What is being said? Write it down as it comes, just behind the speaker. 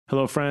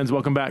Hello, friends.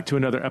 Welcome back to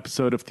another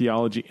episode of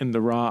Theology in the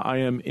Raw. I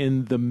am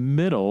in the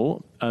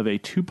middle of a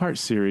two-part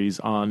series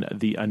on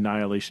the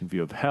Annihilation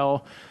view of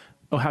hell.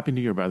 Oh, Happy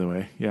New Year, by the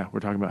way. Yeah, we're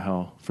talking about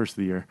hell, first of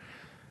the year.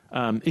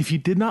 If you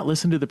did not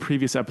listen to the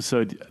previous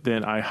episode,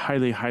 then I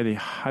highly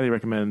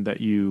recommend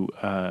that you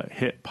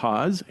hit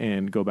pause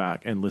and go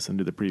back and listen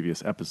to the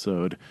previous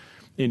episode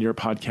in your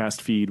podcast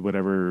feed,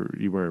 whatever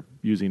you were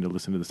using to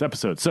listen to this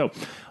episode. So,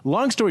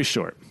 long story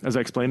short, as I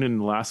explained in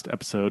the last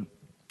episode,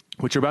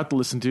 what you're about to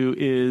listen to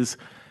is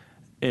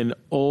an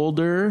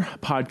older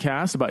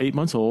podcast, about 8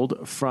 months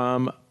old,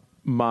 from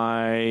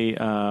my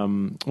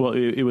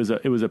it was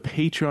a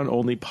Patreon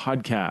only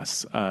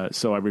podcast.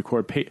 So I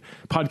record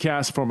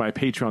podcasts for my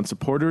Patreon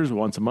supporters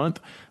once a month.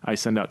 I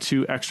send out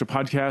 2 extra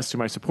podcasts to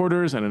my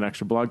supporters and an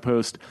extra blog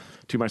post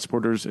to my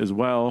supporters as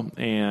well.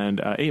 And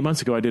 8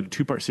 months ago, I did a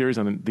 2-part series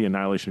on the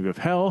Annihilation view of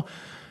hell.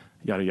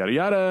 Yada, yada,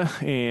 yada.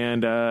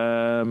 And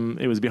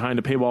it was behind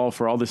a paywall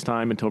for all this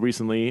time until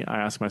recently. I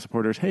asked my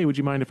supporters, hey, would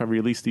you mind if I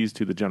release these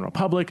to the general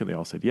public? And they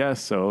all said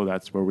yes. So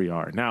that's where we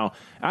are. Now,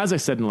 as I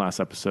said in the last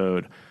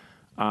episode,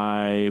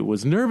 I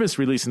was nervous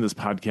releasing this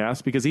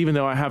podcast because even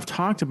though I have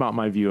talked about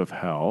my view of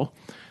hell,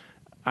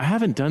 I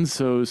haven't done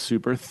so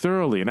super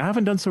thoroughly. And I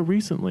haven't done so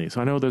recently. So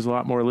I know there's a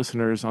lot more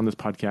listeners on this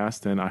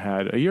podcast than I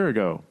had a year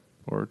ago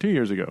or 2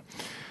 years ago.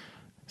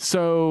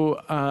 So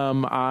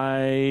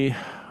I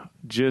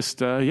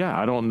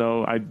don't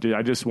know. I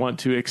just want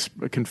to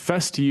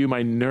confess to you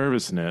my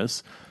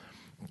nervousness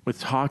with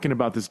talking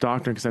about this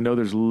doctrine because I know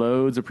there's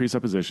loads of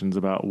presuppositions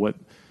about what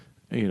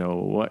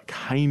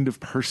kind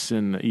of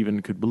person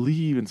even could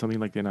believe in something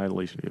like the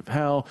annihilation of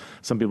hell.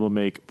 Some people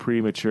make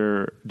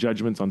premature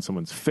judgments on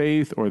someone's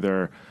faith or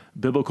their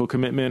biblical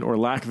commitment or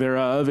lack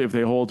thereof if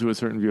they hold to a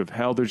certain view of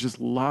hell. There's just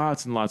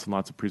lots and lots and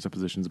lots of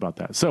presuppositions about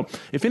that. So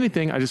if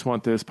anything, I just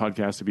want this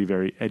podcast to be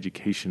very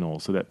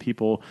educational so that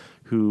people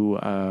who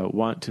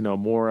want to know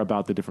more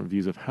about the different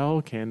views of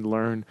hell can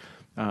learn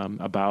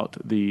about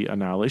the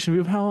annihilation view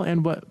of hell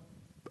and what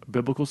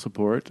biblical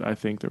support I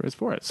think there is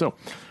for it. So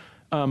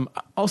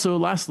also,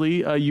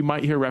 lastly, you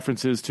might hear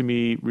references to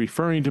me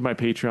referring to my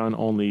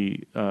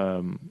Patreon-only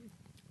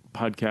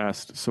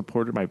podcast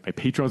supporter, my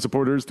Patreon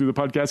supporters through the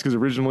podcast, because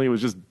originally it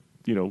was just,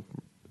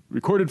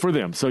 recorded for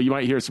them. So you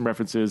might hear some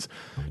references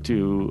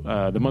to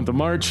the month of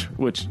March,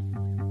 which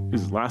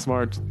is last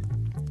March.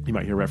 You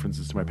might hear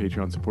references to my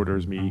Patreon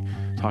supporters, me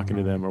talking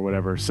to them or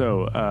whatever.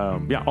 So,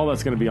 all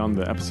that's going to be on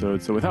the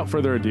episode. So without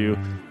further ado,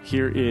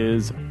 here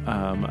is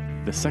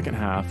the second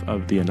half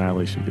of the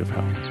Annihilation view of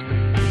hell.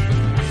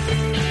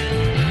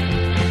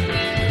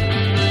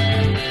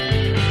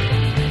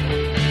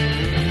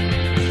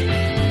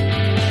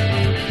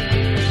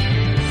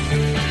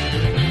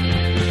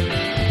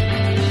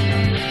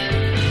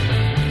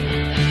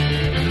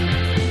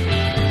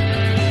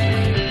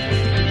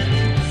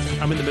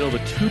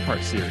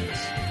 Two-part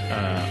series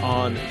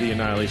on the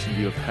Annihilation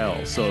view of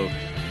hell. So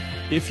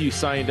if you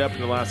signed up in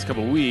the last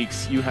couple of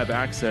weeks, you have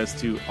access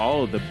to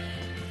all of the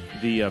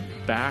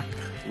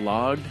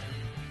backlogged,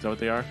 is that what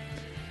they are?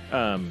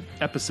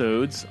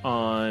 Episodes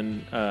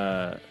on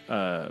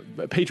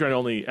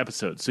Patreon-only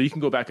episodes. So you can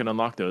go back and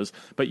unlock those,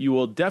 but you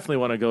will definitely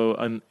want to go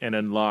and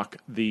unlock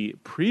the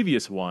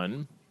previous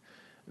one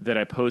that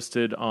I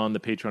posted on the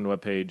Patreon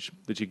webpage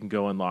that you can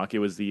go unlock. It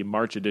was the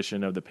March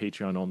edition of the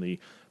Patreon-only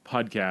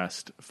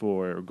podcast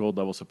for gold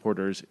level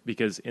supporters,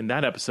 because in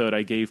that episode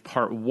I gave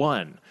part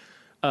 1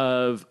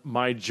 of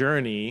my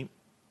journey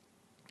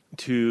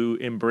to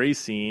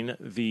embracing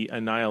the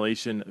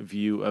annihilation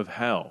view of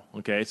hell.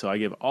 Okay, so I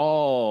give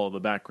all the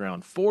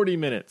background, 40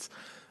 minutes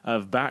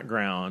of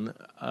background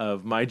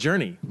of my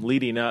journey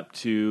leading up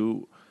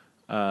to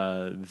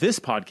this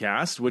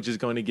podcast, which is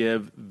going to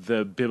give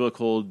the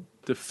biblical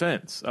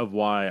defense of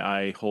why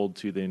I hold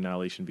to the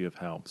annihilation view of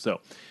hell.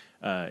 So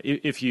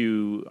if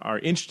you are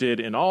interested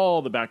in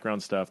all the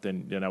background stuff,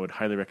 then I would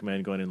highly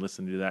recommend going and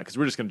listening to that, because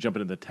we're just going to jump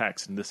into the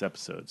text in this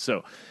episode.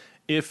 So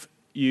if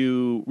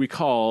you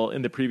recall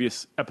in the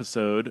previous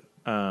episode,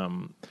 let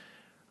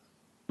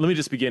me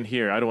just begin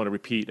here. I don't want to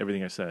repeat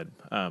everything I said,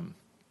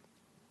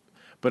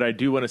 but I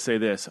do want to say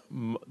this.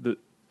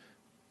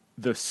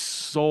 The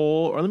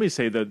sole, or let me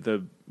say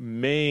the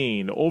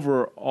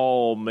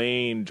overall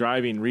main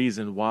driving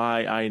reason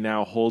why I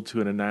now hold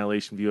to an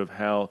annihilation view of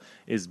hell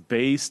is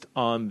based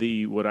on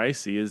what I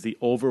see is the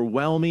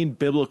overwhelming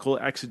biblical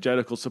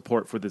exegetical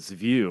support for this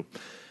view.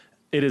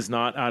 It is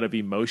not out of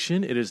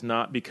emotion. It is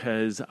not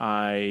because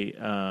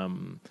I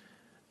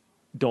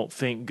don't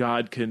think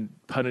God can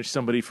punish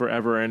somebody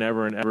forever and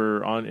ever and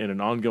ever in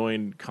an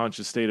ongoing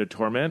conscious state of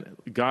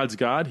torment. God's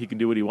God. He can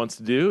do what he wants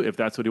to do. If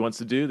that's what he wants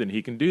to do, then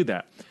he can do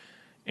that.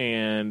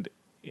 And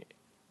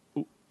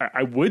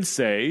I would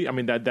say,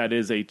 that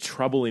is a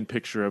troubling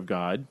picture of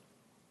God.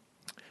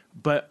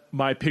 But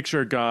my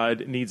picture of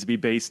God needs to be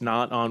based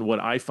not on what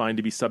I find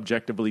to be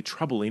subjectively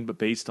troubling, but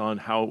based on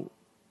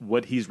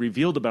what he's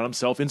revealed about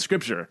himself in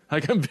Scripture.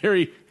 Like, I'm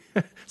very,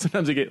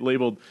 sometimes I get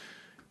labeled,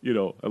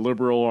 a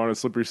liberal on a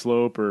slippery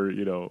slope, or,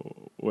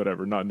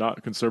 whatever,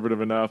 not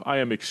conservative enough. I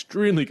am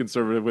extremely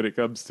conservative when it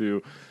comes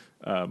to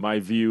my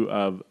view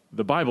of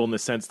the Bible in the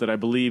sense that I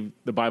believe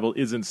the Bible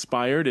is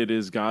inspired. It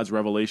is God's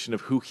revelation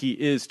of who he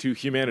is to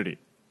humanity.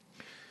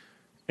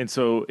 And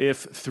so if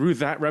through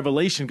that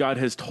revelation, God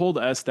has told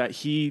us that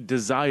he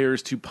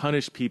desires to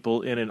punish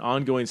people in an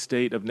ongoing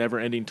state of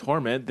never-ending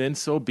torment, then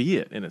so be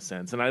it, in a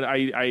sense. And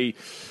I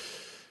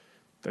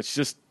that's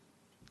just,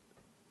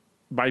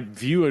 my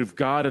view of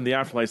God and the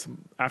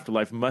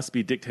afterlife must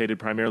be dictated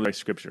primarily by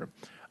Scripture.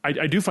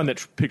 I do find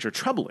that picture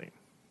troubling.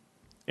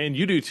 And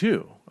you do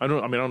too. I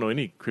don't know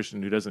any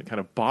Christian who doesn't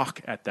kind of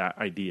balk at that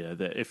idea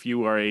that if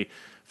you are a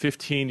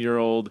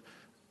 15-year-old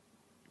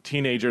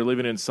teenager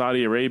living in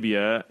Saudi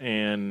Arabia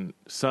and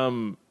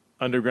some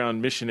underground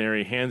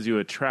missionary hands you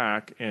a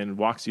tract and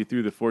walks you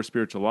through the 4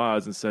 spiritual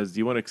laws and says, do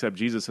you want to accept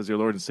Jesus as your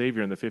Lord and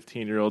Savior? And the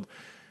 15-year-old,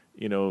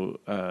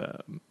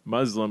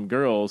 Muslim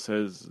girl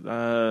says,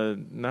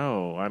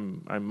 no,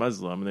 I'm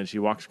Muslim. And then she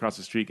walks across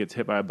the street, gets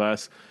hit by a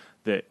bus,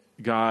 that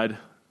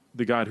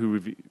the God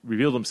who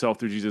revealed himself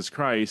through Jesus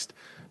Christ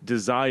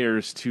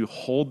desires to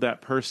hold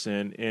that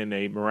person in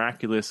a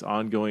miraculous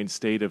ongoing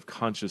state of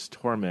conscious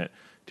torment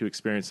to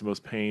experience the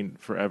most pain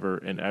forever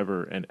and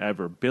ever and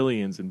ever.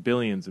 Billions and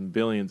billions and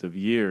billions of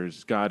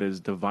years, God is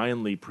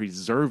divinely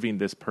preserving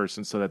this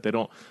person so that they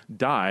don't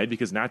die,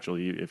 because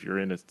naturally, if you're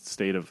in a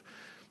state of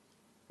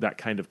that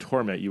kind of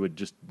torment, you would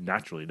just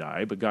naturally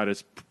die. But God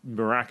is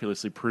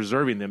miraculously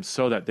preserving them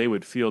so that they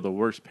would feel the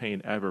worst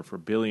pain ever for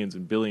billions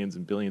and billions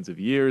and billions of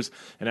years.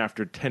 And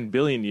after 10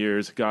 billion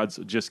years, God's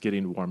just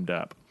getting warmed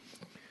up.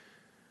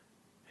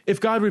 If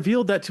God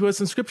revealed that to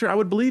us in Scripture, I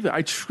would believe it.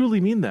 I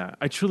truly mean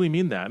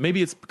that.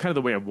 Maybe it's kind of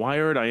the way I'm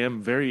wired. I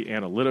am very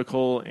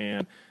analytical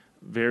and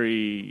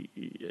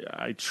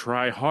I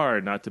try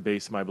hard not to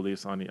base my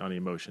beliefs on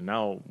emotion.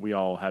 Now, we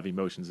all have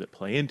emotions that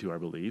play into our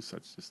beliefs.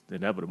 That's just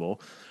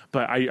inevitable.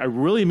 But I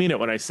really mean it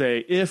when I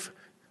say, if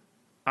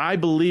I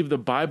believe the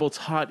Bible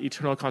taught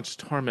eternal conscious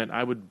torment,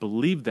 I would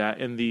believe that.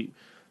 And I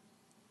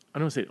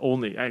don't want to say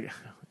only,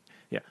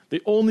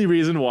 the only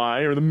reason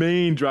why, or the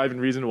main driving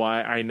reason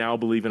why I now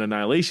believe in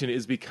annihilation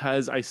is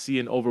because I see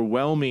an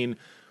overwhelming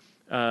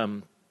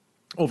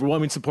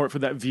support for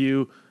that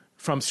view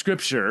from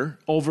Scripture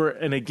over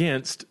and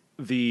against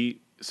the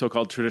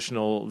so-called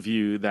traditional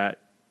view that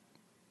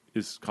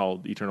is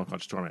called eternal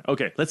conscious torment.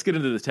 Okay, let's get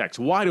into the text.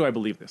 Why do I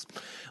believe this?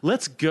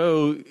 Let's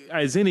go,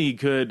 as any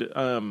good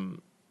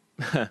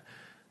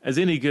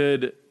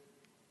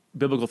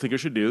biblical thinker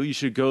should do, you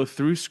should go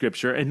through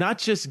Scripture and not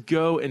just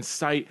go and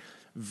cite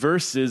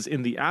verses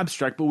in the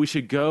abstract, but we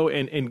should go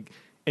and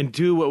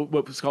do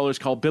what scholars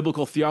call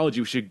biblical theology.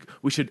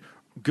 We should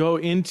go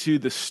into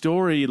the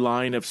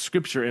storyline of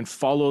Scripture and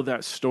follow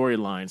that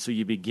storyline. So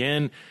you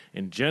begin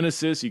in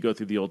Genesis, you go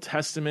through the Old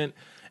Testament,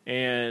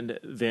 and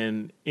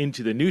then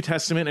into the New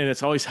Testament. And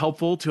it's always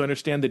helpful to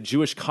understand the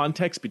Jewish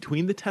context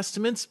between the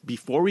Testaments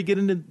before we get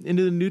into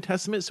the New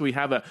Testament. So we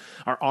have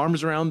our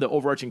arms around the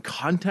overarching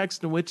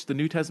context in which the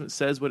New Testament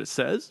says what it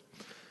says.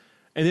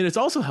 And then it's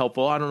also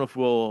helpful, I don't know if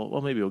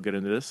maybe we'll get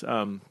into this,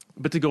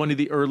 but to go into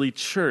the early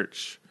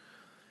church,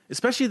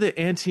 especially the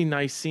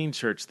ante-Nicene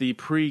church, the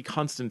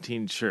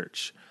pre-Constantine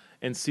church,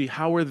 and see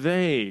how are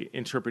they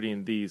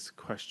interpreting these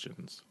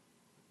questions.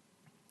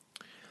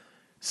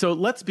 So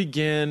let's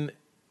begin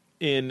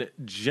in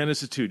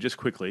Genesis 2, just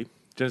quickly.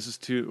 Genesis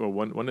 2, or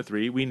 1 to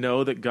 3, we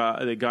know that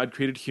God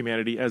created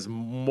humanity as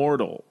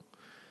mortal.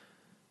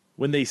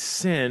 When they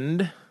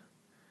sinned,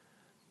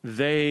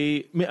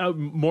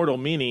 mortal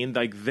meaning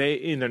like they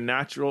in their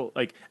natural,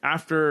 like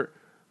after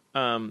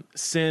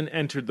sin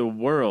entered the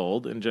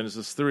world in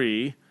Genesis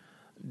 3,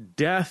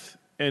 death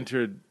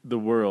entered the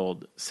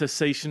world,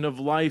 cessation of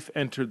life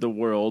entered the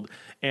world,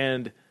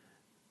 and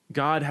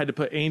God had to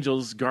put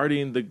angels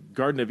guarding the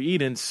Garden of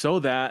Eden so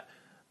that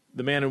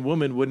the man and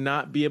woman would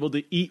not be able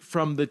to eat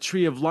from the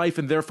tree of life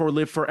and therefore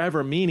live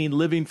forever, meaning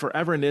living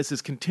foreverness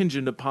is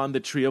contingent upon the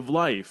tree of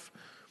life.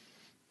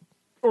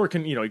 Or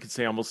you could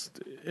say almost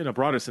in a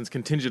broader sense,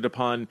 contingent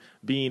upon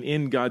being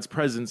in God's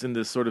presence in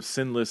this sort of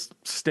sinless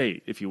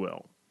state, if you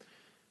will.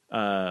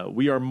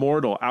 We are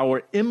mortal.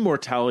 Our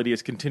immortality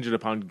is contingent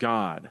upon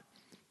God.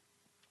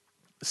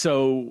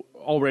 So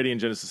already in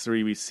Genesis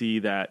 3, we see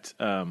that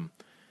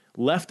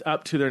left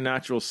up to their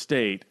natural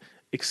state,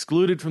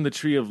 excluded from the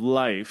tree of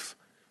life,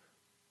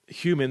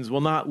 humans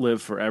will not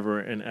live forever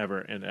and ever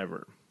and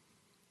ever.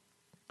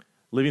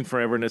 Living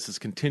foreverness is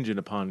contingent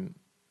upon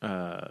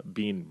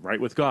being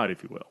right with God,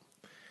 if you will.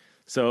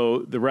 So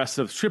the rest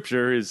of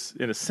Scripture is,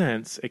 in a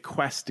sense, a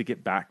quest to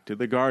get back to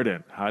the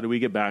garden. How do we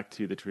get back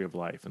to the tree of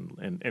life?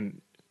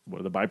 And one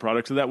of the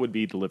byproducts of that would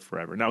be to live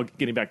forever. Now,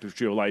 getting back to the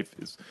tree of life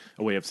is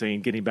a way of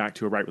saying getting back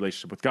to a right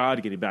relationship with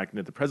God, getting back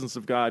into the presence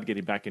of God,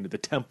 getting back into the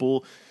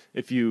temple.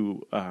 If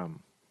you,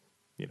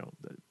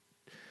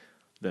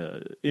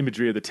 the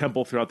imagery of the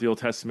temple throughout the Old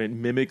Testament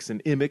mimics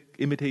and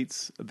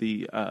imitates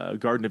the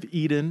Garden of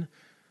Eden.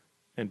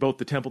 And both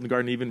the temple and the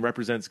Garden of Eden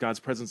represents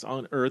God's presence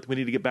on earth. We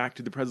need to get back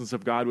to the presence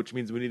of God, which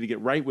means we need to get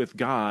right with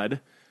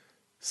God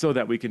so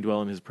that we can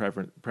dwell in His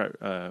presence,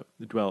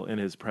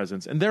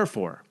 and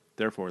therefore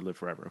live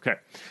forever. Okay,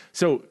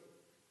 so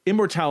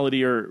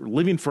immortality or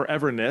living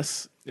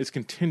foreverness is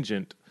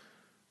contingent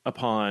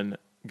upon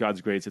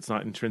God's grace. It's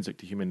not intrinsic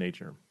to human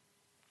nature.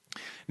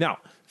 Now,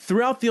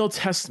 throughout the Old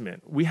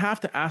Testament, we have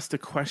to ask the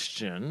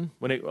question,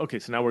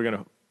 so now we're going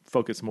to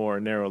focus more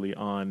narrowly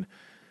on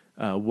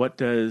what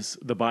does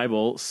the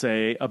Bible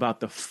say about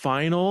the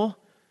final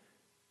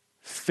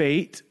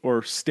fate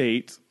or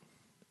state.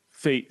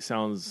 Fate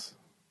sounds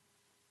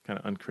kind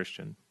of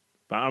unchristian,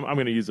 but I'm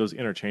going to use those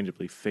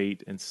interchangeably,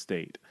 fate and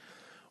state.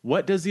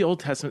 What does the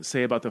Old Testament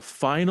say about the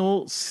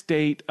final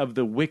state of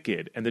the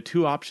wicked? And the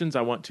two options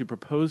I want to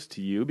propose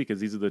to you, because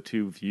these are the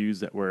two views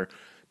that we're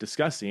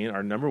discussing,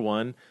 are number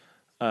one,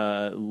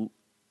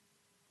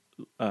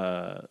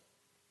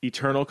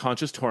 eternal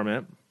conscious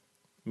torment,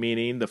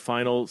 meaning the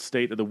final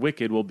state of the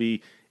wicked will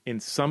be in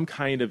some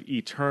kind of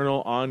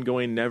eternal,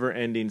 ongoing,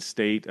 never-ending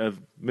state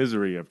of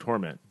misery, of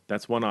torment.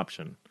 That's one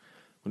option.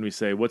 When we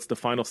say, what's the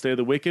final state of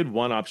the wicked?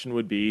 One option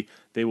would be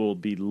they will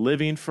be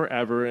living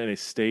forever in a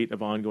state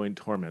of ongoing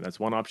torment. That's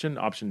one option.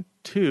 Option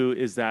two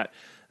is that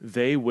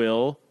they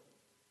will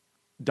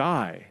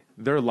die.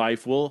 Their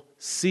life will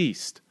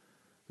cease.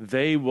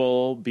 They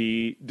will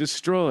be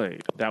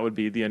destroyed. That would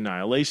be the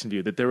annihilation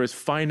view, that there is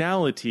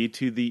finality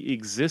to the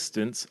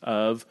existence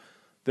of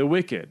the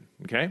wicked.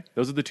 Okay?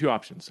 Those are the two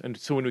options. And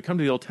so when we come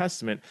to the Old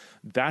Testament,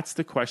 that's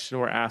the question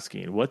we're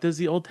asking. What does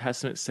the Old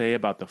Testament say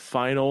about the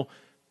final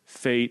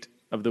fate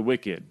of the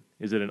wicked?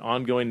 Is it an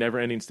ongoing,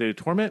 never-ending state of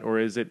torment, or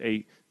is it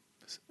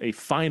a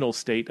final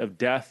state of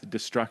death,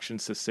 destruction,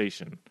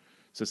 cessation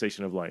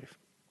of life?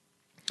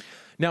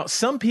 Now,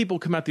 some people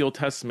come at the Old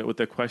Testament with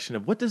the question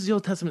of, what does the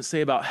Old Testament say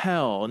about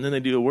hell? And then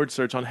they do a word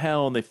search on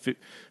hell, and they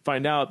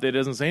find out that it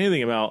doesn't say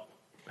anything about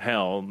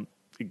hell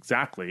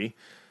exactly.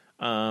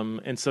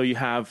 And so you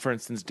have, for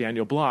instance,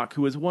 Daniel Block,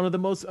 who is one of the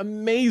most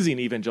amazing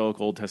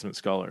evangelical Old Testament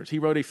scholars. He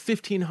wrote a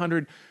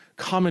 1,500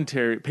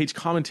 page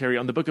commentary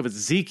on the book of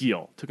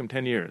Ezekiel. Took him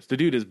 10 years. The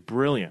dude is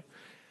brilliant.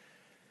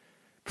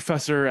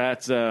 Professor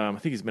at, I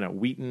think he's been at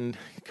Wheaton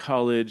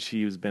College.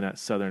 He's been at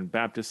Southern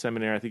Baptist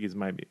Seminary. I think he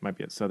might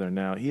be at Southern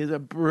now. He is a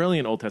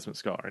brilliant Old Testament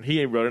scholar. And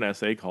he wrote an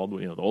essay called,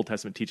 the Old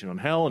Testament Teaching on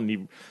Hell. And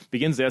he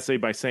begins the essay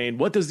by saying,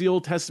 what does the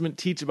Old Testament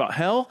teach about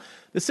hell?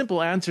 The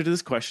simple answer to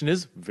this question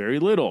is very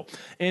little.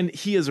 And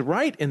he is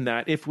right in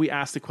that if we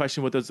ask the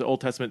question, what does the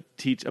Old Testament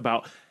teach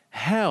about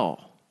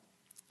hell?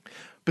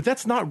 But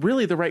that's not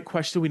really the right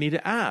question we need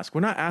to ask.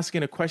 We're not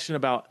asking a question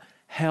about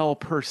hell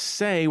per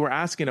se. We're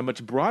asking a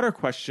much broader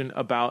question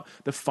about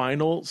the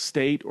final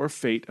state or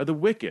fate of the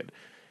wicked.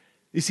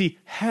 You see,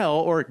 hell,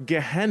 or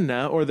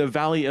Gehenna, or the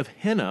Valley of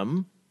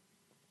Hinnom,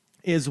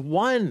 is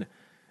one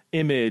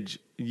image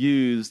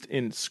used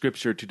in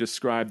Scripture to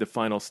describe the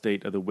final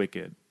state of the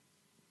wicked.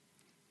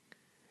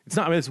 It's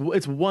not.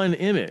 It's one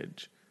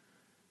image.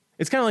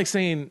 It's kind of like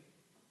saying,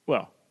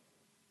 well,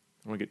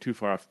 I don't want to get too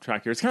far off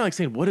track here. It's kind of like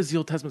saying, what does the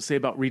Old Testament say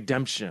about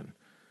redemption?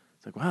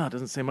 It's like, wow, it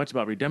doesn't say much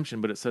about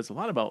redemption, but it says a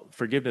lot about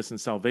forgiveness and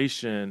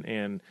salvation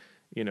and,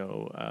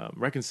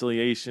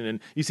 reconciliation. And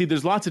you see,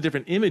 there's lots of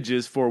different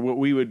images for what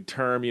we would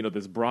term,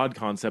 this broad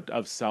concept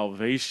of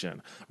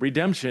salvation.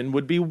 Redemption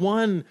would be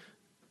one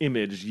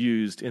image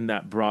used in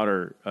that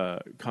broader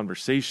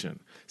conversation.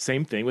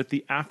 Same thing with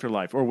the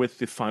afterlife or with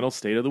the final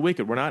state of the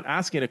wicked. We're not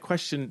asking a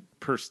question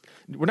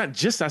we're not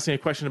just asking a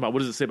question about what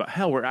does it say about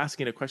hell. We're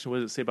asking a question, what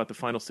does it say about the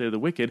final state of the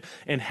wicked?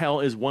 And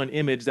hell is one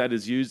image that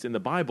is used in the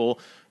Bible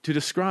to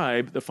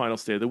describe the final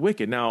state of the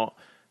wicked. Now,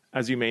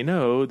 as you may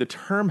know, the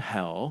term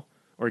hell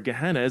or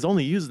Gehenna is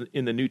only used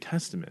in the New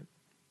Testament.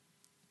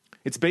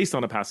 It's based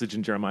on a passage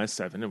in Jeremiah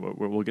 7, and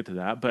we'll get to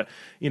that. But,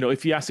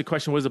 if you ask the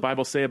question, what does the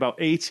Bible say about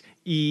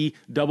H-E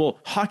double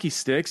hockey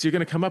sticks, you're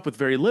going to come up with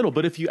very little.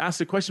 But if you ask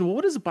the question, well,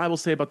 what does the Bible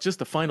say about just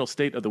the final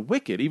state of the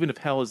wicked, even if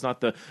hell is not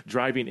the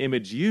driving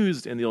image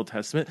used in the Old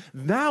Testament,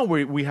 now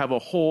we have a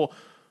whole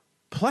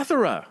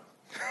plethora.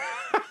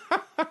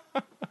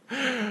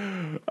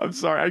 I'm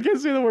sorry, I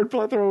can't say the word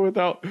plethora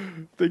without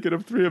thinking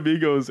of Three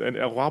Amigos and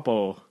El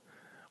Guapo.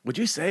 Would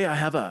you say I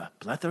have a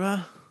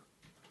plethora,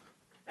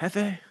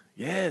 Jefe?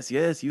 Yes,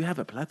 you have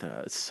a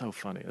plethora. It's so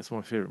funny. That's one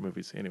of my favorite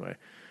movies. Anyway,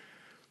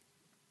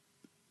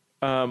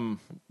 what am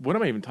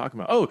I even talking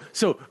about? Oh,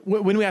 so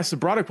when we ask the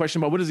broader question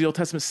about what does the Old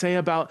Testament say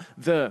about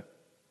the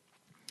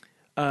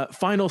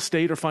final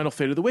state or final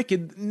fate of the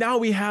wicked, now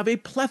we have a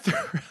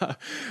plethora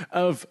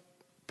of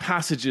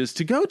passages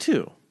to go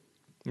to.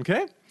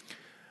 Okay?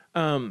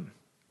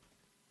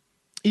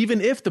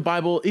 Even if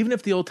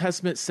the Old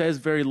Testament says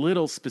very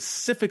little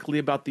specifically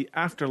about the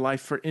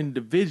afterlife for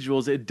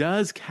individuals, it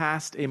does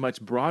cast a much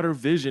broader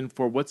vision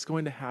for what's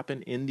going to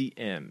happen in the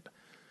end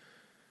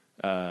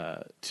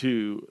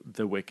to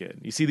the wicked.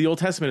 You see, the Old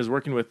Testament is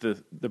working with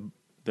the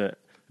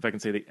if I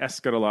can say, the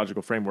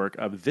eschatological framework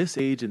of this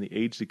age and the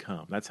age to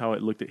come. That's how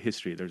it looked at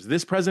history. There's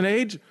this present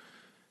age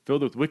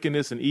filled with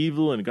wickedness and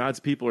evil, and God's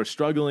people are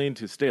struggling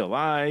to stay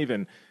alive,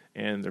 and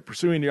they're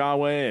pursuing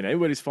Yahweh, and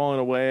everybody's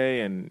falling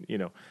away, and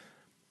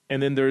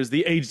And then there's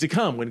the age to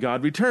come when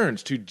God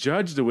returns to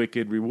judge the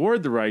wicked,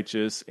 reward the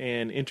righteous,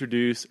 and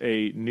introduce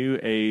a new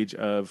age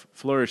of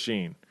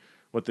flourishing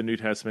what the New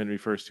Testament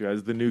refers to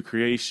as the new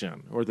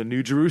creation or the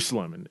new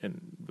Jerusalem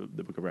in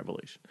the book of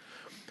Revelation.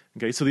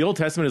 Okay, so the Old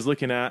Testament is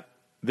looking at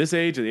this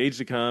age, the age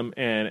to come,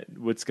 and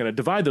what's going to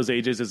divide those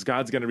ages is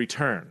God's going to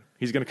return.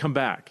 He's going to come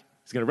back.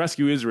 He's going to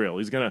rescue Israel.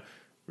 He's going to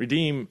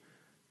redeem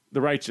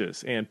the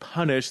righteous and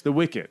punish the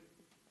wicked.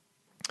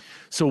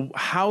 So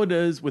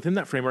within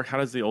that framework, how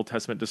does the Old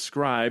Testament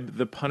describe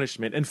the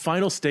punishment and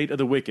final state of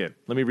the wicked?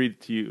 Let me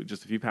read to you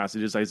just a few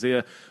passages.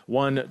 Isaiah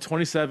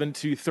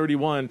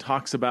 1:27-31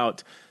 talks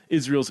about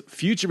Israel's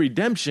future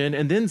redemption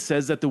and then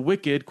says that the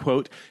wicked,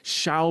 quote,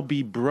 shall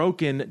be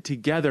broken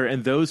together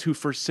and those who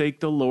forsake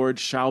the Lord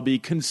shall be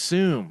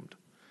consumed.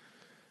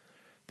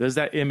 Does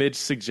that image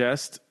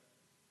suggest,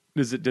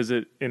 does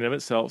it in and of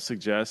itself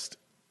suggest,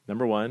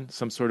 number one,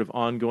 some sort of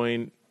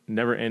ongoing,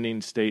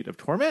 never-ending state of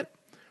torment?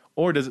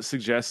 Or does it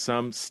suggest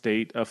some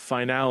state of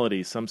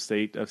finality, some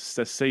state of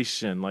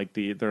cessation, like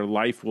their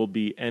life will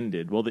be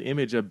ended? Well, the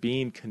image of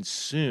being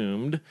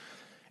consumed,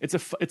 it's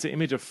an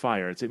image of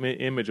fire. It's an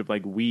image of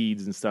like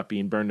weeds and stuff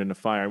being burned in a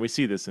fire. And we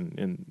see this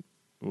in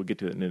we'll get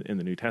to it in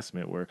the New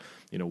Testament where,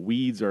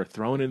 weeds are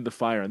thrown into the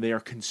fire and they are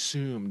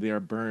consumed. They are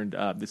burned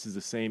up. This is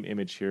the same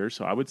image here.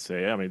 So I would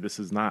say, this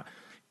is not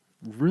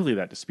really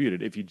that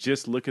disputed. If you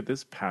just look at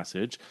this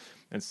passage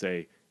and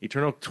say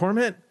eternal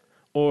torment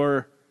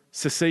or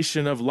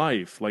cessation of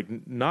life, like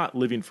not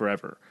living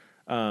forever,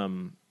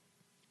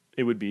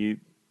 it would be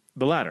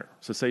the latter,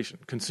 cessation,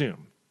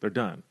 consume. They're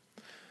done.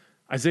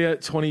 Isaiah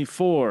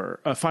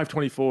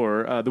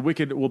 5:24, the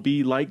wicked will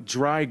be like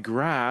dry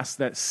grass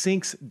that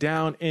sinks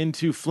down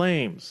into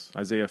flames.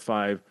 Isaiah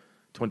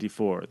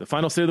 5:24. The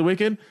final state of the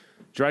wicked,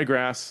 dry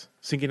grass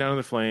sinking down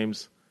into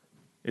flames.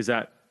 Is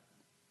that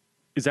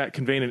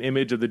conveying an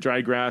image of the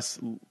dry grass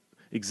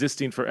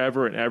existing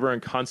forever and ever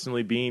and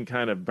constantly being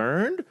kind of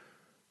burned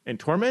and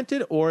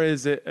tormented, or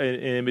is it an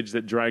image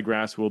that dry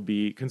grass will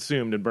be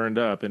consumed and burned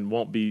up and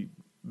won't be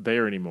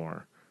there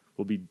anymore,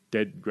 will be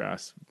dead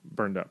grass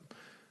burned up?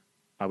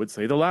 I would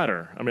say the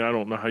latter. I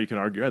don't know how you can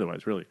argue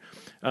otherwise, really.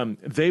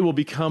 They will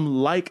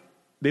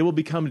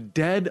become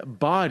dead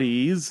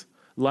bodies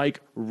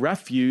like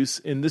refuse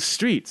in the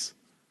streets.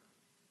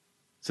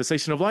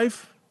 Cessation of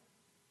life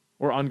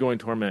or ongoing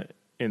torment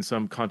in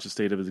some conscious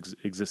state of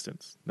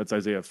existence. That's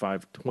Isaiah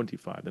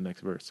 5:25, the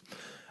next verse.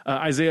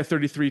 Isaiah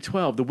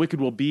 33:12, the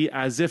wicked will be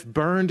as if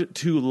burned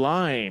to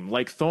lime,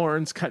 like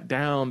thorns cut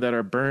down that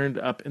are burned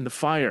up in the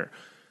fire.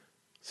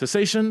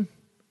 Cessation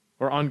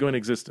or ongoing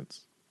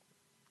existence.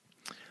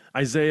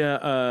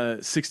 Isaiah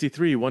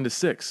 63,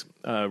 1-6.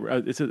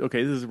 It says, this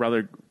is a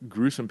rather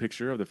gruesome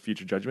picture of the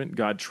future judgment.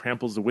 God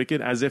tramples the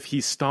wicked as if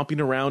he's stomping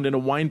around in a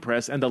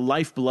winepress, and the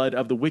lifeblood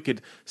of the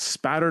wicked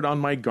spattered on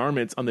my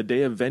garments on the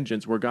day of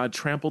vengeance, where God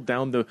trampled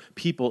down the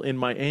people in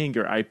my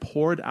anger. I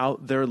poured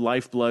out their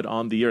lifeblood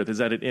on the earth. Is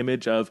that an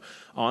image of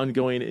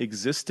ongoing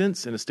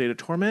existence in a state of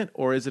torment,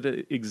 or is it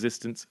an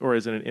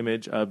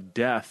image of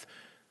death,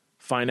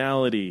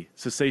 finality,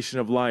 cessation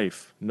of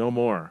life, no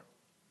more?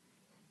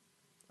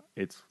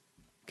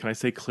 Can I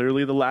say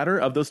clearly the latter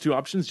of those two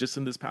options just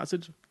in this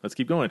passage? Let's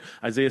keep going.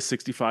 Isaiah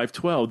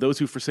 65:12. Those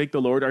who forsake the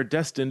Lord are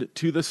destined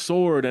to the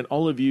sword, and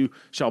all of you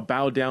shall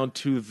bow down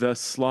to the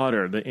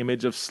slaughter. The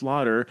image of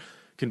slaughter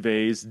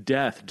conveys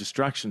death,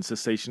 destruction,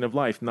 cessation of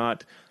life,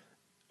 not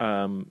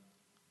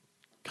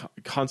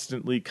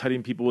constantly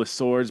cutting people with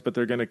swords, but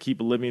they're going to keep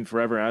living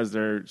forever as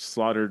they're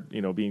slaughtered,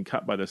 being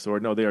cut by the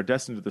sword. No, they are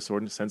destined to the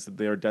sword in the sense that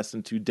they are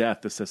destined to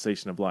death, the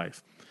cessation of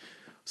life.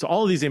 So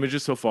all of these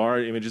images so far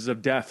are images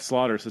of death,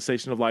 slaughter,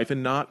 cessation of life,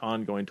 and not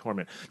ongoing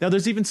torment. Now,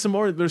 there's even some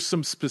more. There's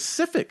some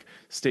specific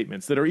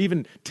statements that are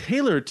even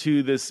tailored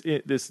to this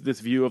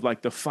view of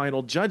like the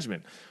final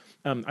judgment.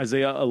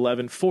 Isaiah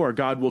 11:4,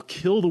 God will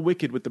kill the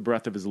wicked with the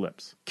breath of his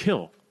lips.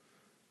 Kill.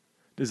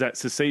 Is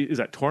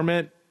that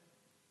torment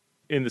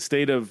in the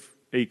state of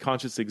a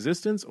conscious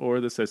existence or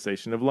the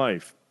cessation of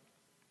life?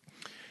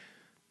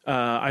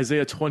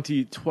 Isaiah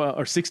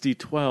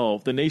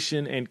 60:12, the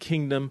nation and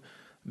kingdom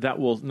that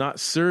will not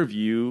serve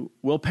you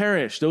will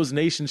perish. Those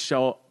nations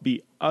shall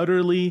be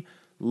utterly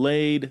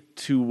laid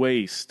to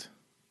waste.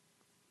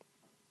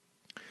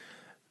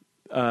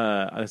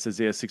 That's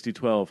Isaiah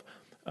 60:12.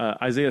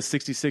 Isaiah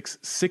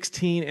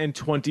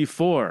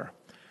 66:16-24.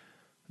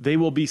 They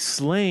will be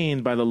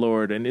slain by the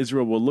Lord, and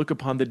Israel will look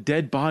upon the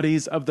dead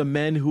bodies of the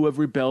men who have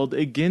rebelled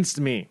against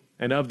me.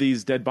 And of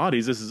these dead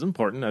bodies, this is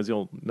important, as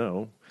you'll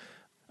know,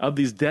 of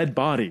these dead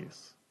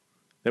bodies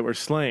that were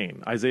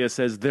slain, Isaiah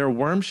says, their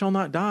worm shall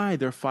not die,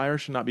 their fire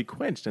shall not be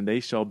quenched, and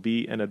they shall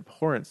be an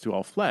abhorrence to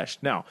all flesh.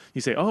 Now,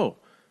 you say, oh,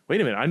 wait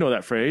a minute, I know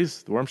that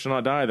phrase, the worm shall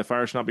not die, the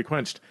fire shall not be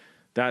quenched.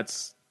 That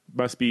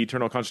must be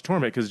eternal conscious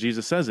torment because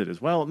Jesus says it as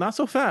well. Not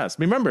so fast.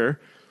 Remember,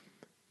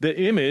 the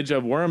image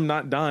of worm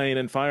not dying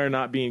and fire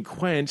not being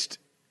quenched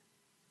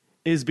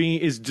is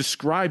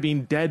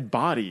describing dead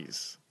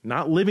bodies,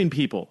 not living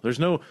people. There's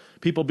no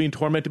people being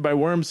tormented by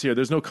worms here.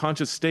 There's no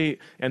conscious state,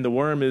 and the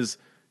worm is,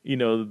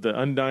 the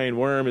undying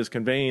worm is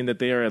conveying that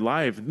they are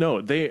alive.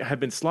 No, they have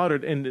been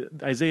slaughtered, and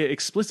Isaiah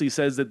explicitly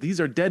says that these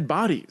are dead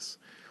bodies.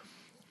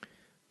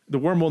 the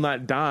worm will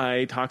not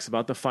die talks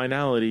about the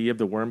finality of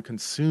the worm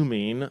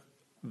consuming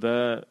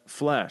the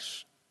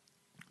flesh.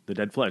 The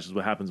dead flesh is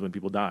what happens when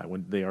people die,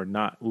 when they are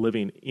not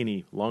living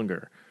any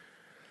longer.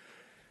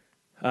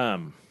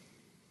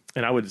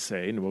 And I would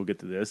say, and we'll get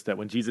to this, that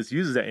when Jesus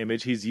uses that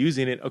image, he's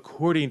using it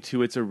according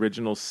to its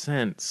original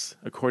sense,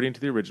 according to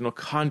the original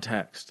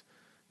context.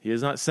 He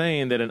is not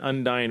saying that an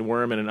undying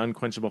worm and an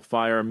unquenchable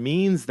fire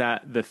means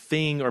that the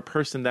thing or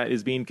person that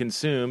is being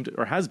consumed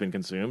or has been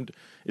consumed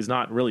is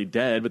not really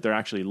dead, but they're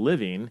actually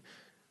living.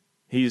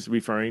 He's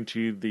referring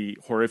to the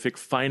horrific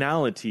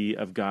finality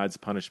of God's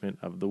punishment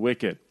of the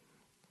wicked.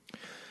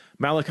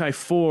 Malachi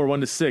 4,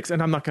 1-6,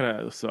 and I'm not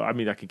going to, I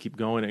can keep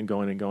going and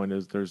going and going.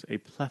 There's a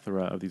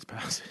plethora of these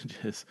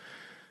passages.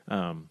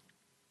 Let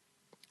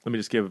me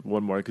just give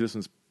one more, because this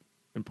one's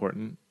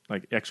important,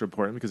 like extra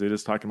important, because it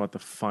is talking about the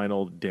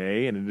final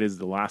day, and it is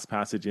the last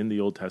passage in the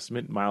Old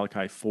Testament,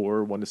 Malachi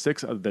 4,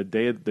 1-6,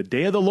 the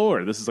day of the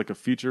Lord. This is like a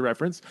future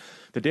reference.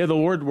 The day of the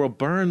Lord will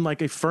burn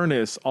like a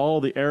furnace. All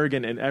the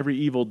arrogant and every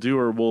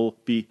evildoer will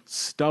be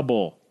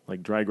stubble,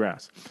 like dry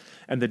grass.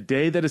 And the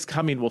day that is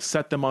coming will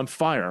set them on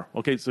fire.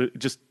 Okay, so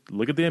just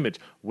look at the image.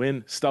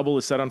 When stubble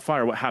is set on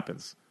fire, what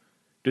happens?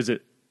 Does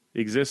it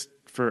exist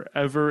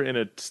forever in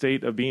a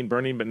state of being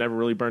burning but never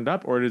really burned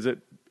up, or is it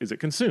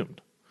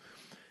consumed?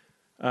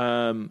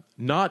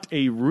 Not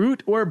a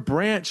root or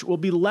branch will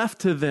be left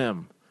to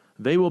them.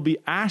 They will be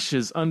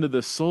ashes under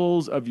the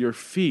soles of your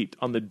feet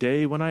on the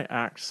day when I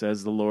act,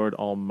 says the Lord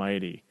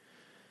Almighty.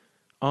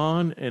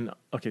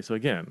 Okay, so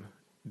again,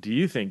 do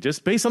you think,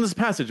 just based on this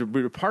passage,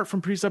 apart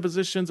from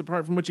presuppositions,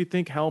 apart from what you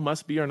think hell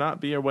must be or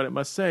not be or what it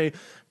must say,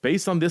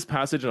 based on this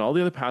passage and all the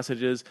other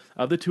passages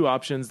of the two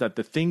options, that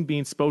the thing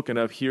being spoken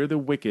of here, the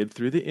wicked,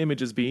 through the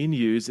images being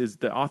used, is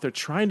the author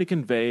trying to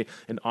convey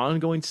an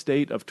ongoing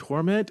state of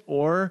torment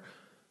or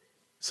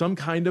some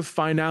kind of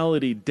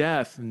finality,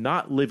 death,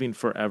 not living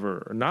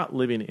forever, or not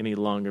living any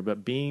longer,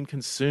 but being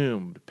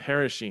consumed,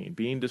 perishing,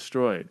 being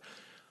destroyed?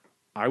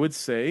 I would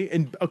say,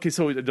 and okay,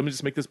 so let me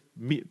just make this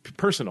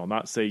personal,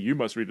 not say you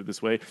must read it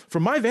this way.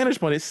 From my vantage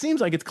point, it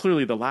seems like it's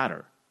clearly the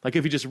latter. Like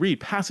if you just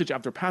read passage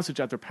after passage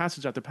after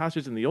passage after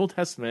passage in the Old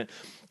Testament,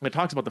 and it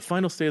talks about the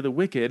final state of the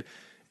wicked,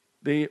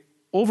 they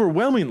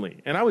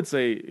overwhelmingly, and I would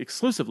say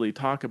exclusively,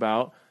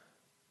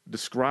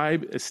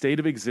 describe a state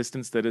of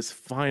existence that is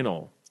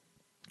final,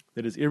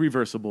 that is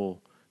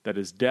irreversible, that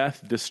is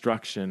death,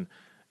 destruction,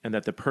 and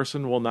that the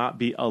person will not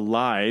be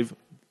alive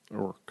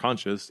or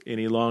conscious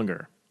any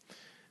longer.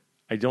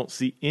 I don't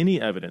see any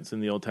evidence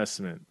in the Old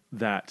Testament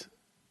that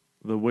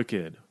the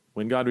wicked,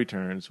 when God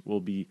returns,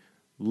 will be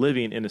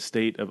living in a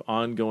state of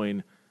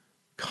ongoing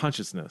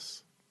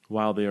consciousness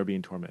while they are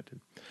being tormented.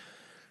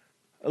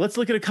 Let's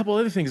look at a couple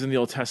other things in the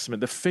Old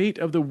Testament. The fate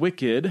of the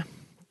wicked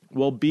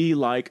will be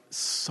like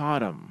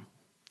Sodom.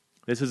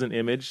 This is an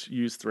image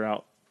used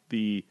throughout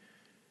the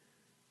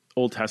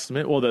Old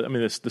Testament. Well,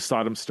 the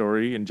Sodom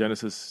story in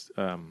Genesis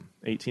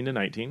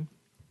 18-19,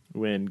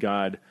 when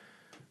God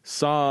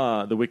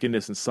saw the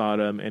wickedness in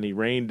Sodom, and he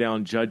rained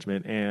down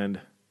judgment and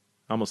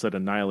almost said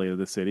annihilated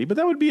the city. But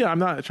that would be, I'm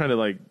not trying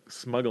to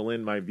smuggle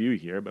in my view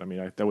here, but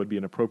that would be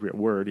an appropriate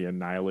word. He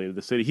annihilated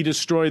the city. He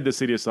destroyed the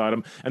city of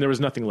Sodom, and there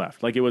was nothing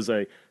left. It was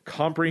a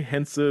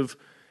comprehensive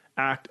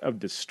act of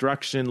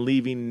destruction,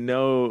 leaving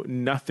no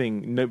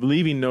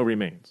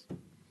remains.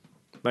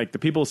 The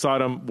people of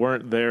Sodom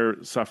weren't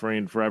there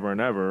suffering forever and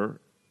ever.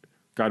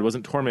 God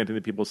wasn't tormenting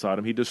the people of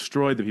Sodom. He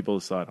destroyed the people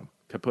of Sodom.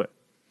 Kaput.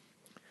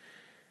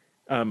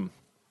 In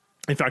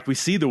fact, we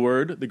see the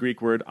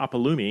Greek word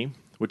apolumi,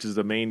 which is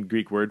the main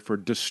Greek word for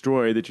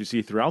destroy that you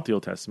see throughout the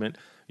Old Testament.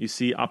 You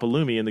see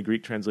apolumi in the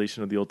Greek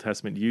translation of the Old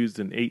Testament used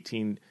in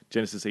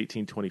Genesis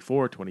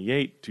 18:24,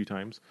 28, two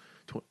times,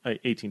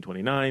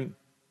 18:29,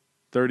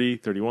 30,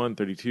 31,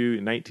 32,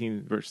 and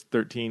 19, verse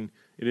 13.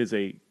 It is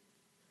a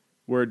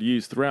word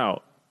used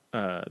throughout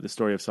the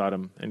story of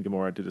Sodom and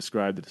Gomorrah to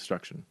describe the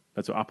destruction.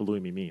 That's what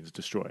apolumi means,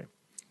 destroy.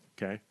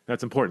 Okay,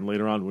 that's important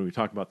later on when we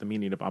talk about the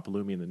meaning of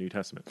apolumi in the New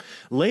Testament.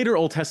 Later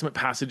Old Testament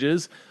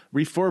passages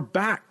refer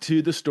back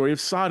to the story of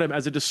Sodom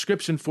as a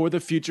description for the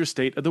future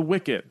state of the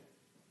wicked.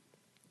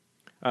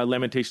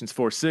 Lamentations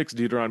 4:6,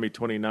 Deuteronomy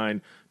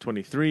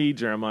 29:23,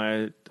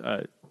 Jeremiah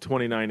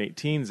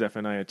 29:18,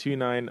 Zephaniah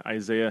 2:9,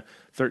 Isaiah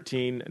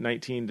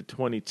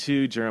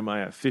 13:19-22,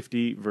 Jeremiah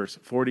 50, verse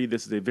 40.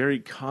 This is a very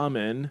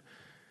common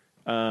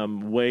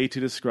way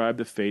to describe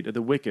the fate of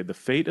the wicked. The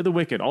fate of the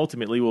wicked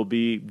ultimately will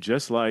be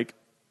just like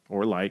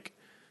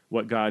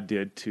what God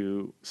did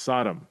to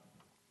Sodom.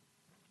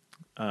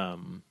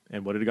 And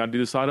what did God do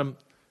to Sodom?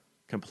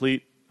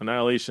 Complete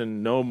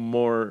annihilation, no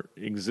more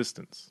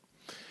existence.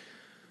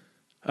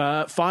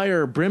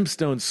 Fire,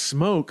 brimstone,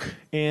 smoke,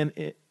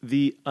 and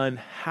the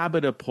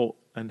uninhabitable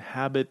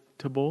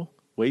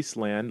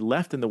wasteland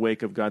left in the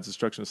wake of God's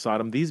destruction of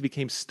Sodom, these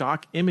became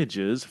stock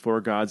images for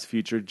God's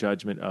future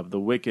judgment of the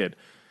wicked.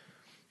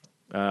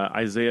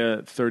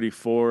 Isaiah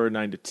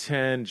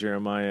 34:9-10,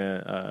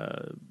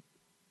 Jeremiah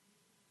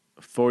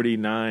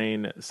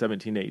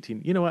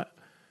 49:17-18. You know what?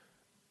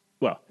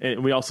 Well,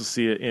 and we also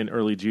see it in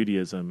early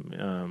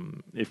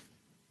Judaism. If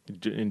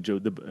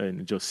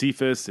in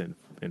Josephus and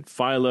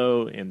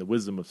Philo and the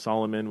Wisdom of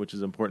Solomon, which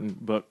is an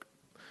important book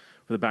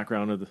for the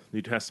background of the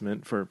New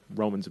Testament, for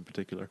Romans in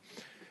particular.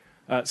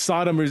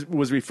 Sodom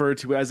was referred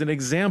to as an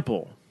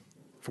example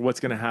for what's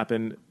going to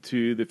happen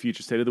to the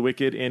future state of the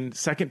wicked in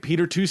 2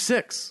 Peter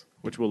 2:6,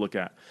 which we'll look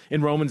at,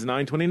 in Romans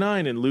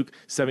 9:29, in Luke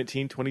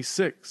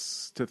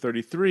 17:26 to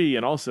 33,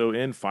 and also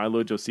in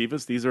Philo,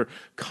 Josephus. These are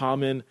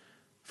common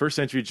first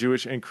century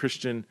Jewish and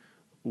Christian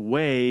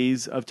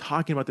ways of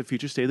talking about the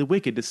future state of the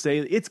wicked, to say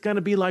it's going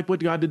to be like what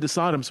God did to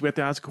Sodom. So we have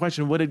to ask a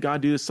question: what did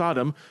God do to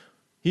Sodom?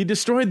 He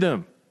destroyed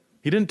them.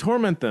 He didn't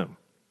torment them.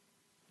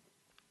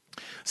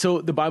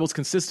 So the Bible's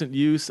consistent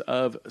use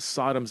of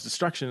Sodom's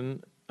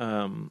destruction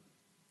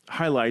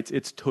highlights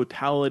its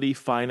totality,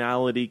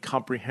 finality,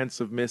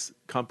 comprehensiveness,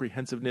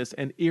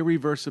 and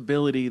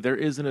irreversibility. There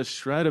isn't a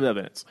shred of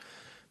evidence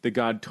that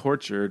God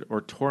tortured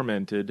or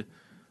tormented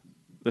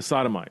the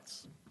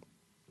Sodomites.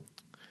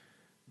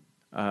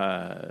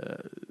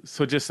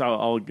 So just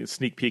I'll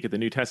sneak peek at the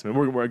New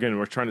Testament.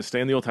 We're trying to stay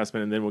in the Old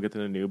Testament, and then we'll get to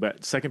the New.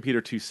 But 2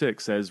 Peter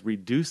 2:6 says,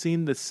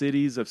 reducing the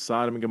cities of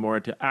Sodom and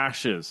Gomorrah to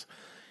ashes,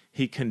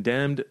 he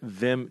condemned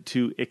them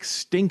to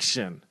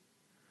extinction.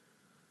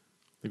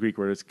 The Greek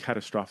word is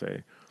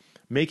catastrophe,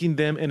 making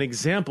them an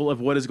example of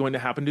what is going to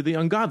happen to the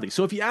ungodly.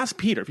 So if you ask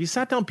Peter, if you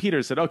sat down Peter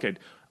and said, okay,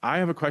 I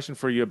have a question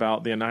for you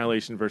about the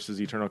annihilation versus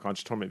eternal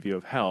conscious torment view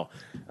of hell.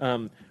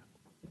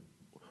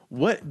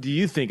 What do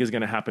you think is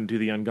going to happen to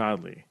the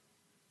ungodly?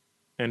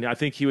 And I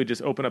think he would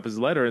just open up his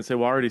letter and say,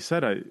 well, I already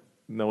said I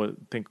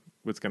think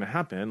what's going to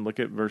happen. Look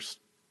at verse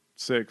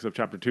 6 of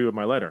chapter 2 of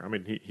my letter. I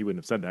mean, he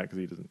wouldn't have said that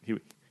because he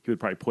would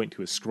probably point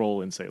to his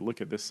scroll and say,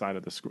 look at this side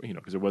of the scroll,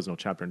 because there was no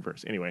chapter and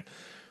verse. Anyway,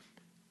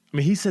 I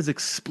mean, he says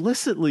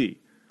explicitly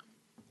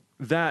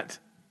that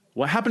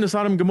what happened to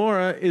Sodom and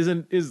Gomorrah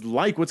is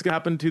like what's going to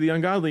happen to the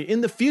ungodly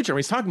in the future. I mean,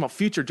 he's talking about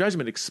future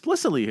judgment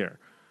explicitly here.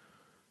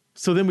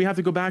 So then we have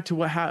to go back to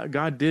what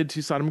God did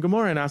to Sodom and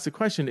Gomorrah and ask the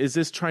question, is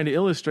this trying to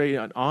illustrate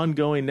an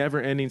ongoing,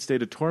 never-ending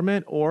state of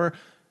torment, or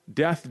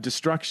death,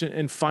 destruction,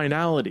 and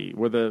finality,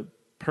 where the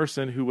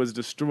person who was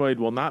destroyed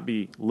will not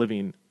be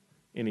living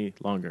any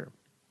longer?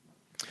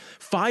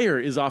 Fire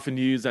is often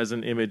used as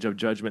an image of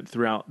judgment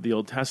throughout the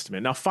Old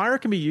Testament. Now, fire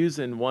can be used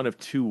in one of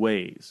two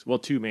ways. Well,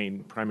 two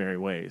main primary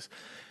ways.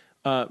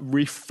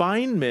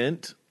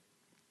 Refinement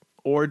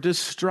or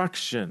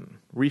destruction.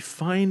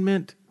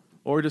 Refinement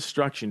or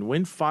destruction.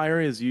 When fire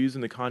is used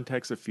in the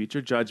context of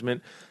future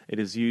judgment, it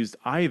is used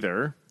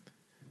either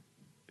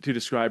to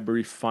describe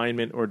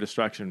refinement or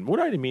destruction. What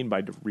do I mean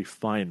by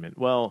refinement?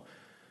 Well,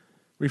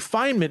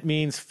 refinement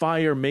means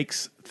fire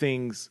makes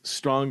things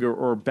stronger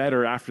or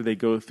better after they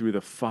go through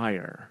the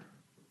fire.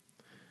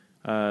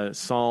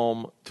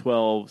 Psalm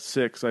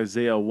 12:6,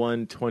 Isaiah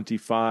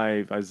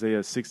 1:25, Isaiah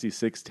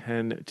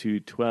 66:10 to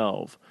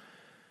 12.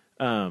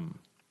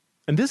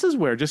 And this is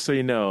where, just so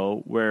you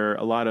know, where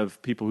a lot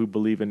of people who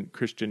believe in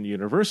Christian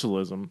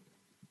universalism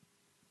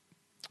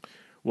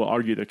will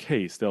argue their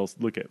case. They'll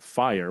look at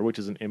fire, which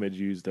is an image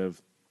used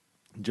of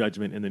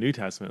judgment in the New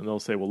Testament, and they'll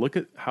say, well, look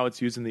at how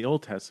it's used in the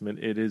Old Testament.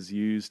 It is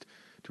used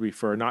to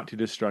refer not to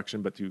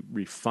destruction, but to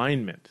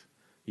refinement.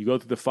 You go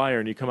through the fire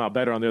and you come out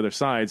better on the other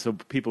side. So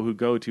people who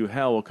go to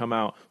hell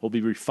will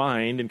be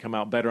refined and come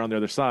out better on the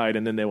other side,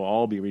 and then they will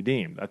all be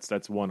redeemed.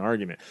 That's one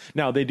argument.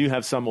 Now, they do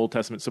have some Old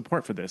Testament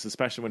support for this,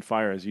 especially when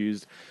fire is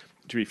used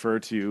to refer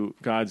to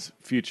God's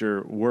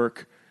future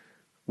work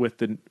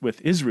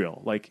with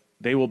Israel. Like,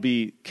 they will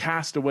be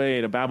cast away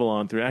into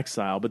Babylon through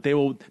exile, but that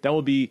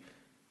will be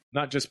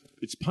not just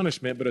its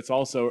punishment, but it's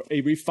also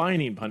a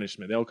refining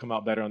punishment. They'll come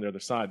out better on the other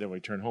side. They'll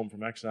return home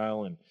from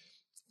exile, and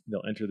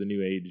they'll enter the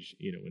new age,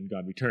 when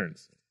God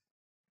returns.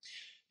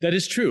 That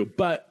is true,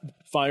 but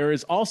fire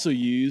is also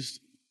used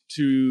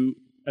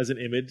as an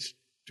image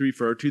to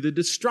refer to the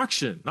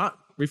destruction, not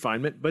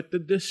refinement, but the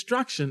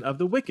destruction of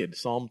the wicked.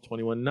 Psalm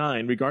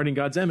 21:9, regarding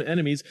God's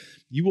enemies,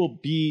 you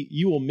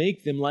will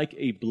make them like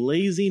a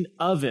blazing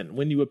oven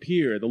when you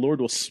appear. The Lord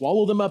will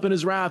swallow them up in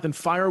his wrath, and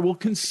fire will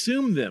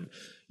consume them.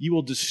 You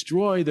will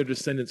destroy their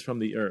descendants from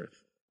the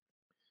earth.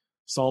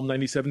 Psalm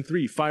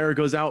 97:3, fire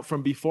goes out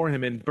from before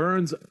him and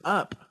burns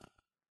up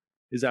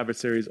his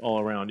adversaries all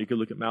around. You could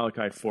look at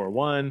Malachi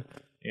 4:1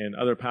 and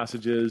other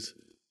passages.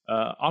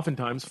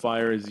 Oftentimes,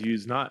 fire is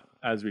used not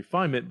as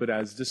refinement, but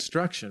as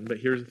destruction. But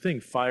here's the thing.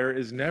 Fire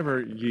is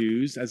never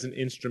used as an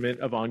instrument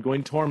of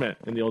ongoing torment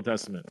in the Old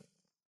Testament.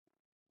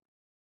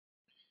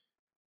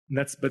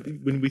 But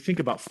when we think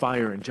about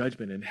fire and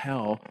judgment and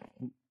hell,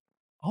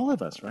 all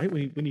of us, right?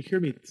 When you hear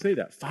me say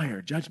that,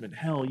 fire, judgment,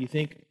 hell, you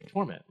think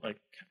torment. Like,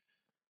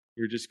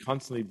 you're just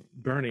constantly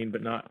burning,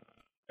 but not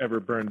ever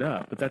burned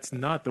up. But that's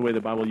not the way the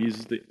Bible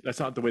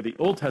that's not the way the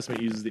Old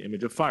Testament uses the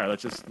image of fire.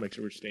 Let's just make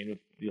sure we're staying with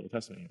the Old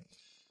Testament here.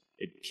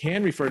 It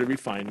can refer to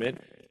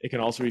refinement. It can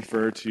also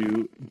refer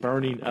to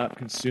burning up,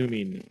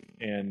 consuming,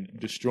 and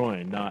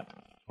destroying, not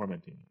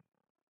tormenting.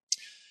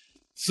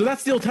 So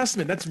that's the Old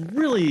Testament. That's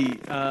really,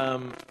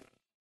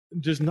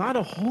 there's not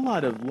a whole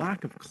lot of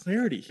lack of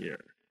clarity here.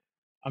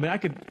 I mean, I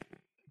could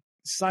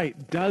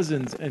cite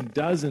dozens and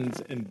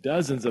dozens and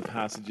dozens of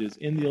passages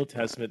in the Old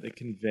Testament that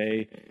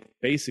convey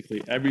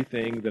basically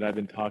everything that I've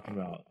been talking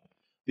about.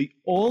 The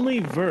only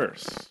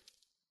verse,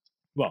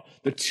 well,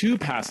 the two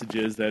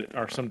passages that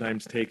are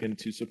sometimes taken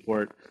to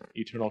support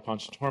eternal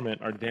constant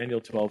torment are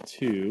Daniel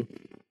 12:2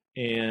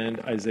 and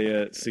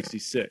Isaiah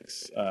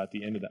 66 at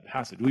the end of that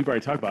passage. We've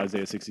already talked about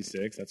Isaiah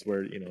 66. That's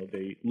where,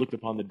 they looked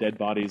upon the dead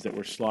bodies that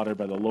were slaughtered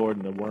by the Lord,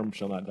 and the worm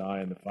shall not die,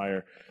 and the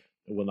fire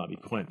will not be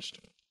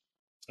quenched,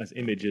 as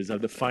images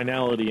of the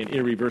finality and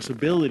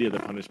irreversibility of the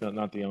punishment,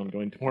 not the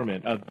ongoing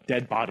torment of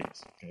dead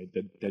bodies, okay,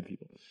 dead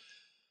people.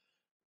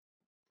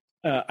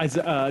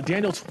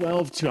 Daniel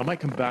 12:2, I might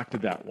come back to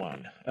that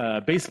one,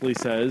 basically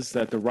says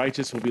that the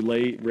righteous will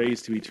be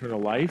raised to eternal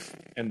life,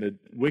 and the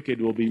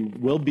wicked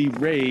will be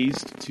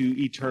raised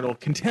to eternal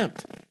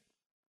contempt.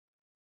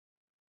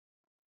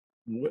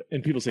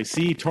 And people say,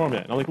 see,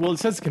 torment. And I'm like, well, it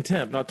says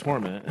contempt, not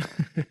torment.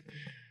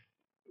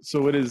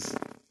 So what does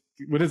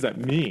that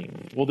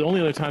mean? Well, the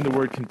only other time the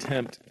word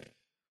contempt,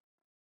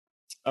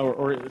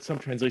 or some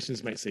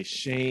translations might say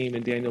shame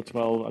in Daniel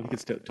 12, I think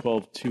it's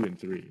 12:2 and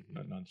 3,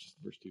 not just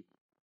verse 2.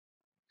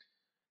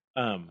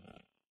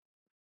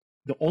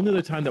 The only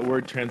other time that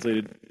word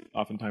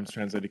oftentimes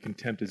translated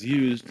contempt is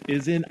used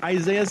is in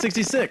Isaiah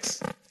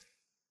 66.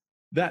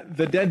 That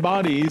the dead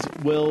bodies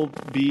will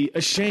be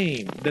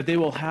ashamed, that they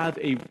will have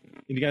and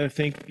you got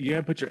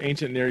to put your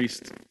ancient Near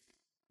East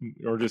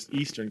or just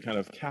Eastern kind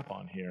of cap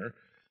on here.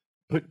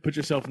 Put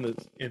yourself in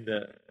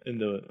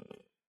the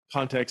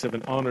context of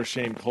an honor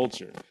shame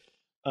culture.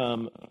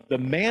 The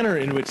manner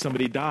in which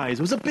somebody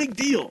dies was a big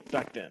deal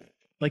back then.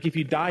 Like if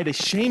you died a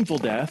shameful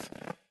death,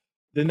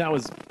 then that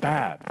was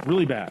bad,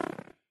 really bad.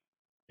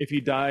 If you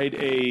died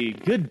a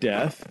good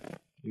death,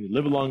 you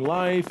live a long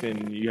life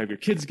and you have your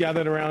kids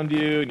gathered around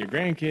you and your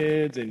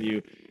grandkids and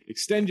you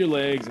extend your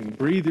legs and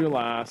breathe your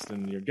last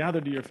and you're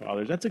gathered to your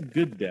fathers, that's a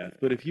good death.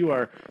 But if you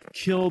are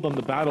killed on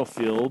the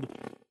battlefield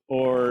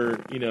or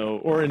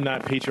in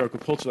that patriarchal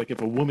culture, like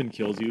if a woman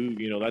kills you,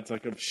 that's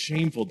like a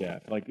shameful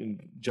death, like in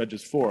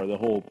Judges 4, the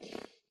whole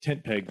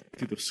tent peg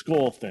through the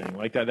skull thing,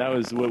 like that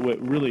was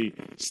what really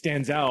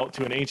stands out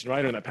to an ancient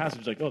writer in that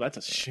passage, like, oh, that's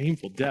a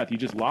shameful death. You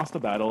just lost the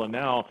battle, and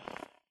now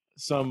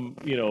some,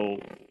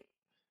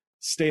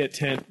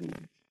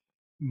 stay-at-tent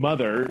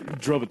mother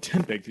drove a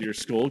tent peg through your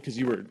skull because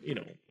you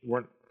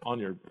weren't on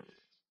your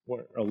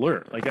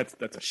alert. Like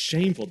that's a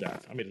shameful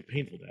death. I mean, it's a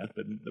painful death,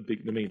 but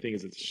the main thing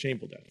is it's a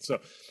shameful death. So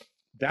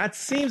that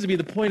seems to be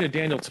the point of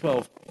Daniel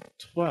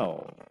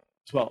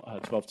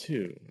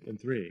 12:2 and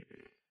 3,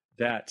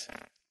 that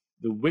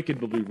the wicked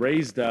will be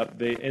raised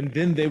up, and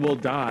then they will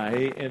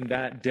die, and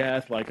that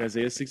death, like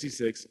Isaiah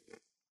 66,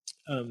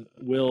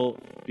 will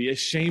be a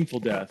shameful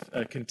death,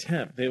 a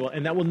contempt.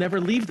 And that will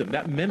never leave them.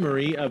 That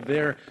memory of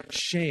their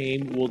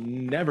shame will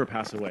never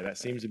pass away. That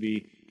seems to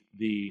be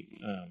the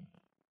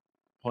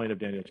point of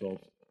Daniel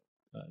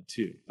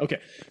 12:2. Okay,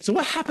 so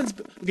what happens?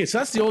 Okay, so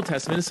that's the Old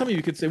Testament. And some of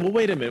you could say, well,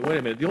 wait a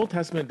minute. The Old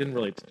Testament didn't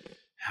really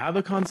have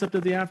a concept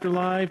of the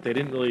afterlife. They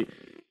didn't really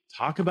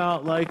talk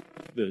about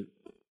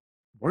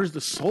where's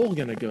the soul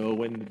going to go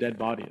when the dead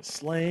body is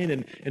slain?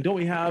 And don't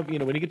we have,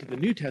 when you get to the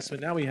New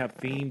Testament, now we have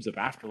themes of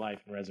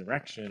afterlife and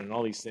resurrection and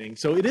all these things.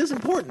 So it is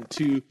important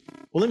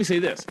let me say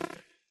this.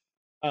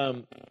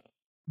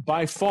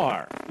 By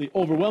far, the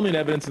overwhelming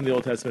evidence in the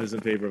Old Testament is in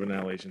favor of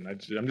annihilation.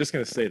 I'm just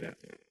going to say that.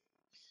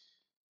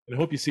 And I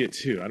hope you see it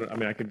too.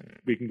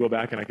 We can go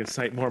back and I can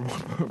cite more and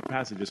more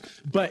passages.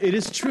 But it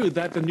is true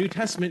that the New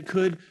Testament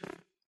could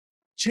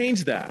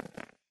change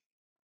that.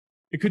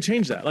 It could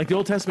change that. Like the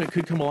Old Testament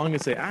could come along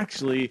and say,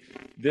 actually,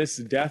 this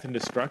death and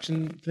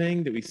destruction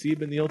thing that we see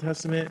in the Old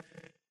Testament,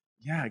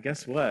 yeah,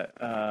 guess what?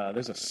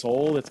 There's a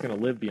soul that's going to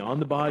live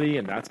beyond the body,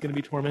 and that's going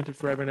to be tormented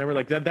forever and ever.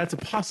 Like that's a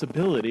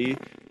possibility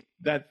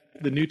that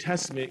the New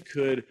Testament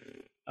could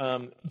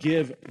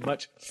give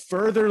much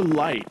further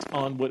light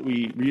on what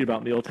we read about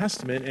in the Old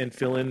Testament and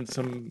fill in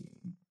some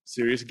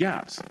serious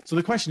gaps. So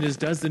the question is,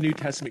 does the New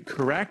Testament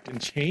correct and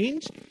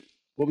change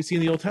what we see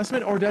in the Old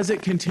Testament, or does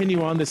it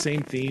continue on the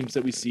same themes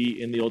that we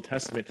see in the Old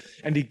Testament?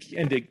 And to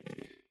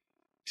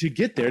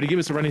get there, to give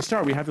us a running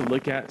start, we have to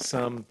look at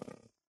some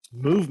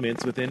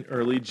movements within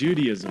early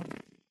Judaism.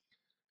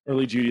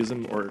 Early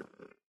Judaism, or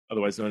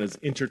otherwise known as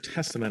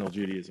intertestamental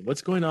Judaism.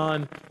 What's going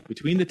on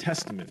between the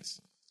Testaments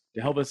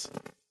to help us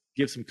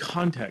give some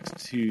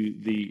context to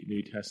the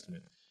New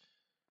Testament?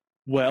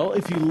 Well,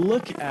 if you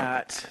look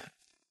at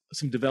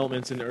some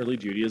developments in early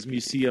Judaism,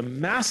 you see a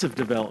massive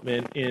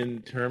development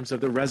in terms of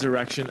the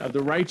resurrection of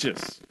the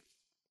righteous.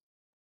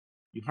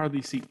 You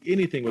hardly see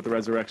anything with the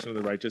resurrection of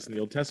the righteous in the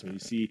Old Testament.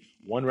 You see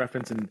one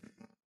reference in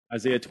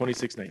Isaiah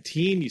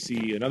 26:19. You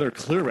see another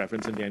clear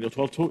reference in Daniel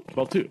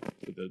 12:2.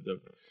 The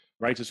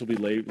righteous will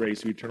be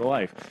raised to eternal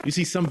life. You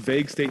see some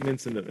vague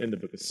statements in the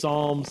book of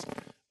Psalms,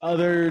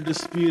 other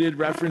disputed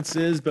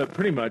references, but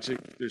pretty much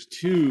there's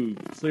two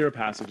clear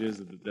passages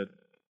that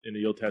in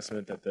the Old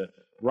Testament that the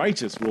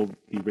righteous will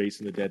be raised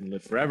from the dead and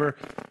live forever.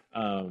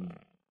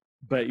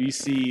 But you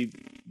see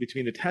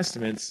between the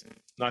Testaments,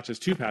 not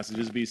just two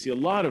passages, but you see a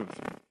lot of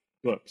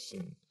books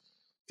and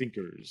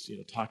thinkers,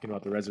 talking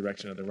about the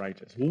resurrection of the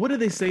righteous. Well, what do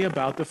they say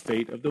about the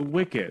fate of the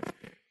wicked?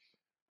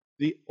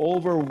 The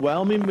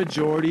overwhelming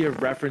majority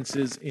of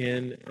references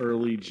in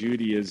early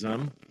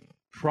Judaism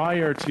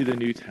prior to the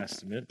New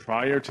Testament,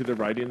 prior to the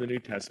writing of the New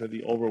Testament,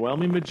 the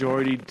overwhelming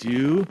majority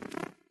do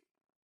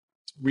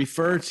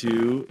refer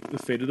to the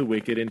fate of the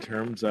wicked in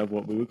terms of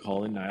what we would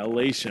call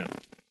annihilation.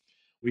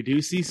 We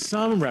do see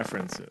some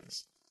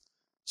references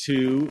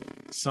to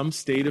some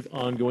state of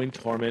ongoing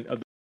torment.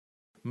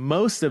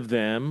 Most of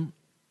them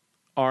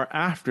are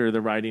after the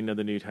writing of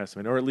the New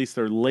Testament, or at least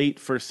they're late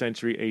 1st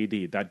century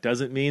AD. That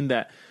doesn't mean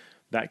that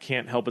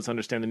can't help us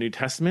understand the New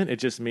Testament. It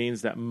just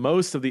means that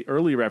most of the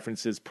early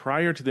references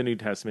prior to the New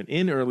Testament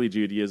in early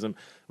Judaism,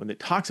 when it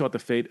talks about the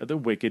fate of the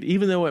wicked,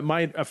 even though it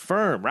might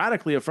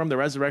radically affirm the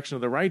resurrection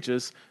of the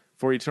righteous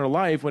for eternal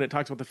life, when it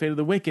talks about the fate of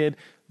the wicked,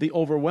 the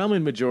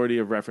overwhelming majority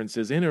of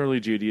references in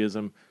early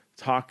Judaism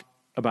talk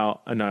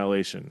about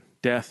annihilation,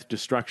 death,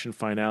 destruction,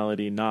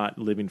 finality, not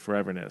living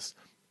foreverness.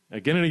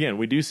 Again and again,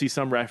 we do see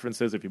some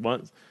references. If you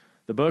want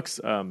the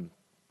books,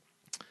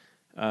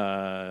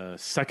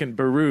 2nd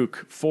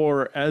Baruch,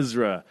 4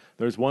 Ezra.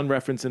 There's one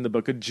reference in the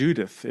book of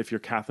Judith. If you're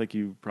Catholic,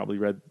 you probably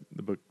read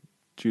the book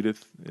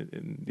Judith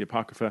in the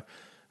Apocrypha.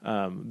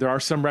 There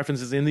are some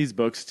references in these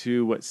books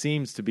to what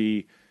seems to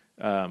be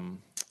some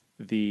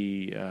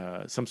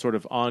sort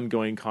of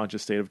ongoing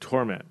conscious state of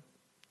torment.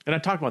 And I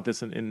talk about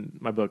this in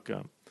my book,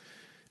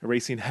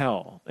 Erasing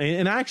Hell.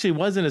 And I actually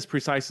wasn't as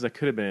precise as I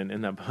could have been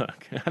in that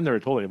book. I've never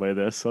told anybody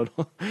this.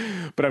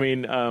 But I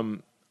mean,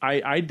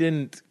 I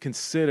didn't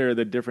consider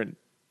the different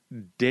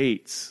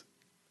dates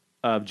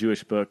of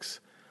Jewish books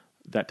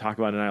that talk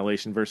about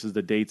annihilation versus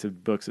the dates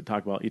of books that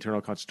talk about eternal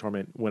conscious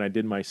torment when I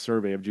did my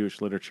survey of Jewish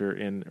literature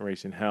in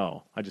Erasing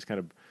Hell. I just kind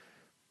of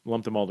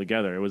lumped them all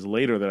together. It was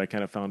later that I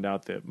kind of found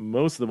out that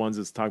most of the ones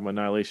that talk about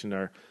annihilation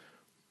are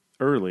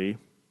early,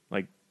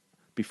 like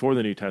before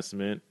the New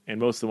Testament, and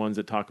most of the ones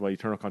that talk about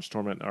eternal conscious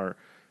torment are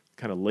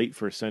kind of late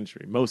 1st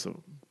century, most of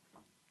them.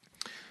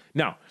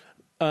 Now,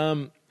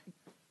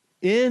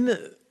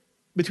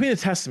 between the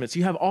Testaments,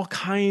 you have all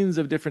kinds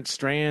of different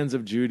strands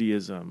of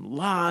Judaism,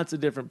 lots of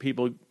different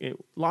people,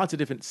 lots of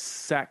different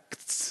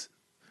sects,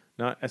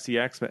 not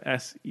S-E-X, but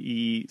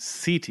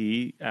S-E-C-T-S,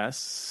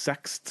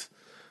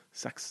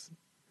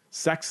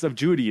 sects of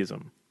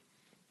Judaism.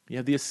 You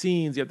have the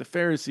Essenes, you have the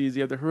Pharisees,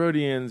 you have the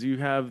Herodians, you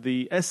have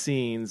the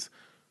Essenes,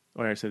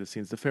 I said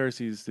Essenes, the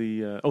Pharisees,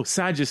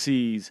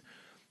 Sadducees,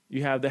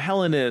 you have the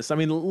Hellenists. I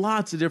mean,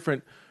 lots of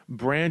different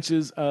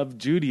branches of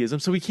Judaism.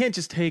 So we can't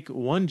just take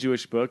one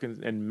Jewish book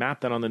and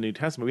map that on the New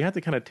Testament. We have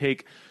to kind of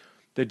take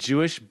the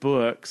Jewish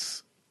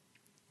books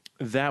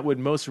that would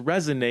most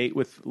resonate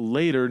with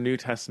later New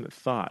Testament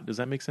thought. Does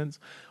that make sense?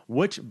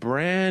 Which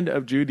brand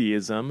of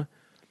Judaism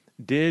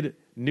did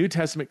New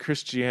Testament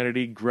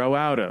Christianity grow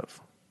out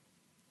of?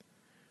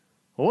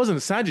 Well, it wasn't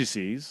the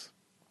Sadducees.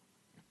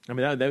 I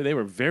mean, they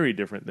were very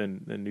different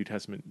than New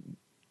Testament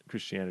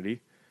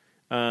Christianity.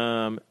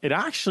 It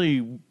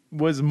actually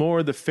was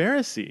more the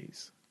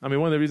Pharisees. I mean,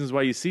 one of the reasons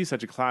why you see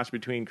such a clash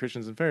between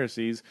Christians and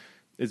Pharisees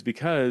is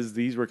because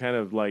these were kind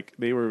of like,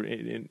 they were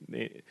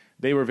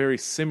very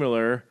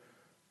similar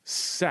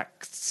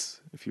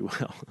sects, if you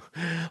will.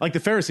 Like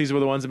the Pharisees were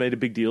the ones that made a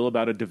big deal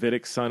about a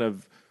Davidic son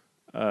of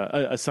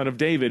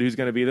David who's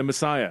going to be the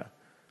Messiah.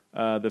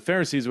 The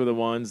Pharisees were the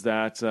ones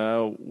that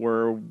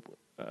were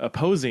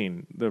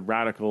opposing the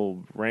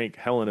radical rank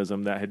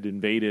Hellenism that had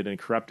invaded and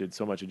corrupted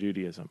so much of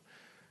Judaism.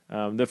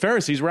 The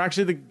Pharisees were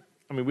actually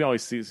we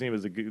always see them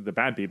as the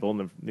bad people in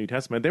the New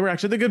Testament. They were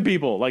actually the good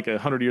people, like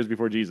 100 years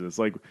before Jesus.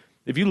 Like,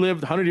 if you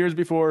lived 100 years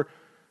before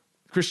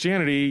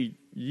Christianity,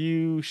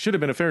 you should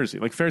have been a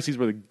Pharisee. Like, Pharisees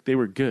were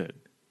good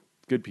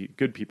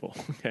people.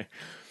 Okay.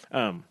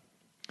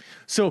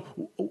 So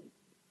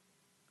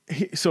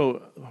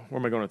where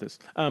am I going with this?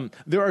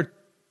 There are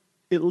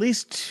at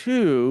least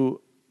 2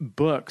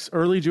 books,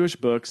 early Jewish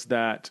books,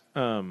 that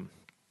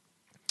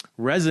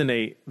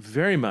resonate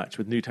very much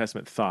with New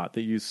Testament thought,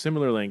 that use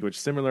similar language,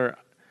 similar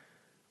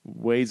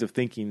ways of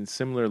thinking,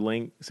 similar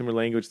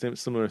language,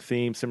 similar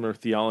themes, similar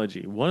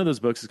theology. One of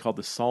those books is called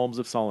the Psalms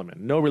of Solomon.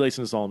 No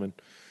relation to Solomon.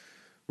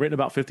 Written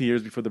about 50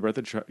 years before the birth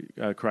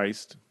of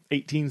Christ.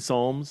 18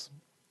 Psalms.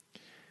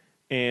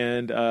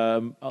 And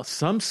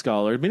some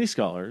scholars, many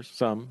scholars,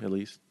 some at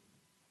least,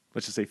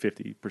 let's just say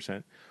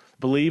 50%,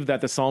 believe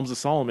that the Psalms of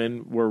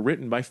Solomon were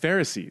written by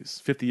Pharisees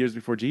 50 years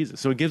before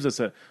Jesus. So it gives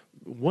us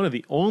one of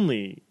the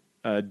only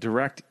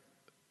direct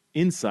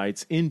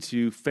insights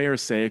into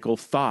Pharisaical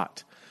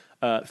thought.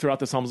 Throughout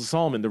the Psalms of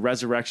Solomon, the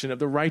resurrection of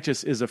the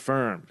righteous is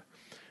affirmed.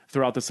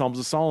 Throughout the Psalms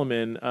of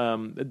Solomon,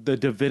 the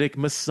Davidic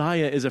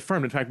Messiah is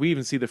affirmed. In fact, we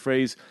even see the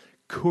phrase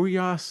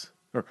Kurios,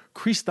 or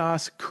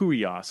Christos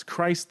Kurios,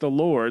 Christ the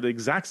Lord, the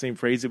exact same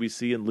phrase that we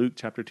see in Luke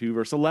chapter 2,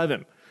 verse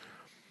 11.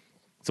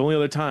 It's the only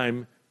other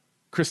time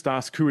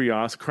Christos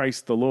Kurios,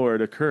 Christ the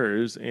Lord,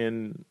 occurs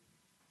in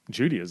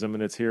Judaism,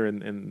 and it's here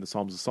in the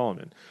Psalms of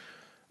Solomon.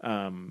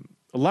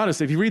 A lot of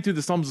stuff, if you read through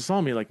the Psalms of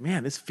Solomon, you're like,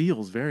 man, this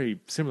feels very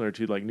similar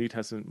to like New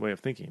Testament way of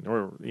thinking,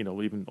 or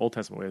even Old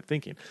Testament way of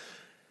thinking.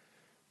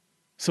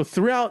 So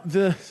throughout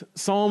the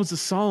Psalms of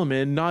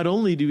Solomon, not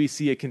only do we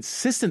see a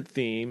consistent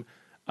theme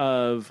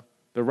of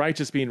the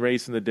righteous being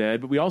raised from the dead,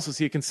 but we also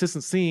see a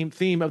consistent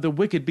theme of the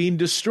wicked being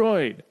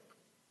destroyed.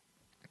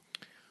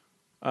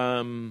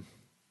 May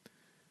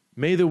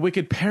the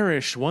wicked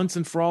perish once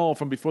and for all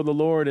from before the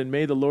Lord, and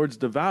may the Lord's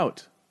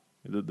devout,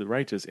 the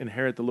righteous,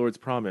 inherit the Lord's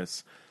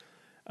promise.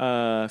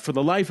 For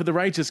the life of the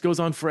righteous goes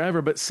on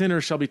forever, but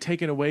sinners shall be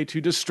taken away to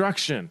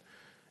destruction,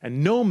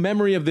 and no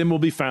memory of them will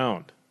be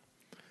found.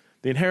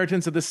 The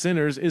inheritance of the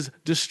sinners is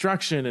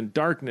destruction and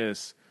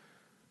darkness,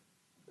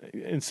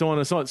 and so on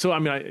and so on. So, I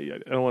mean,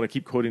 I don't want to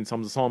keep quoting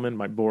Psalms of Solomon. It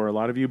might bore a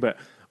lot of you, but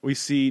we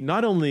see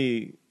not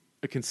only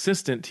a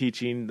consistent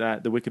teaching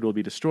that the wicked will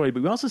be destroyed,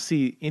 but we also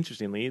see,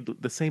 interestingly,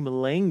 the same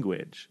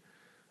language,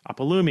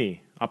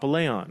 apolumi,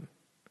 apoleon,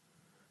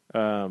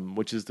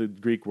 which is the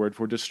Greek word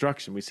for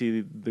destruction. We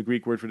see the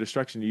Greek word for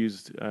destruction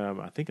used,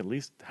 I think, at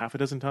least half a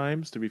dozen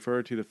times to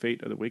refer to the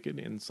fate of the wicked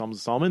in Psalms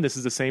of Solomon. This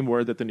is the same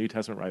word that the New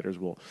Testament writers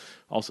will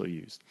also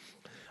use.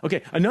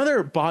 Okay,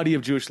 another body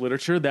of Jewish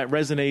literature that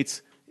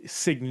resonates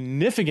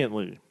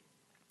significantly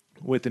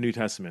with the New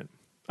Testament.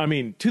 I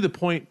mean, to the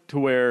point to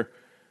where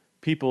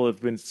people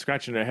have been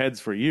scratching their heads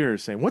for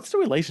years saying, what's the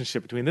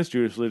relationship between this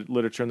Jewish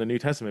literature and the New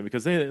Testament?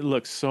 Because they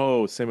look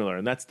so similar,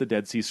 and that's the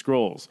Dead Sea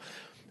Scrolls.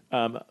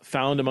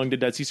 Found among the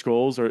Dead Sea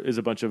Scrolls is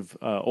a bunch of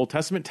Old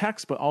Testament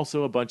texts, but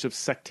also a bunch of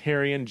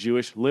sectarian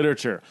Jewish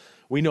literature.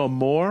 We know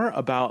more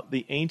about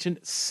the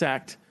ancient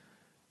sect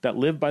that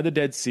lived by the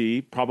Dead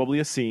Sea, probably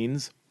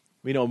Essenes.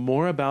 We know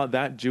more about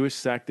that Jewish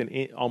sect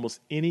than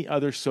almost any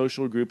other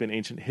social group in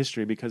ancient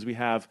history, because we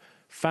have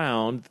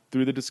found,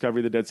 through the discovery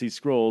of the Dead Sea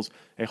Scrolls,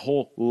 a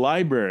whole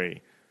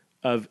library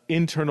of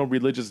internal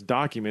religious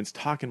documents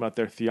talking about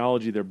their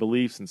theology, their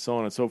beliefs, and so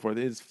on and so forth.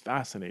 It is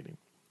fascinating.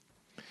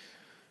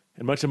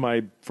 And much of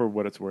my, for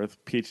what it's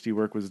worth, PhD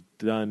work was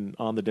done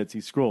on the Dead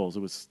Sea Scrolls. It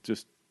was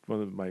just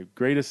one of my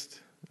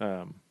greatest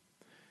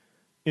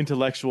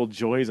intellectual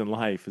joys in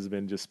life has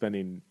been just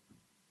spending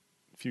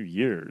a few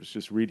years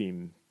just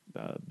reading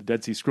the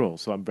Dead Sea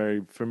Scrolls. So I'm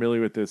very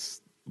familiar with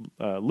this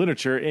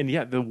literature. And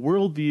yet the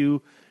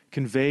worldview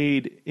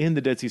conveyed in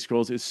the Dead Sea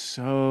Scrolls is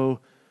so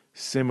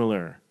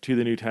similar to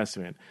the New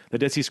Testament. The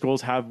Dead Sea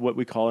Scrolls have what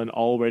we call an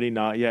already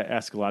not yet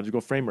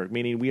eschatological framework,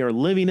 meaning we are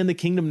living in the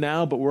kingdom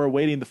now, but we're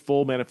awaiting the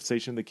full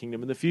manifestation of the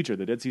kingdom in the future.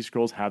 The Dead Sea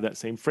Scrolls have that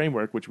same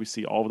framework, which we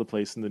see all over the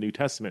place in the New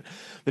Testament.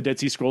 The Dead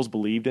Sea Scrolls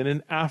believed in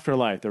an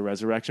afterlife, the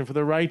resurrection for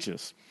the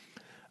righteous.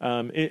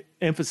 The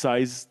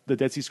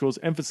Dead Sea Scrolls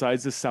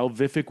emphasize the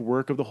salvific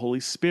work of the Holy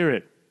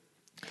Spirit.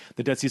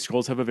 The Dead Sea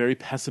Scrolls have a very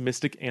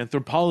pessimistic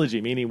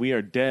anthropology, meaning we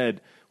are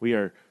dead, we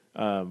are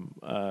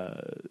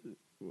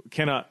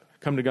cannot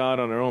come to God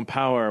on our own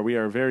power. We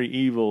are very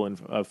evil and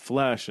of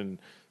flesh, and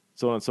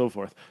so on and so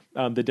forth.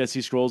 The Dead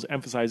Sea Scrolls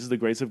emphasizes the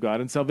grace of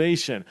God and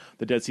salvation.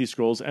 The Dead Sea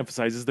Scrolls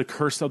emphasizes the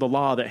curse of the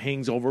law that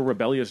hangs over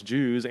rebellious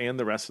Jews and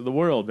the rest of the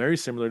world. Very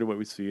similar to what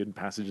we see in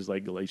passages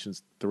like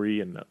Galatians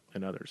 3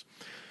 and others.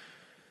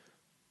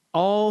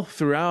 All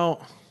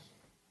throughout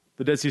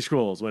the Dead Sea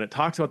Scrolls, when it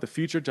talks about the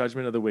future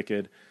judgment of the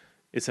wicked,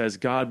 it says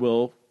God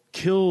will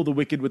kill the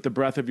wicked with the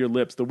breath of your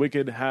lips. The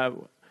wicked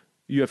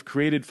you have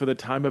created for the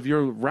time of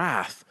your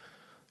wrath.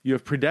 You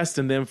have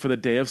predestined them for the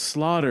day of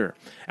slaughter.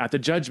 At the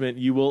judgment,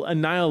 you will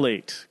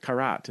annihilate,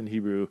 karat in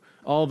Hebrew,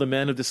 all the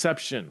men of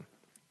deception.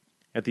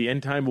 At the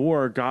end time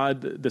war,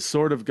 God, the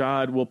sword of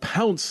God, will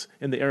pounce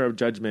in the air of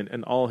judgment,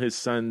 and all his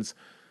sons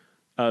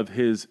of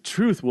his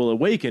truth will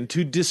awaken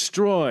to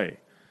destroy.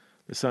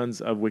 The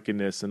sons of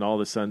wickedness and all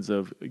the sons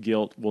of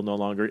guilt will no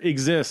longer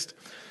exist.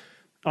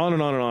 On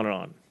and on and on and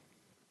on.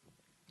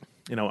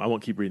 You know, I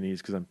won't keep reading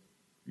these because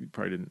you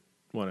probably didn't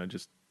want to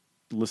just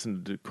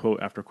listen to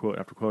quote after quote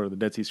after quote of the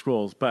Dead Sea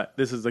Scrolls. But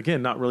this is,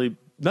 again,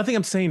 nothing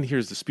I'm saying here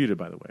is disputed,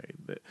 by the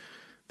way.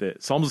 The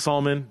Psalms of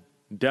Solomon,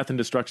 death and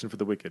destruction for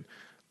the wicked.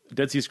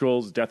 Dead Sea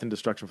Scrolls, death and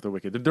destruction for the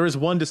wicked. There is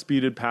one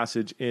disputed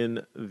passage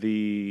in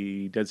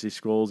the Dead Sea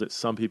Scrolls that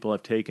some people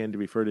have taken to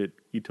refer to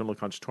eternal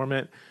conscious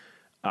torment.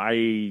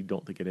 I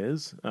don't think it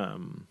is,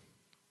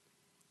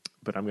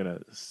 but I'm going to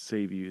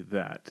save you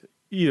that.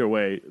 Either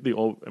way,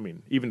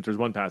 even if there's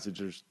one passage,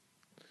 there's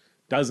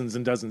dozens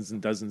and dozens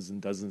and dozens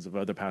and dozens of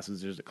other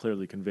passages that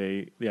clearly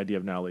convey the idea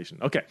of annihilation.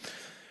 Okay,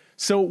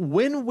 so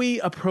when we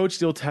approach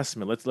the Old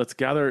Testament, let's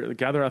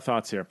gather our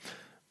thoughts here.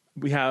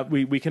 We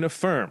can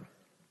affirm.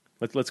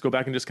 Let's go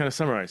back and just kind of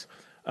summarize.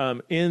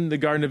 In the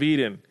Garden of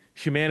Eden,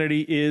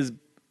 humanity is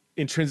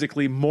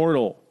intrinsically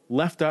mortal.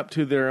 Left up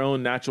to their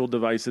own natural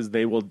devices,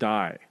 they will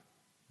die.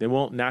 They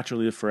won't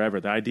naturally live forever.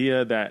 The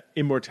idea that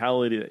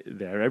immortality,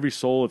 that every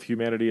soul of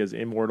humanity is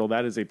immortal,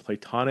 that is a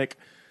Platonic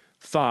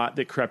thought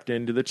that crept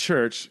into the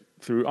church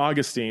through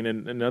Augustine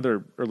and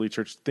other early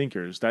church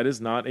thinkers. That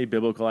is not a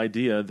biblical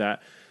idea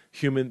that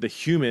the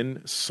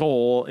human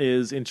soul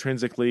is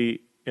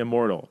intrinsically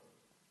immortal.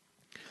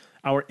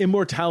 Our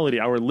immortality,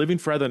 our living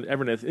forever and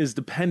ever, is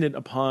dependent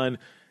upon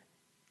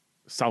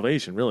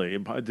salvation, really,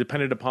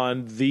 dependent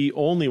upon the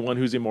only one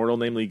who's immortal,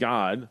 namely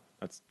God.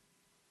 That's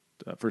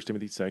 1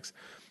 Timothy 6,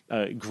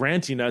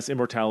 granting us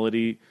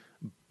immortality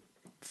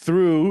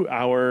through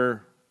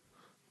our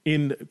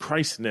in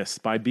Christness,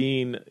 by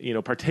being,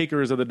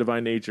 partakers of the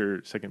divine nature,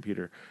 2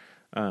 Peter,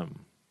 it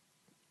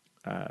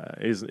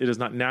is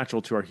not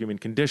natural to our human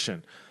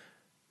condition.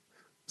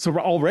 So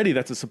already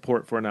that's a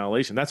support for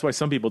annihilation. That's why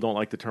some people don't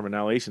like the term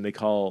annihilation. They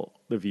call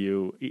the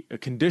view a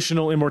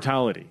conditional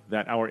immortality,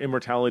 that our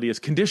immortality is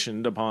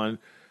conditioned upon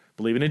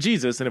believing in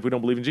Jesus. And if we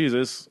don't believe in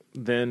Jesus,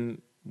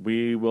 then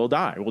we will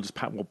die.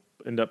 We'll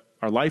end up,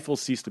 our life will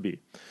cease to be.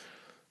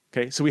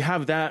 Okay, so we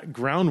have that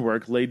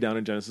groundwork laid down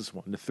in Genesis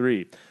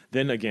 1-3.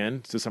 Then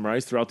again, to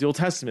summarize, throughout the Old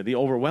Testament, the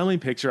overwhelming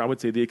picture, I would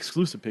say the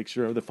exclusive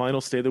picture of the final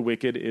state of the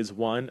wicked is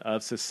one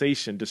of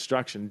cessation,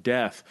 destruction,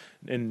 death,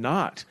 and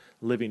not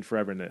living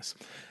foreverness.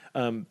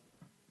 And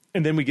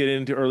then we get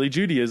into early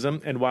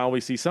Judaism, and while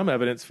we see some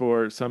evidence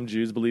for some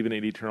Jews believing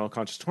in eternal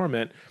conscious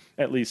torment,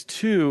 at least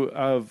two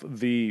of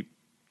the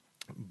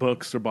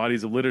books or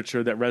bodies of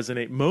literature that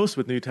resonate most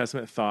with New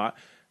Testament thought,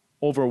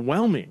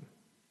 overwhelming,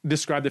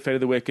 describe the fate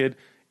of the wicked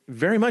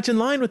very much in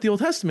line with the Old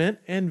Testament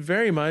and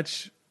very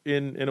much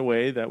in a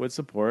way that would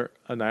support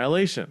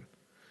annihilation.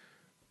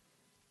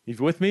 You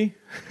with me?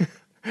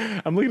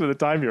 I'm looking at the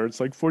time here. It's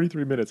like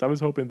 43 minutes. I was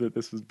hoping that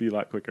this would be a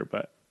lot quicker,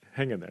 but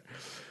hang in there.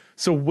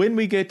 So when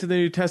we get to the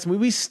New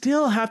Testament, we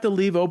still have to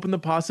leave open the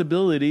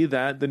possibility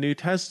that the New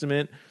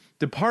Testament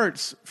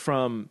departs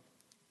from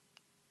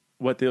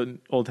what the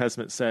Old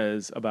Testament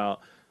says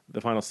about the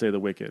final state of the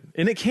wicked.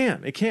 And it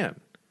can.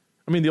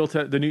 I mean,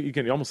 you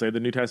can almost say the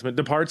New Testament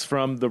departs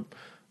from the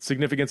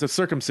significance of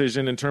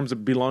circumcision in terms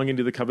of belonging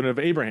to the covenant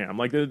of Abraham.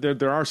 Like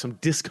there are some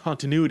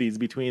discontinuities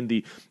between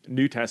the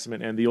New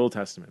Testament and the Old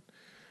Testament.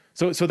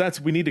 So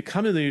we need to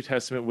come to the New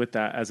Testament with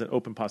that as an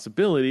open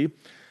possibility.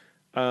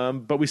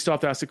 But we still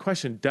have to ask the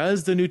question,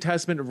 does the New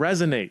Testament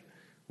resonate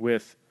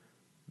with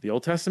the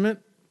Old Testament,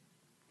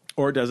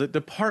 or does it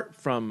depart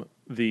from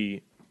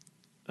the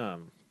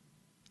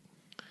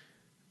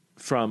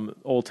from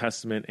Old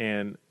Testament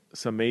and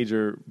some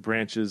major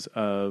branches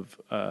of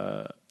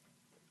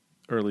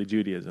early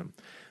Judaism?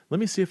 Let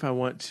me see if I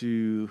want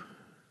to.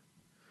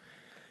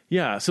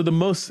 Yeah, so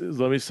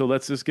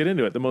let's just get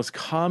into it. The most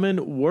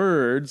common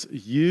words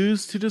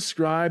used to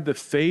describe the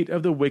fate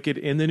of the wicked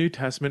in the New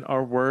Testament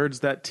are words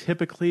that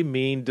typically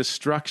mean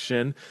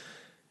destruction,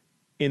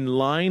 in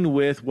line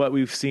with what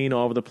we've seen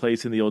all over the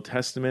place in the Old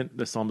Testament,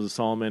 the Psalms of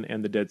Solomon,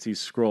 and the Dead Sea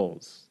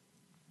Scrolls.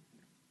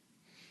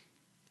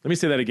 Let me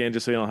say that again,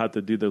 just so you don't have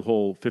to do the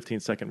whole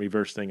 15-second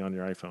reverse thing on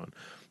your iPhone.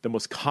 The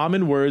most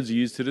common words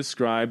used to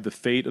describe the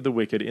fate of the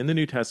wicked in the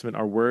New Testament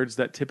are words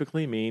that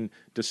typically mean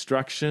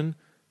destruction,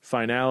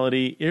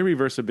 finality,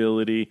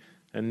 irreversibility,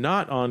 and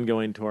not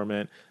ongoing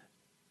torment,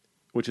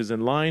 which is in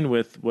line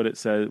with what it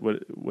says,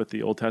 with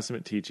the Old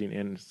Testament teaching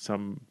in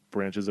some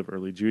branches of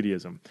early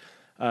Judaism.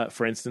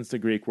 For instance, the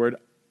Greek word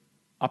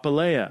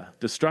apaleia,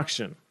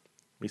 destruction.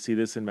 We see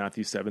this in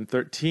Matthew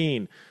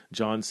 7:13,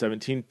 John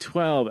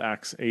 17:12,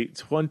 Acts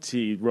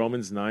 8:20,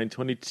 Romans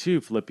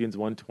 9:22, Philippians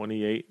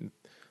 1:28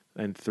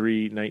 and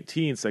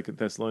 3:19, 2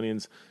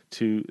 Thessalonians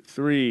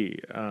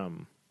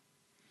 2:3.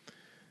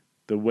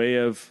 The way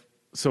of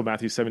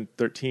Matthew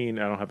 7:13,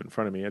 I don't have it in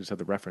front of me. I just have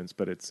the reference,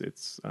 but it's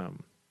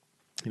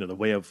the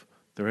way of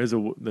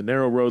the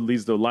narrow road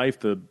leads to life,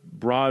 the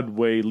broad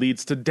way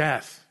leads to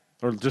death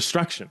or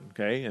destruction.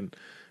 Okay, and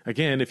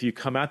again, if you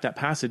come at that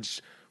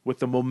passage with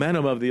the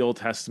momentum of the Old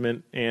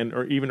Testament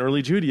or even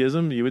early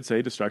Judaism, you would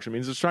say destruction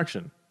means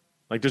destruction.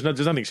 Like there's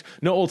nothing.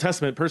 No Old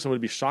Testament person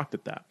would be shocked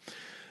at that.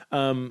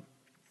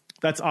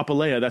 That's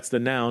apaleia, that's the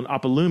noun.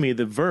 Apolumi,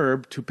 the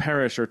verb to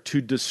perish or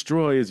to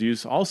destroy, is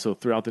used also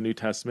throughout the New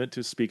Testament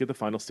to speak of the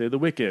final state of the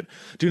wicked.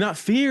 Do not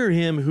fear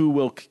him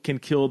who can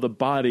kill the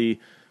body,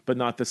 but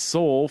not the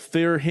soul.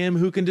 Fear him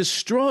who can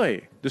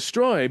destroy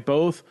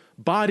both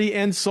body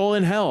and soul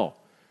in hell.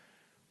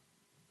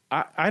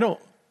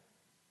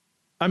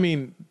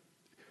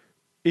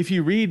 If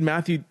you read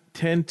Matthew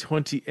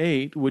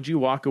 10:28, would you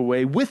walk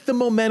away with the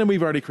momentum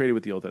we've already created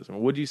with the Old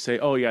Testament? Would you say,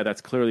 oh yeah,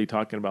 that's clearly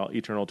talking about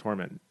eternal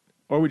torment?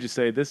 Or would you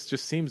say this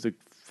just seems to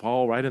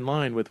fall right in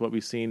line with what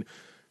we've seen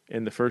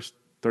in the first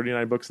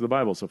 39 books of the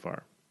Bible so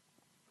far?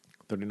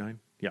 39?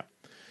 Yeah.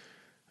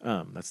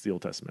 That's the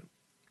Old Testament.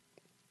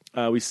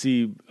 We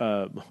see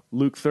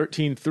Luke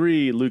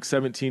 13:3, Luke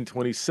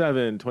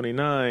 17:27,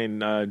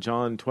 29,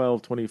 John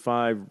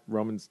 12:25,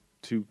 Romans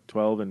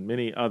 2:12, and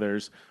many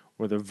others,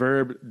 where the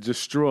verb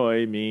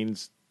destroy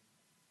means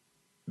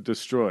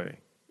destroy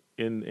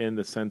in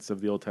the sense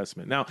of the Old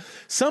Testament. Now,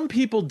 some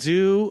people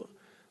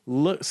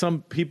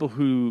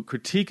who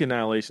critique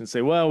annihilation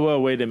say,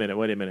 well, wait a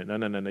minute.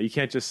 No. You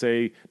can't just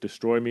say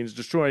destroy means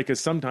destroy, because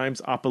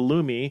sometimes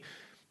apolumi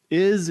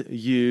is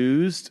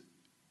used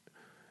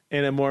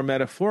in a more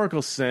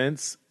metaphorical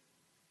sense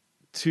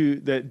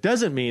that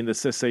doesn't mean the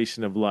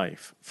cessation of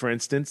life. For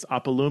instance,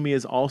 apolumi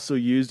is also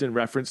used in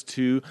reference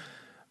to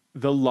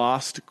the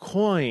lost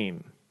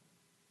coin.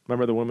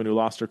 Remember the woman who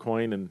lost her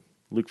coin in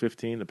Luke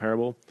 15, the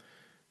parable?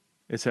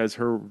 It says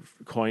her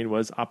coin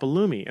was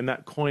apolumi, and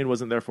that coin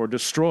wasn't therefore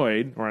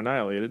destroyed or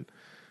annihilated.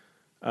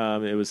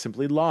 It was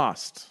simply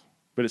lost,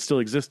 but it still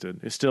existed.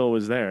 It still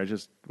was there. It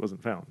just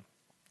wasn't found.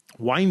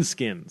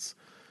 Wineskins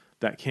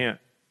that can't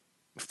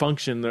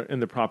function in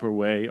the proper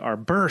way are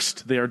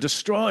burst. They are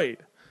destroyed.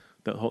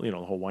 The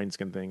whole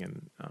wineskin thing,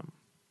 and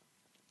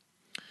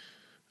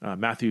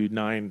Matthew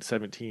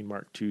 9:17,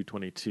 Mark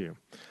 2:22.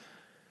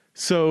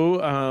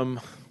 So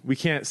we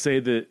can't say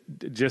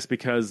that just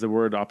because the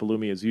word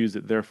apolumi is used,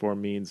 it therefore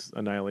means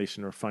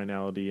annihilation or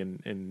finality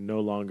and no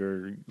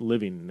longer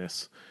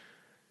livingness.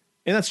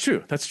 And that's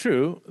true. That's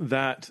true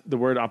that the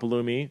word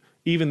apolumi,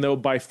 even though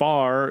by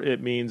far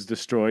it means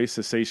destroy,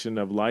 cessation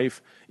of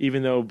life,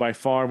 even though by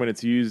far when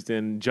it's used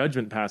in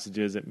judgment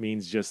passages, it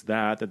means just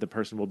that the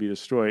person will be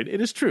destroyed.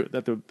 It is true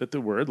that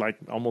the word, like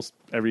almost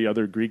every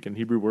other Greek and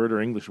Hebrew word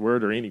or English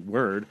word or any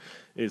word,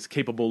 is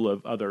capable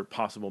of other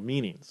possible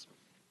meanings.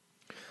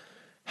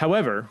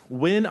 However,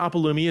 when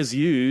apolumi is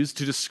used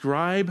to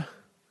describe,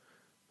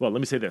 well, let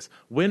me say this.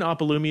 When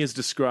apolumi is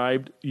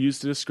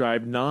used to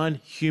describe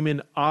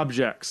non-human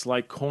objects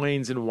like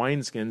coins and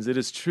wineskins, it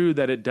is true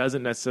that it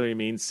doesn't necessarily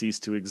mean cease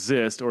to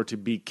exist or to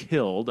be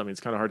killed. I mean,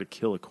 it's kind of hard to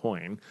kill a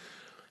coin.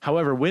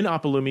 However, when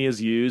apolumi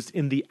is used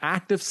in the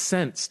active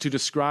sense to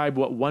describe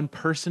what one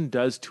person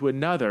does to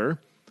another,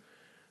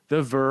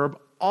 the verb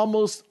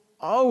almost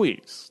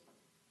always,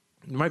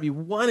 there might be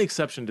one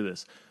exception to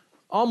this,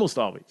 almost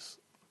always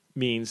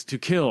means to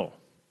kill.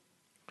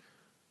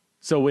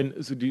 So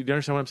do you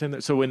understand what I'm saying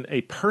there? So when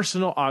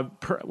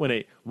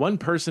one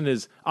person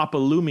is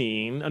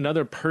apoluming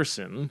another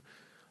person,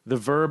 the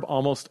verb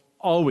almost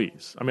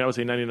always, I would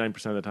say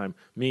 99% of the time,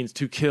 means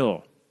to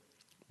kill.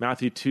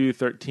 Matthew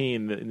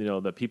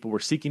 2:13, that people were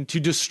seeking to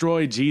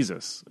destroy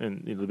Jesus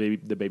and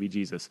the baby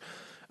Jesus.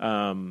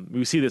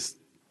 We see this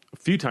a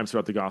few times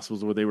throughout the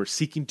Gospels where they were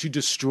seeking to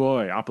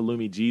destroy,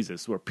 apolumi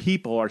Jesus, where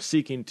people are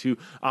seeking to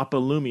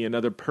apolumi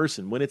another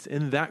person. When it's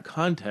in that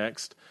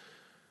context,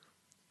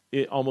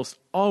 it almost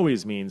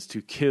always means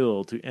to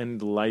kill, to end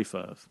the life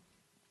of.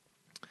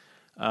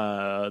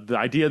 The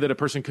idea that a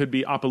person could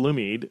be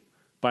apolumied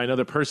by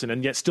another person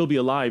and yet still be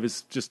alive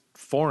is just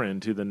foreign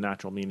to the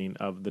natural meaning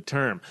of the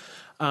term.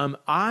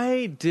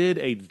 I did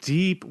a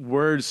deep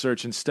word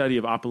search and study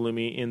of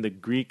apolumi in the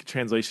Greek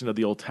translation of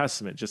the Old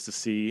Testament just to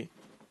see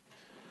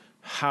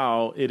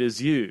how it is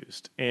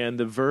used. And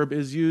the verb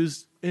is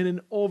used in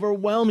an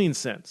overwhelming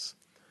sense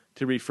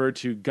to refer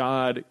to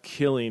God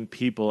killing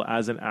people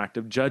as an act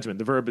of judgment.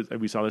 The verb,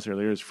 we saw this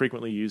earlier, is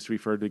frequently used to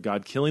refer to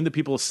God killing the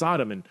people of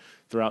Sodom and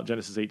throughout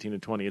Genesis 18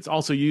 and 20. It's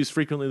also used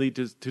frequently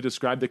to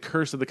describe the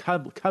curse of the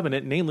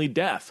covenant, namely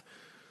death.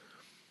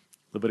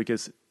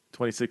 Leviticus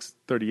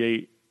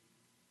 26:38,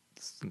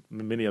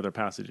 many other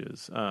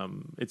passages.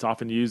 It's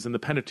often used in the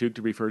Pentateuch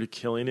to refer to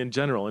killing in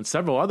general. In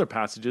several other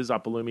passages,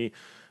 apolumi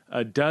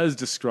does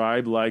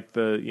describe like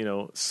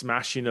the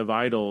smashing of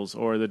idols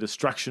or the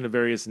destruction of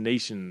various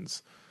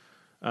nations.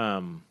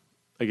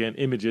 Again,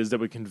 images that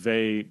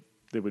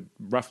would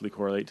roughly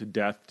correlate to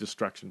death,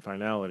 destruction,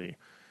 finality.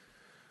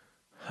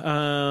 There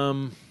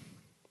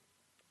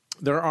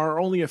are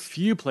only a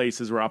few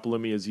places where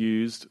apolumi is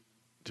used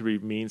to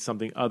mean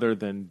something other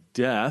than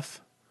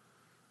death.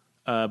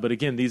 But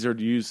again, these are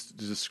used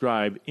to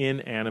describe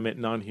inanimate,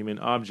 non-human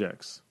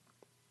objects.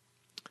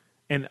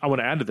 And I want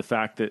to add to the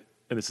fact that,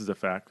 and this is a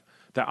fact,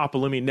 that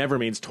apolumi never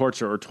means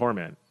torture or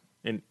torment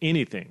in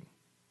anything.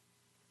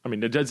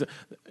 It does,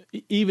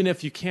 even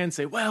if you can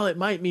say, well, it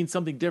might mean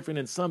something different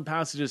in some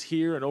passages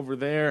here and over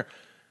there,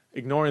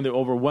 ignoring the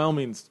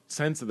overwhelming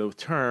sense of the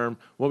term,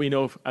 what we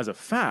know as a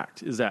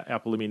fact is that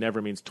apolumi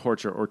never means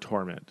torture or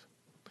torment.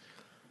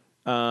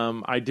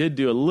 I did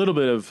do a little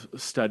bit of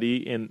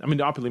study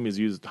apolumi is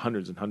used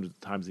hundreds and hundreds of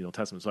times in the Old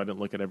Testament, so I didn't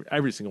look at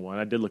every single one.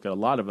 I did look at a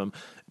lot of them.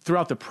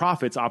 Throughout the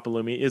prophets,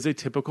 apolumi is a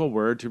typical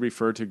word to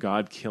refer to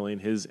God killing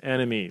his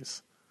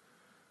enemies.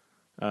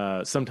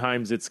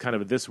 Sometimes it's kind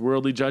of this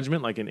worldly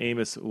judgment, like in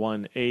Amos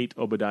 1:8,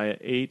 Obadiah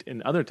 8,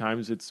 and other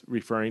times it's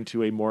referring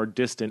to a more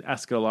distant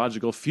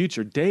eschatological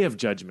future day of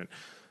judgment,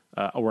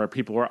 where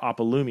people are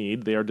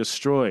apolumied, they are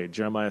destroyed.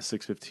 Jeremiah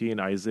 6:15,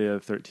 Isaiah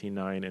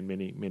 13:9, and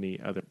many, many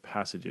other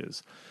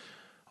passages.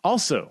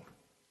 Also,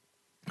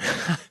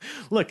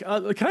 look,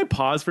 can I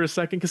pause for a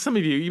second? Because some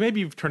of maybe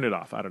you've turned it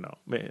off. I don't know.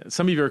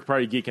 Some of you are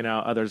probably geeking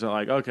out. Others are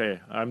like, okay,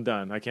 I'm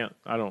done.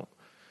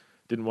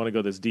 Didn't want to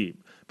go this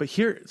deep. But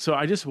here, so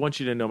I just want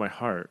you to know my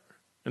heart.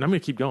 And I'm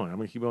going to keep going. I'm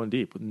going to keep going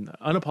deep,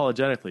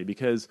 unapologetically,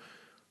 because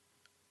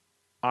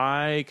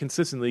I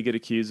consistently get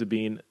accused of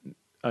being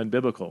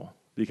unbiblical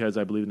because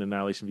I believe in an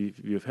annihilation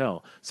view of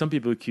hell. Some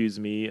people accuse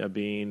me of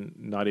being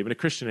not even a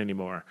Christian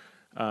anymore.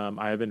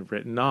 I have been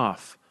written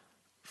off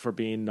for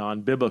being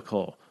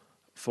non-biblical,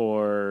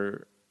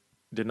 for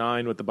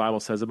denying what the Bible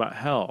says about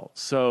hell.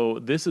 So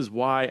this is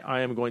why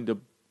I am going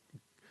to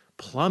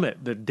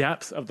plummet the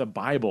depths of the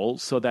Bible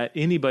so that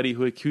anybody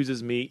who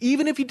accuses me,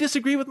 even if you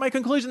disagree with my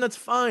conclusion, that's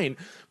fine.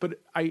 But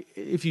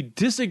if you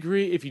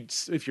disagree,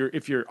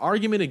 if your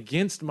argument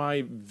against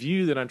my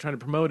view that I'm trying to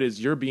promote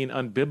is you're being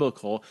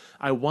unbiblical,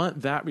 I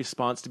want that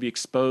response to be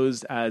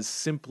exposed as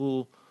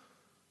simple,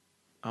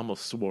 I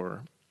almost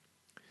swore,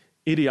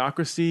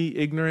 idiocracy,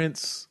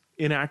 ignorance,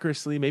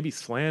 inaccuracy, maybe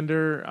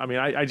slander. I mean,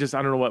 I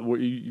don't know what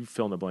word, you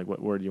fill in the blank,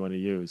 what word you want to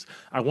use.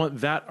 I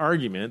want that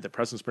argument that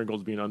Preston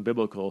Sprinkles being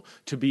unbiblical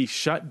to be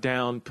shut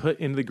down, put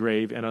into the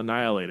grave, and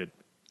annihilated.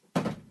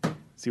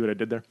 See what I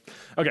did there?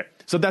 Okay,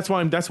 so that's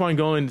why I'm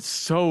going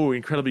so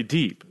incredibly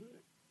deep,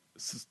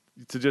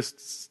 to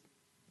just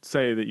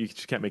say that you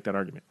just can't make that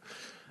argument.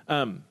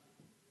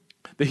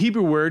 The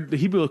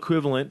Hebrew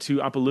equivalent to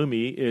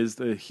apolumi is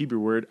the Hebrew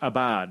word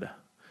abad.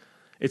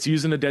 It's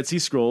used in the Dead Sea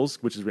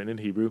Scrolls, which is written in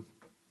Hebrew,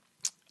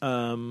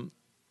 to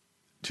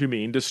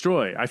mean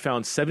destroy. I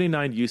found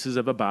 79 uses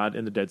of abad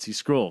in the Dead Sea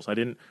Scrolls. I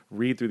didn't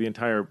read through the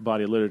entire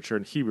body of literature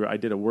in Hebrew. I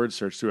did a word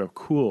search through a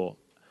cool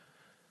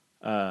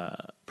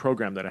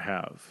program that I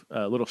have.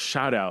 A little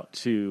shout out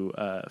to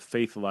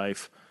Faith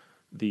Life,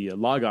 the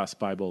Logos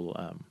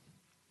Bible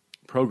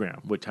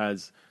program, which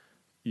has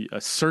a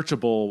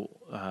searchable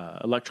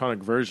electronic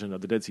version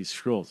of the Dead Sea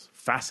Scrolls.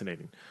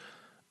 Fascinating.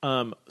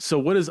 So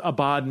what does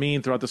abad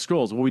mean throughout the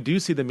scrolls? Well, we do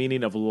see the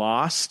meaning of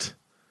lost,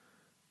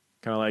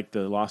 kind of like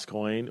the lost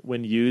coin,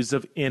 when used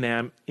of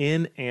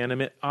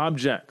inanimate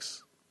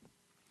objects.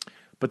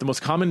 But the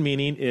most common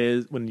meaning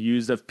is when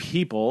used of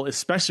people,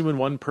 especially when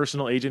one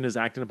personal agent is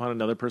acting upon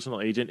another personal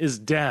agent, is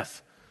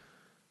death.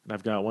 And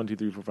I've got 1, 2,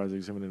 3, 4, 5,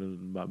 6,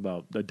 7,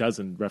 about a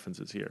dozen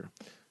references here.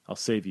 I'll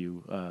save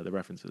you the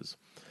references.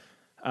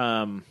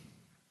 And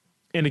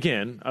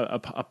again,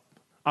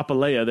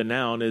 apaleia, the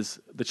noun, is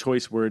the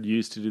choice word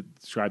used to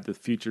describe the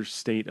future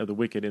state of the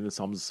wicked in the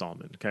Psalms of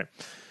Solomon. Okay,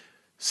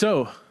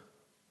 so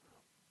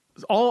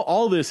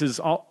all this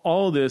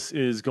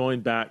is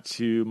going back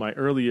to my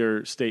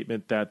earlier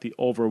statement that the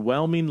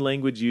overwhelming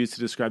language used to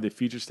describe the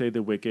future state of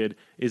the wicked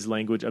is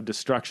language of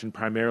destruction,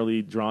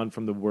 primarily drawn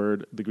from the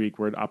Greek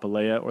word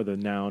apaleia, or the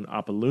noun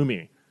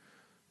apolumi.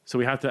 So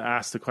we have to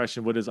ask the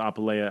question, what does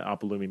apaleia,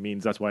 apolumi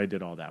means? That's why I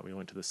did all that. We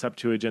went to the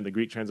Septuagint, the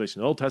Greek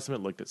translation of the Old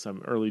Testament, looked at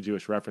some early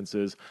Jewish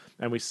references,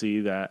 and we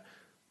see that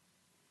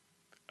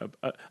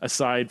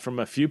aside from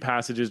a few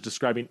passages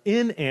describing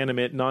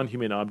inanimate,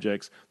 non-human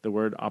objects, the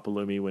word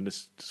apolumi, when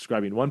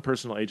describing one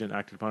personal agent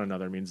acting upon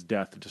another, means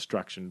death,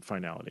 destruction,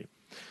 finality.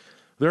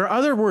 There are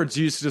other words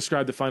used to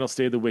describe the final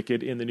state of the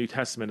wicked in the New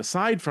Testament,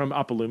 aside from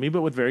apolumi,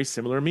 but with very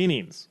similar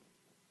meanings.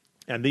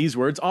 And these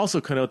words also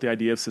connote the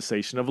idea of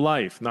cessation of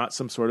life, not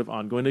some sort of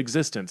ongoing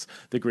existence.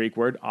 The Greek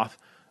word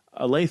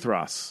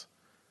aleithros,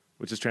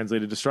 which is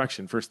translated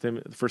destruction. 1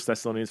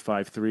 Thessalonians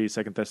 5:3,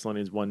 2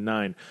 Thessalonians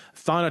 1:9.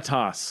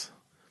 Thanatos,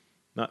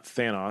 not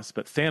Thanos,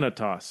 but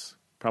Thanatos,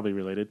 probably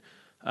related,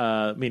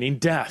 meaning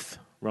death.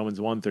 Romans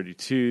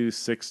 1:32,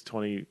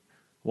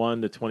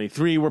 6:21 to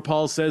 23, where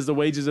Paul says the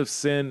wages of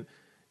sin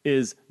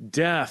is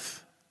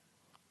death.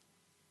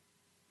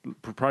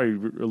 Probably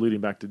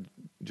alluding back to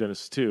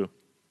Genesis 2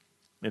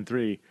 and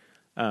 3.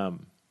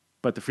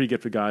 But the free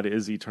gift of God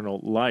is eternal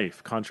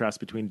life. Contrast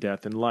between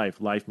death and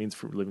life. Life means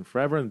living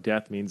forever, and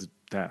death means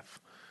death.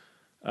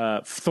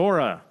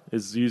 Phthora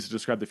is used to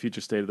describe the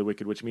future state of the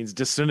wicked, which means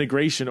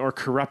disintegration or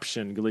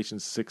corruption.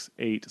 Galatians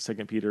 6:8,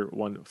 2 Peter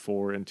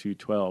 1:4, and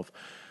 2:12.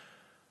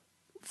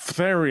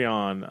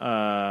 Phtherion,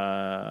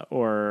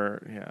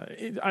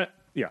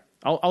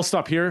 I'll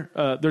stop here.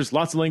 There's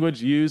lots of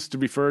language used to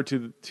refer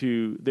to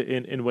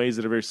in ways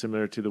that are very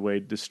similar to the way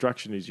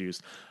destruction is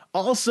used.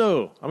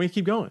 Also, I'm going to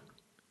keep going.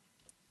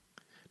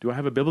 Do I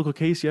have a biblical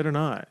case yet or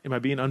not? Am I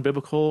being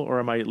unbiblical, or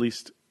am I at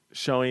least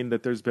showing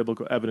that there's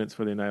biblical evidence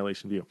for the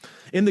annihilation view?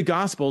 In the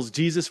Gospels,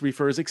 Jesus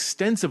refers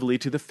extensively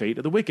to the fate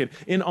of the wicked.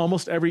 In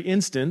almost every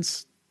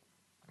instance,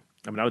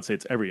 I would say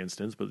it's every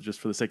instance, but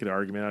just for the sake of the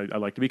argument, I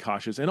like to be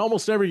cautious. In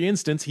almost every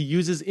instance, he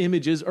uses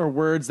images or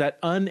words that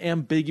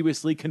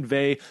unambiguously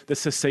convey the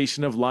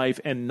cessation of life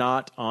and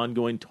not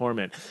ongoing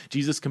torment.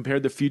 Jesus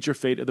compared the future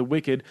fate of the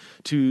wicked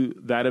to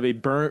that of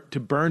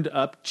burned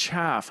up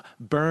chaff,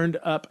 burned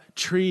up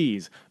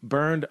trees,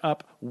 burned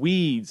up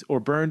weeds,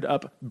 or burned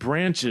up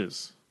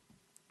branches.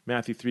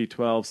 Matthew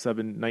 3:12,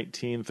 7,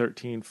 19,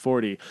 13,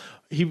 40.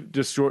 He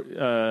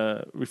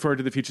referred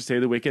to the future state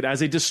of the wicked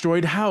as a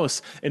destroyed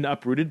house, an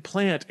uprooted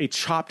plant, a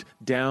chopped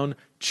down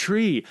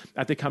tree.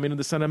 At the coming of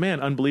the Son of Man,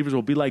 unbelievers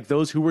will be like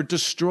those who were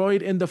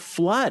destroyed in the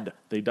flood.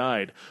 They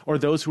died. Or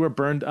those who were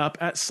burned up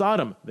at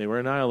Sodom. They were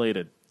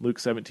annihilated. Luke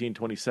 17,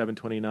 27,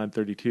 29,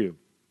 32.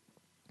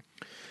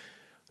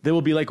 They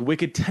will be like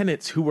wicked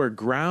tenants who were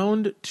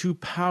ground to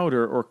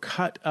powder or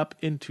cut up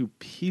into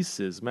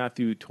pieces.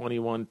 Matthew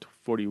 21,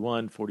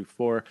 41,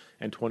 44,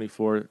 and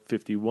 24,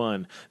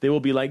 51. They will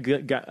be like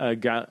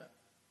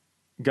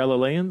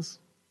Galileans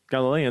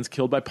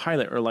killed by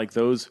Pilate, or like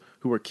those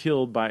who were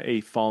killed by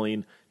a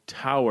falling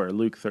tower.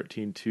 Luke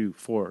 13, 2,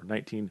 4,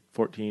 19,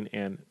 14,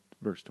 and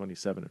verse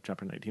 27 of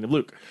chapter 19 of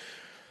Luke.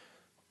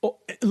 Oh,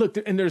 look,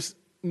 and there's,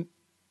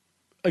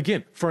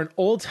 again, for an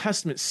Old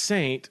Testament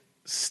saint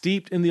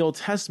steeped in the Old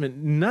Testament,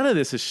 none of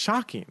this is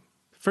shocking.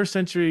 First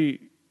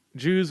century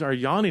Jews are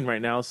yawning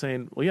right now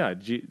saying, well, yeah,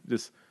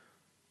 this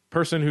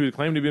person who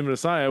claimed to be the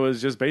Messiah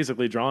was just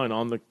basically drawing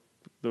on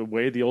the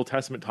way the Old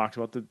Testament talked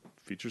about the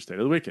future state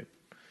of the wicked.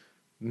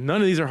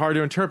 None of these are hard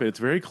to interpret. It's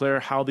very clear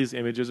how these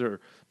images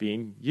are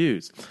being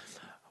used.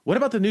 What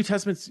about the New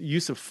Testament's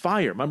use of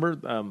fire?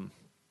 Remember,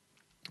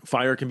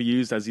 fire can be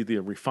used as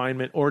either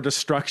refinement or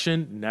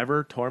destruction,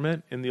 never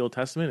torment in the Old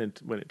Testament,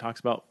 and when it talks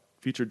about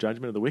future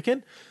judgment of the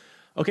wicked.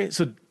 Okay,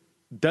 so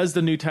does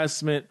the New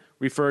Testament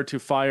refer to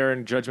fire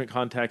in judgment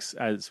context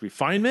as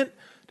refinement?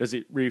 Does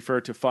it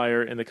refer to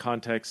fire in the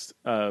context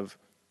of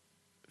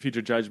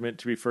future judgment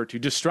to refer to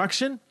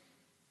destruction,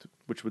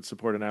 which would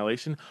support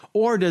annihilation?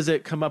 Or does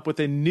it come up with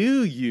a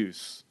new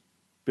use,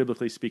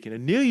 biblically speaking, a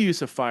new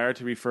use of fire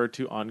to refer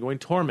to ongoing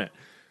torment?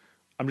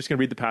 I'm just going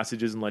to read the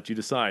passages and let you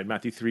decide.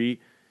 Matthew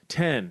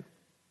 3:10.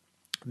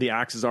 The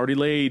axe is already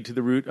laid to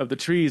the root of the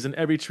trees, and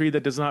every tree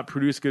that does not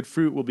produce good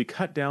fruit will be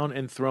cut down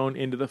and thrown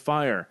into the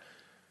fire.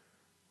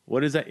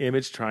 What is that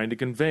image trying to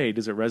convey?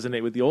 Does it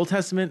resonate with the Old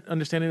Testament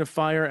understanding of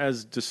fire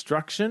as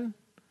destruction?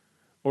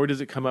 Or does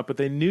it come up with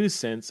a new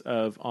sense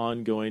of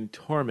ongoing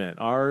torment?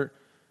 Are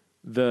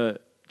the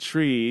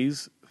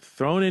trees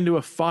thrown into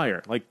a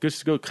fire? Like,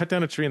 just go cut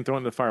down a tree and throw it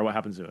in the fire. What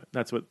happens to it?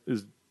 That's what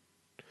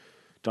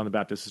John the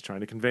Baptist is trying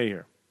to convey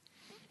here.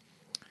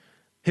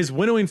 His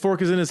winnowing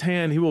fork is in his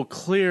hand. He will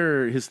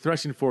clear his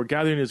threshing floor,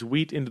 gathering his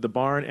wheat into the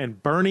barn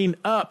and burning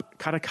up,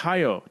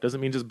 katakayo,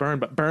 doesn't mean just burn,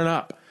 but burn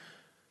up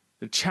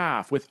the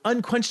chaff with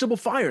unquenchable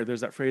fire.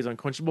 There's that phrase,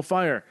 unquenchable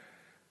fire.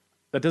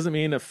 That doesn't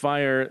mean a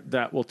fire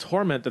that will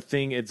torment the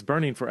thing it's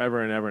burning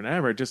forever and ever and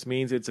ever. It just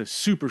means it's a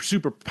super,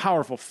 super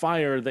powerful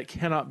fire that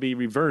cannot be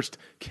reversed,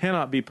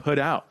 cannot be put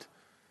out.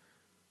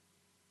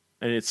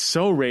 And it's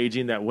so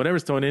raging that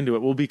whatever's thrown into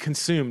it will be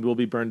consumed, will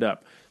be burned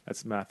up.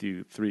 That's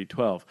Matthew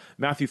 3:12.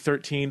 Matthew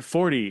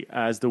 13:40,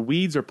 as the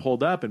weeds are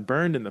pulled up and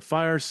burned in the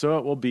fire, so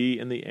it will be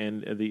in the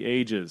end of the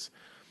ages.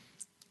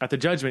 At the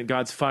judgment,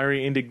 God's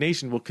fiery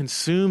indignation will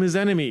consume his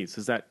enemies.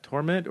 Is that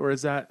torment or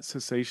is that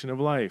cessation of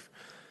life?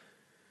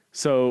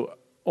 So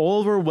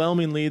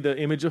overwhelmingly, the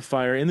image of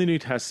fire in the New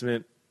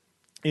Testament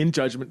in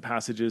judgment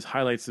passages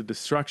highlights the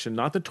destruction,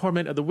 not the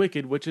torment of the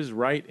wicked, which is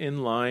right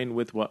in line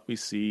with what we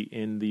see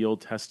in the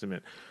Old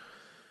Testament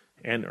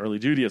and early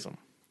Judaism.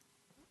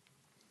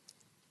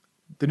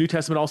 The New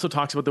Testament also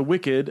talks about the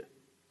wicked,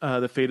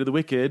 the fate of the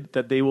wicked,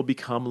 that they will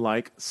become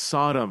like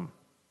Sodom.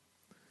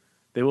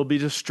 They will be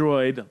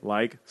destroyed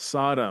like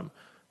Sodom.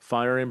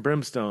 Fire and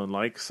brimstone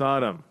like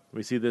Sodom.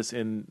 We see this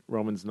in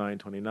Romans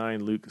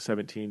 9:29, Luke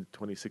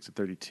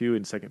 17:26-32,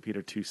 and 2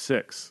 Peter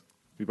 2:6.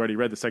 We've already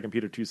read the 2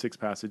 Peter 2:6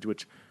 passage,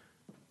 which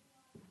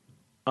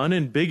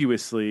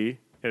unambiguously,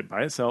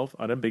 by itself,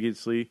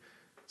 unambiguously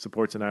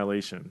supports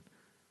annihilation.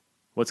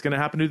 What's going to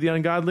happen to the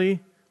ungodly?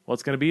 Well,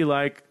 it's going to be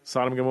like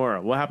Sodom and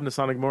Gomorrah. What happened to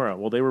Sodom and Gomorrah?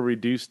 Well, they were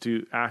reduced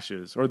to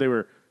ashes, or they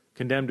were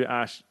condemned to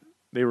ash.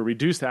 They were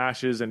reduced to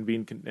ashes and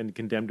and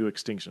condemned to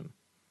extinction.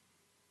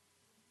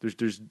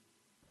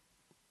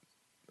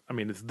 I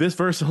mean, it's this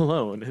verse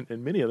alone,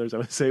 and many others I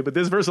would say, but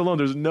this verse alone,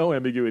 there's no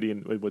ambiguity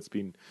in what's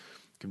being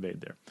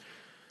conveyed there.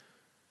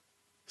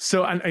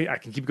 So I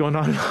can keep going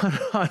on and on and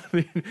on. I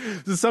mean,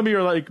 some of you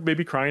are like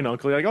maybe crying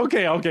uncle, like,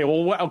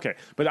 okay.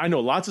 But I know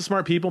lots of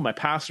smart people. My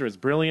pastor is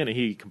brilliant, and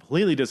he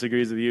completely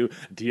disagrees with you.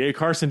 D.A.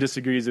 Carson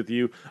disagrees with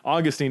you.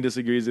 Augustine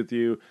disagrees with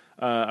you.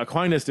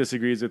 Aquinas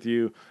disagrees with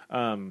you.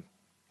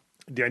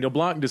 Daniel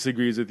Block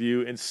disagrees with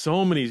you, and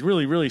so many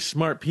really, really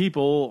smart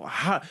people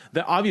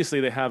that obviously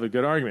they have a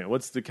good argument.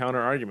 What's the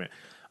counter argument?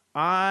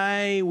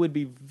 I would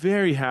be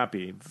very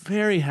happy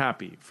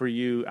for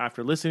you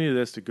after listening to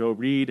this to go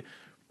read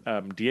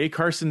D.A.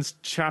 Carson's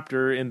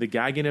chapter in The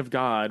Gagging of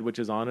God, which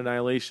is on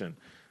annihilation.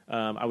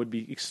 I would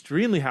be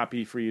extremely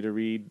happy for you to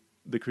read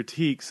the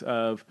critiques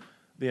of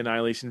the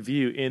annihilation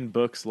view in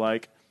books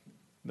like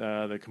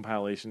the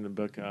compilation, the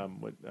book,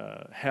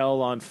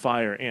 Hell on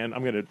Fire. And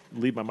I'm going to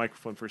leave my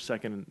microphone for a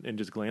second and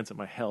just glance at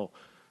my hell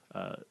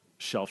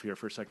shelf here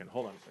for a second.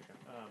 Hold on a second.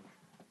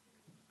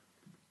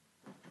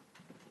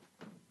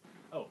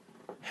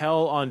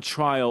 Hell on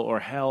Trial or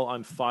Hell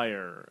on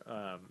Fire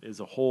is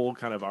a whole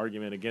kind of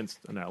argument against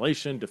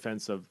annihilation,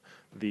 defense of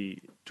the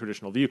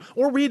traditional view.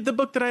 Or read the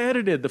book that I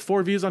edited, The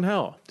 4 Views on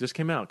Hell. Just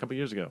came out a couple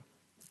years ago.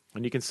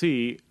 And you can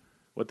see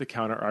what the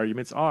counter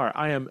arguments are.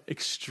 I am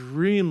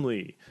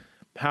extremely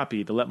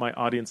happy to let my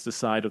audience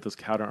decide what those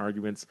counter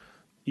arguments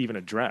even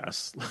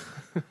address,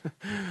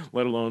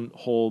 let alone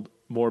hold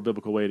more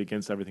biblical weight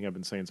against everything I've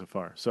been saying so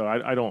far. So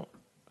I don't,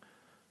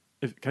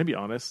 can I be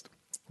honest?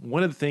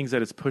 One of the things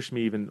that has pushed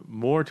me even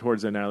more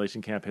towards the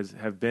annihilation camp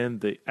have been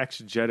the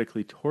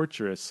exegetically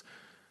torturous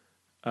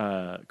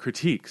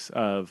critiques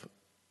of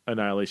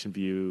annihilation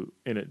view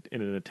in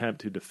an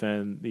attempt to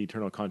defend the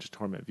eternal conscious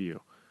torment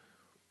view.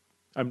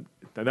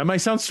 That might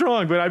sound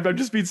strong, but I'm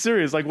just being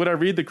serious. Like when I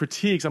read the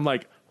critiques, I'm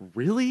like,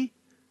 really?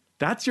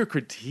 That's your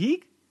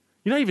critique?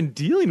 You're not even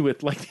dealing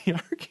with like the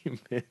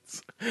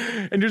arguments,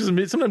 and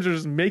sometimes you're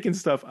just making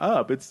stuff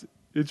up. It's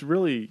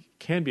really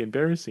can be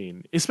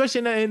embarrassing,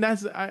 especially and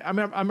that's I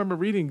remember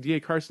reading D.A.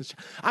 Carson's.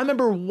 I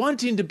remember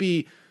wanting to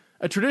be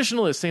a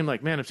traditionalist, saying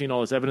like, man, I've seen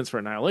all this evidence for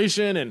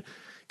annihilation, and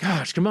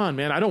gosh, come on,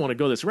 man, I don't want to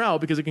go this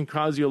route because it can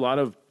cause you a lot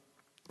of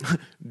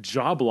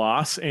job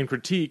loss and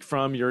critique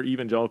from your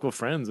evangelical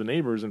friends and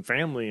neighbors and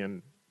family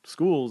and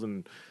schools.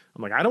 And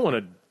I'm like, I don't want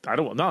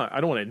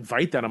to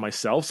invite that on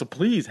myself. So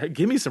please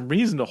give me some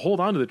reason to hold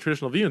on to the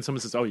traditional view. And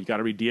someone says, oh, you got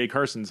to read D.A.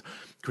 Carson's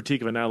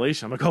Critique of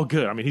Annihilation. I'm like, oh,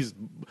 good. I mean, he's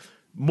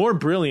more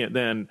brilliant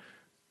than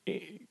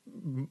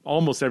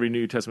almost every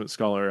New Testament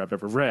scholar I've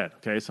ever read.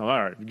 Okay, so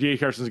all right, D.A.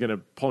 Carson's going to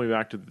pull me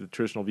back to the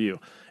traditional view.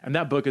 And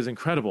that book is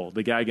incredible,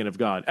 The Gagging of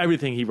God.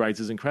 Everything he writes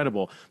is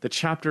incredible. The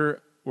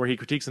chapter where he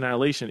critiques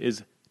annihilation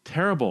is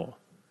terrible.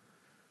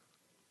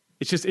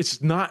 It's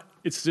just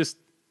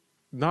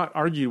not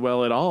argued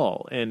well at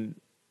all, and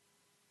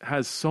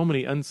has so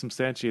many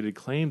unsubstantiated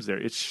claims there.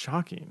 It's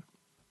shocking.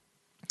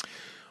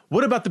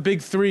 What about the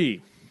big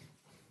three?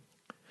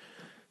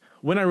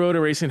 When I wrote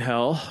Erasing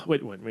Hell,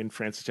 when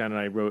Francis Chan and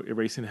I wrote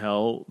Erasing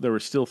Hell, there were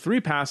still three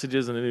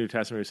passages in the New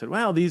Testament where we said,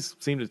 well, these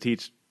seem to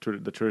teach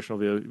the traditional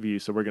view,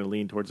 so we're going to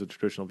lean towards the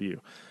traditional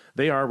view.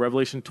 They are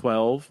Revelation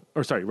 20,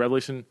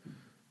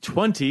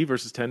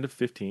 verses 10 to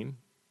 15,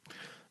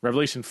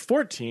 Revelation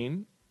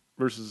 14,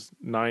 verses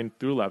 9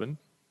 through 11,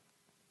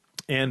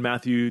 and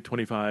Matthew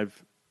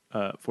 25,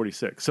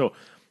 46. So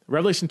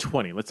Revelation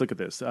 20, let's look at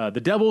this. The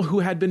devil who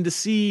had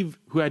deceived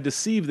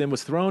them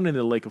was thrown into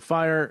the lake of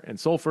fire and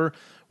sulfur,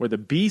 where the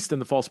beast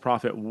and the false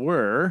prophet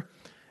were,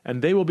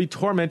 and they will be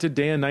tormented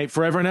day and night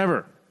forever and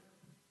ever.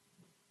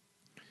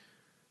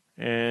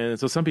 And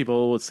so some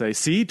people would say,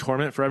 see,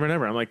 torment forever and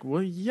ever. I'm like,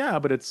 well, yeah,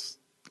 but it's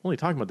only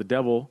talking about the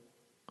devil,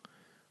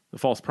 the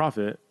false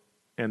prophet,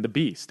 and the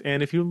beast.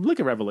 And if you look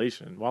at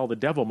Revelation, while the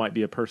devil might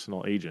be a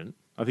personal agent,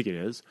 I think it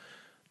is,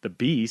 the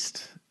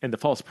beast and the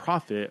false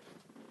prophet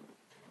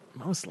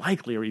most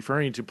likely are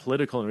referring to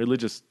political and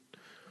religious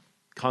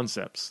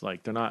concepts.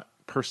 Like, they're not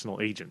personal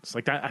agents.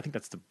 Like that, I think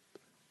that's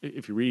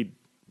if you read,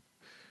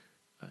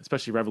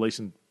 especially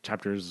Revelation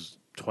chapters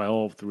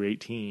 12 through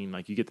 18,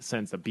 like you get the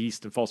sense that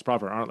beast and false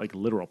prophet aren't like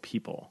literal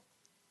people.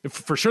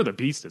 For sure the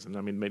beast isn't. I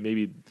mean,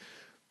 maybe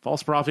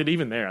false prophet,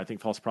 even there, I think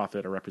false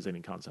prophet are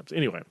representing concepts.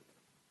 Anyway,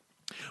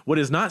 what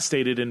is not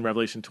stated in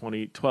Revelation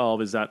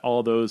 20:12 is that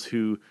all those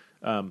who,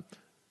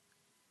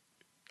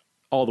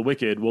 all the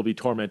wicked will be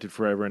tormented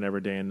forever and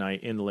ever, day and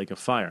night, in the lake of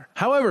fire.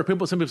 However,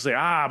 some people say,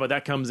 but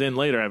that comes in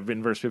later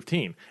in verse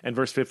 15. And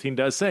verse 15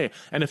 does say,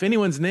 and if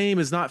anyone's name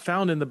is not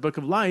found in the book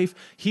of life,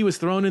 he was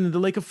thrown into the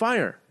lake of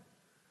fire.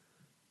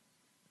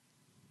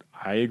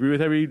 I agree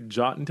with every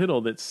jot and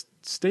tittle that's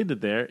stated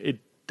there.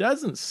 It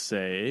doesn't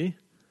say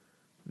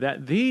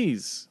that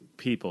these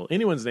people,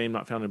 anyone's name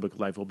not found in the book of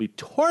life, will be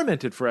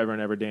tormented forever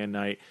and ever, day and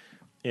night,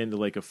 in the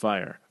lake of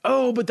fire.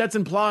 Oh, but that's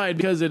implied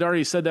because it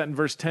already said that in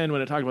verse 10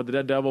 when it talked about the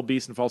dead devil,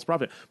 beast, and false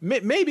prophet.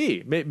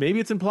 Maybe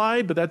it's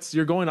implied, but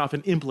you're going off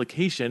an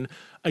implication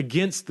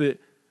against the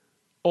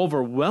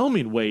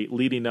overwhelming weight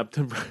leading up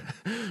to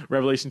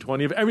Revelation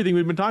 20 of everything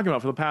we've been talking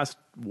about for the past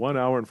 1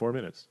 hour and 4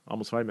 minutes,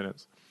 almost 5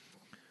 minutes.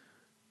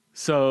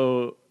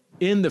 So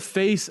in the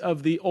face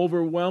of the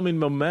overwhelming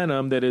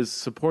momentum that is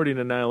supporting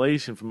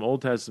annihilation from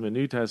Old Testament,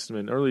 New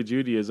Testament, early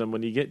Judaism,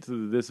 when you get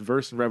to this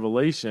verse in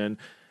Revelation,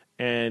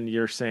 and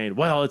you're saying,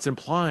 well, it's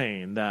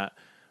implying that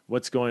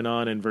what's going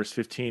on in verse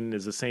 15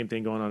 is the same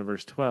thing going on in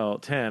verse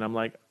 10. I'm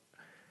like,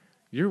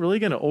 you're really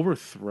going to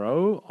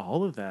overthrow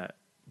all of that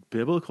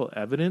biblical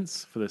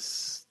evidence for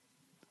this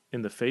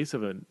in the face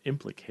of an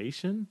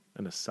implication,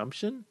 an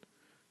assumption,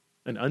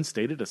 an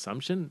unstated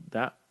assumption?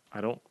 That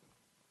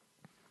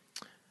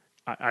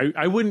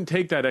I wouldn't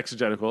take that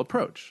exegetical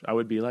approach. I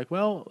would be like,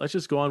 well, let's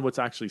just go on what's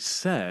actually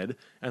said,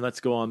 and let's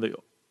go on the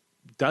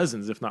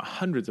dozens, if not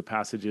hundreds of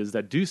passages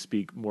that do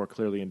speak more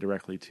clearly and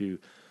directly to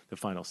the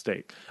final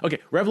state. Okay,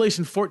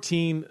 Revelation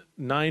 14,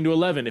 9 to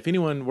 11. If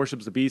anyone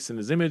worships the beast in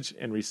his image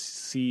and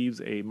receives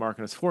a mark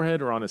on his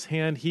forehead or on his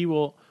hand, he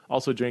will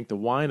also drink the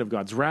wine of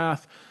God's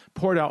wrath,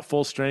 poured out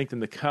full strength in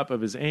the cup of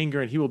his anger,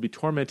 and he will be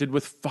tormented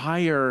with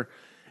fire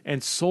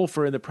and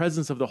sulfur in the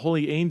presence of the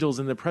holy angels,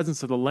 in the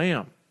presence of the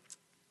Lamb.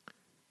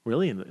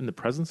 Really? In the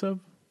presence of?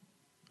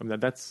 I mean,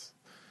 that's...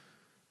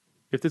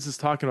 If this is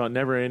talking about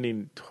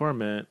never-ending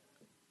torment,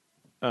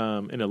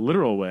 in a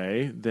literal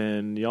way,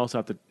 then you also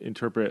have to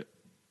interpret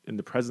in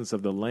the presence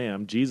of the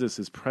Lamb. Jesus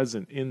is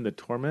present in the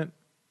torment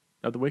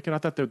of the wicked. I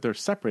thought they're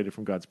separated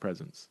from God's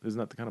presence. Isn't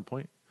that the kind of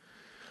point?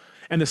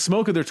 And the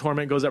smoke of their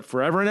torment goes up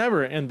forever and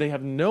ever, and they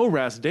have no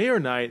rest day or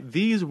night,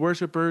 these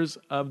worshipers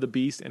of the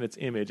beast and its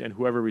image, and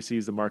whoever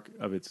receives the mark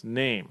of its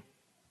name.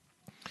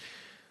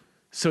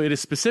 So it is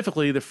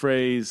specifically the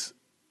phrase,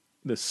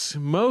 the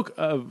smoke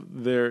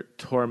of their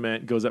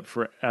torment goes up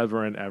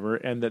forever and ever,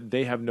 and that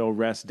they have no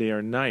rest day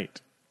or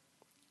night.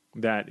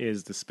 That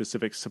is the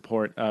specific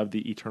support of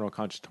the eternal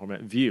conscious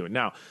torment view.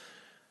 Now,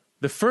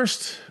 the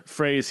first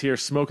phrase here,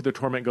 smoke of the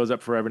torment goes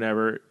up forever and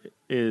ever,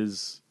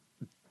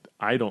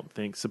 I don't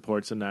think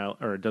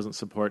doesn't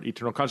support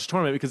eternal conscious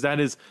torment, because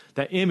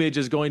that image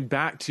is going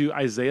back to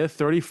Isaiah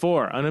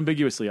 34,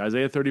 unambiguously,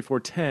 Isaiah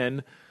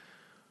 34:10,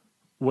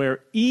 where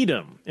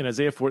Edom, in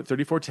Isaiah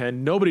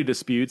 34:10, nobody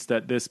disputes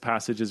that this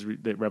passage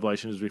that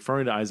Revelation is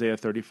referring to Isaiah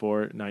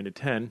 34, 9 to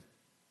 10.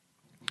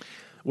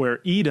 where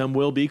Edom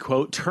will be,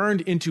 quote,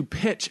 turned into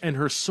pitch and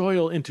her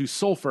soil into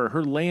sulfur.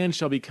 Her land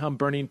shall become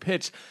burning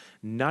pitch.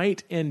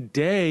 Night and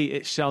day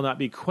it shall not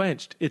be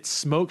quenched. Its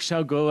smoke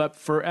shall go up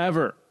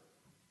forever.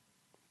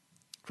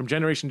 From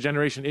generation to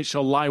generation it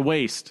shall lie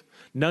waste.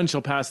 None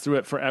shall pass through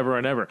it forever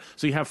and ever.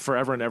 So you have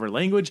forever and ever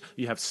language,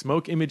 you have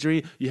smoke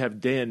imagery, you have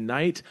day and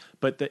night,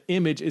 but the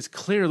image is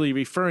clearly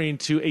referring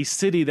to a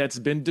city that's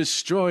been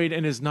destroyed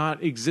and is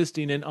not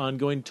existing in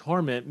ongoing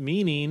torment,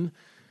 meaning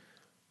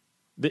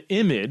the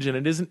image, and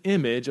it is an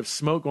image of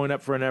smoke going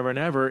up forever and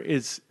ever,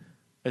 is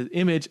an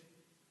image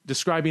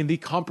describing the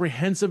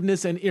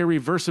comprehensiveness and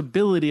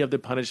irreversibility of the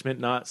punishment,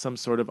 not some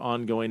sort of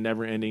ongoing,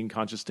 never-ending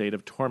conscious state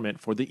of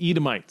torment for the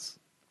Edomites.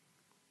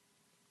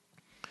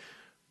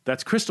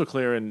 That's crystal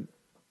clear, and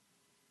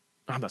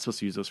I'm not supposed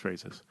to use those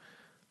phrases.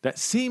 That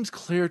seems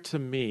clear to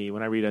me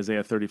when I read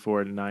Isaiah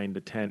 34, 9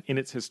 to 10 in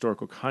its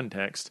historical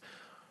context.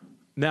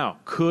 Now,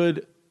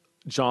 could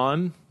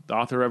John, the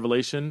author of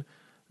Revelation,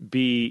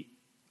 be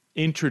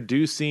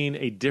introducing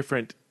a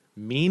different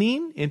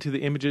meaning into the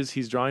images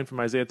he's drawing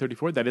from Isaiah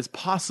 34? That is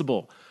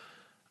possible.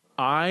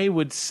 I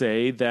would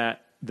say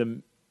that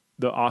the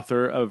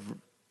author of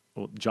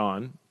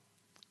John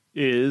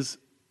is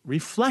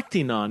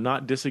reflecting on,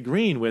 not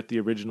disagreeing with the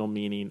original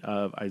meaning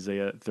of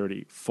Isaiah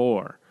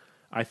 34.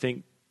 I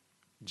think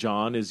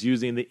John is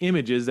using the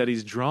images that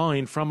he's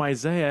drawing from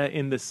Isaiah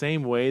in the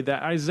same way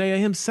that Isaiah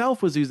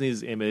himself was using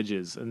these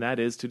images, and that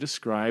is to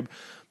describe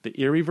the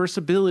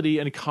irreversibility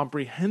and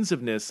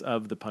comprehensiveness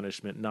of the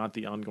punishment, not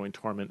the ongoing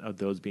torment of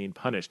those being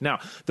punished. Now,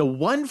 the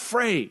one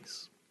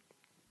phrase,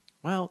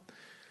 well,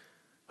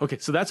 okay,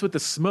 so that's with the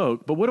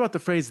smoke, but what about the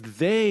phrase,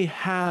 they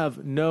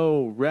have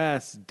no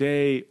rest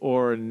day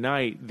or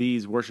night,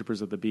 these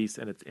worshipers of the beast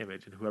and its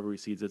image, and whoever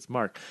receives its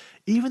mark.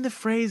 Even the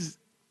phrase,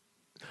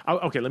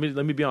 okay, let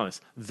me be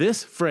honest.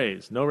 This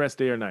phrase, no rest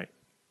day or night,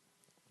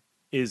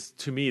 is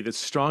to me the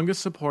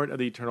strongest support of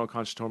the eternal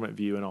conscious torment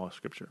view in all of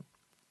Scripture.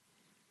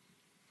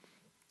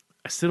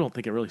 I still don't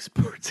think it really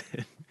supports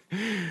it.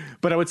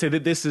 But I would say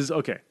that this is,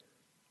 okay,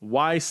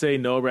 why say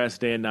no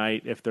rest day and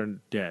night if they're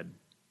dead?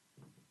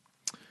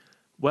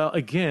 Well,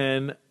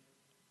 again,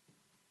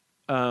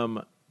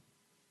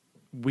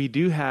 we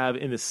do have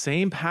in the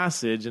same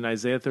passage in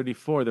Isaiah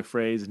 34 the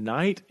phrase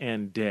night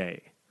and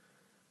day.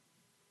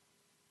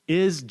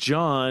 Is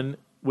John,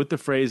 with the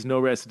phrase no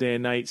rest day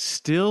and night,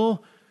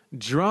 still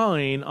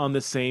drawing on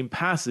the same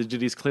passage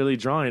that he's clearly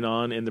drawing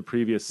on in the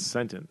previous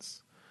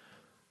sentence?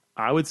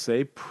 I would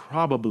say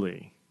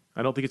probably.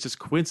 I don't think it's just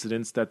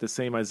coincidence that the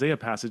same Isaiah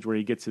passage where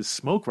he gets his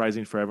smoke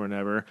rising forever and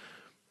ever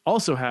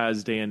also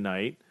has day and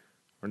night,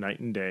 or night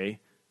and day.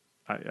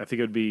 I think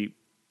it would be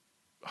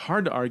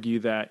hard to argue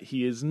that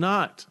he is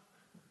not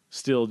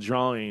still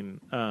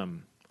drawing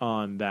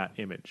on that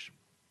image,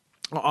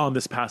 on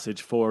this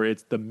passage for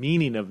it's the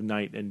meaning of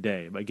night and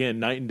day. But again,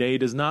 night and day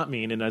does not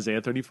mean in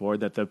Isaiah 34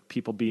 that the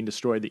people being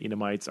destroyed, the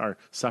Edomites, are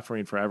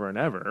suffering forever and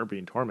ever, or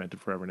being tormented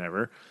forever and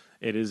ever.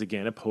 It is,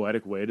 again, a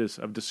poetic way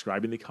of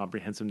describing the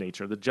comprehensive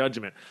nature of the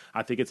judgment.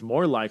 I think it's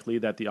more likely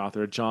that the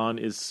author, John,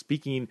 is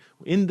speaking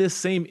in this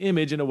same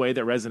image in a way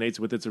that resonates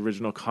with its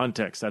original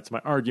context. That's my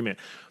argument.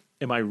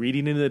 Am I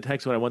reading into the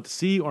text what I want to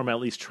see, or am I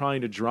at least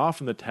trying to draw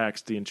from the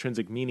text the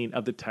intrinsic meaning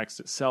of the text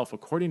itself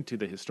according to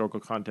the historical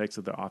context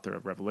of the author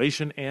of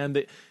Revelation and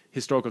the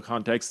historical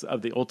context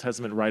of the Old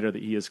Testament writer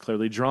that he is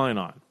clearly drawing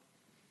on?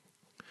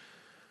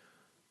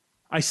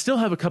 I still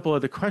have a couple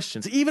other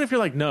questions. Even if you're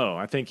like, no,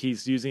 I think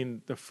he's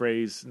using the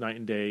phrase night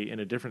and day in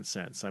a different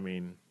sense. I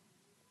mean,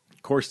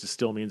 of course, this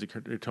still means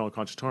eternal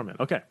conscious torment.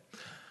 Okay.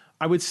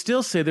 I would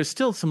still say there's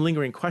still some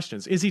lingering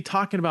questions. Is he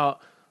talking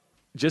about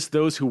just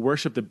those who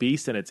worship the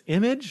beast and its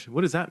image?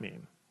 What does that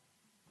mean?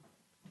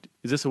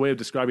 Is this a way of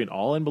describing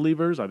all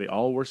unbelievers? Are they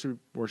all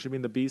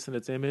worshiping the beast and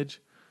its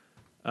image?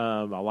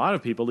 A lot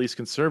of people, at least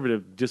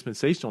conservative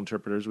dispensational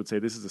interpreters, would say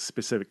this is a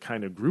specific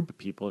kind of group of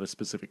people at a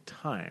specific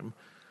time.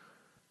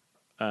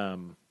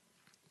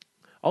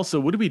 Also,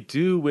 what do we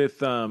do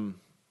with in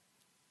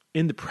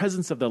the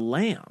presence of the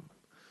Lamb?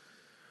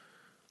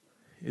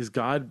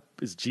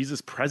 Is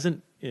Jesus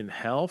present in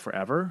hell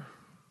forever?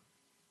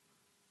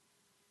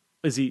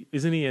 Isn't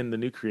he in the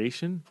new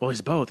creation? Well,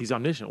 he's both. He's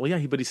omniscient. Well,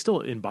 yeah, but he's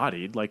still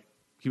embodied. Like,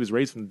 he was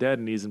raised from the dead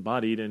and he's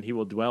embodied, and he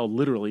will dwell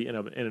literally in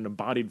an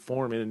embodied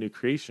form in a new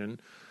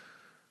creation.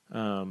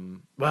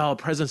 Well,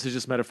 presence is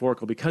just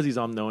metaphorical. Because he's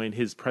all-knowing,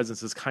 his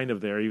presence is kind of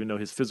there, even though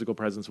his physical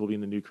presence will be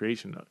in the new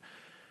creation.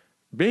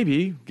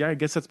 Maybe, yeah, I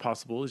guess that's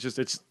possible.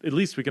 It's at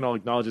least we can all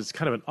acknowledge it's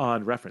kind of an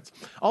odd reference.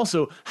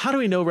 Also, how do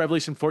we know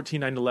Revelation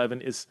 14, 9,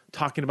 11 is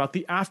talking about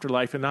the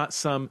afterlife and not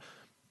some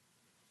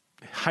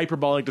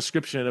hyperbolic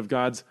description of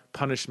God's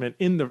punishment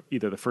in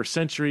either the first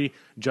century,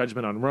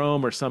 judgment on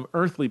Rome, or some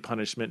earthly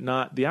punishment,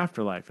 not the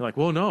afterlife? You're like,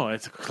 well, no,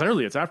 it's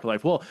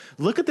afterlife. Well,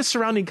 look at the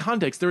surrounding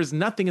context. There is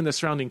nothing in the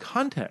surrounding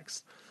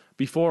context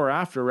before or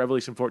after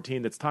Revelation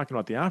 14 that's talking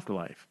about the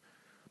afterlife.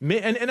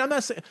 And I'm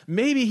not saying,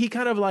 maybe he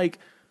kind of like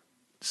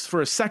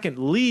for a second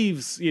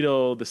leaves,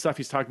 the stuff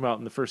he's talking about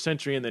in the first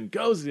century and then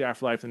goes to the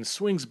afterlife and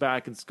swings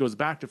back and goes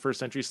back to first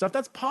century stuff,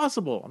 that's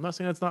possible. I'm not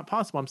saying that's not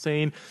possible. I'm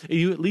saying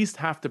you at least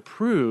have to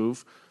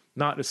prove,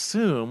 not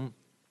assume,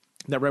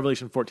 that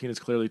Revelation 14 is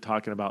clearly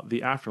talking about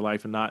the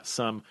afterlife and not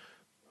some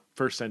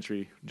first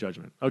century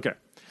judgment. Okay.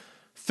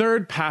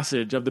 Third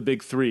passage of the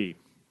big three.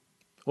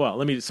 Well,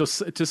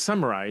 to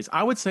summarize,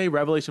 I would say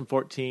Revelation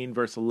 14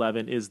 verse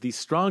 11 is the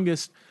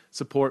strongest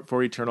support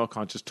for eternal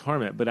conscious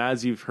torment. But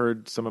as you've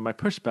heard some of my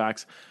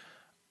pushbacks,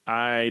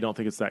 I don't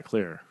think it's that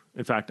clear.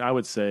 In fact, I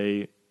would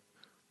say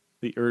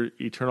the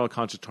eternal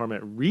conscious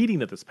torment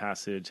reading of this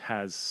passage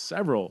has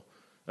several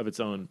of its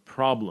own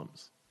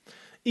problems.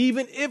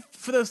 Even if,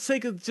 for the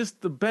sake of just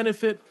the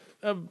benefit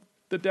of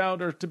the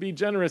doubt, or to be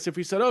generous, if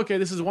we said, okay,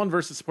 this is one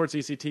verse that supports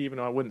ECT, even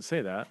though I wouldn't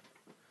say that,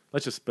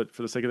 but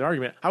for the sake of the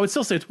argument, I would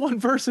still say it's one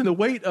verse in the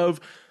weight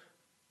of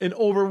an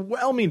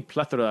overwhelming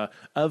plethora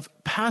of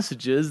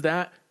passages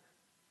that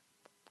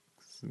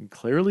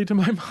clearly, to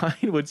my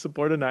mind, would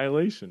support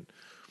annihilation.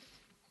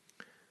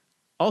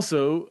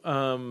 Also,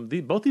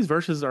 both these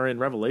verses are in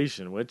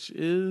Revelation, which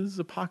is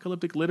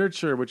apocalyptic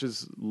literature, which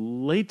is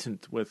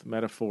latent with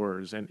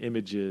metaphors and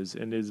images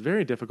and is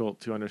very difficult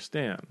to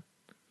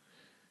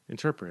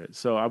interpret.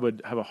 So I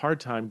would have a hard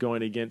time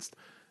going against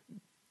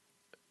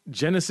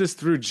Genesis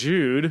through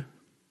Jude.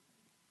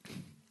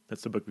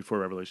 That's the book before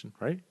Revelation,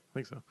 right? I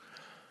think so.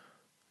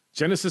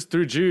 Genesis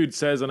through Jude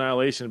says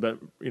annihilation, but,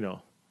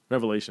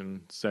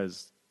 Revelation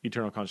says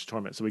eternal conscious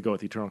torment. So we go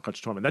with eternal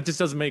conscious torment. That just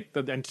doesn't make the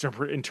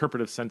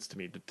interpretive sense to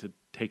me to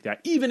take that,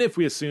 even if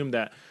we assume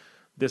that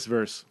this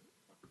verse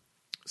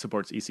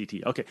supports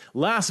ECT. Okay,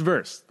 last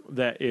verse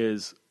that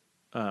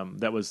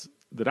I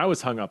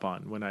was hung up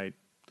on when I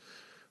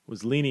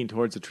was leaning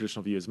towards the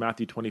traditional view is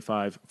Matthew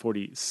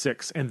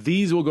 25:46. And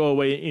these will go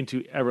away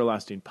into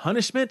everlasting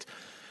punishment,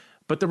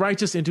 but the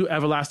righteous into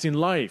everlasting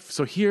life.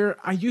 So here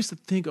I used to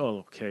think,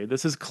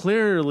 this is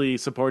clearly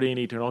supporting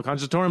eternal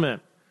conscious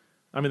torment.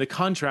 I mean, the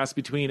contrast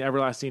between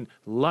everlasting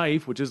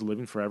life, which is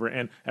living forever,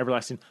 and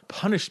everlasting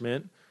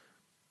punishment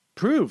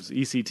proves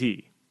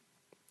ECT.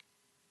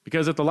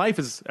 Because if the life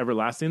is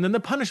everlasting, then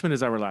the punishment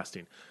is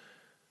everlasting.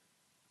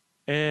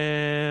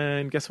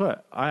 And guess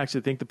what? I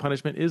actually think the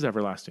punishment is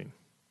everlasting.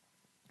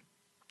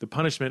 The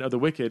punishment of the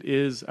wicked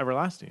is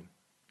everlasting.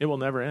 It will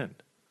never end.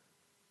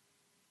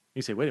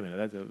 You say, wait a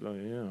minute,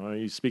 are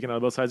you speaking out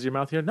of both sides of your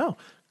mouth here? No.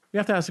 You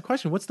have to ask the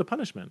question, what's the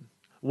punishment?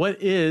 What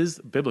is,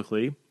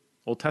 biblically,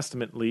 Old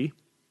Testamently,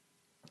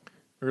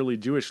 early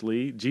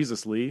Jewishly,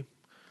 Jesusly,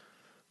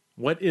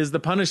 what is the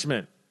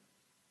punishment?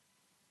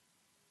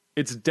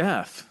 It's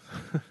death.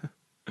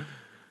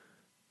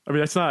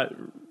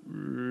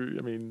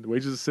 The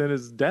wages of sin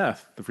is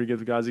death. The free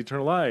gift of God is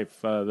eternal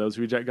life. Those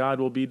who reject God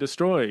will be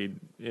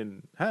destroyed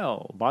in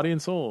hell, body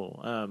and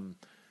soul.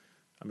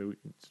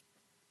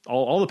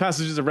 All the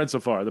passages I've read so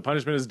far, the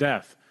punishment is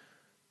death.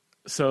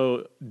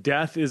 So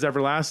death is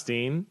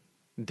everlasting.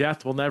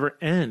 Death will never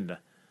end.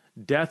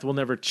 Death will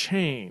never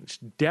change.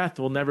 Death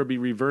will never be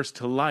reversed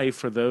to life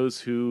for those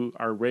who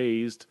are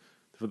raised,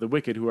 for the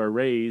wicked who are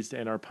raised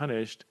and are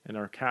punished and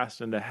are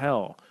cast into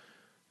hell.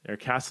 They're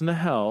cast into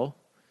hell,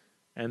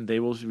 and they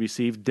will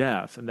receive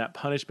death. And that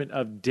punishment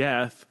of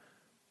death,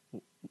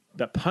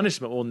 that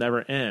punishment will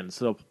never end.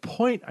 So the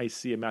point I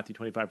see in Matthew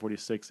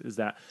 25:46 is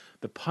that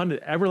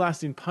the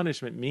everlasting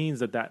punishment means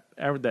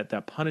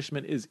that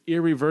punishment is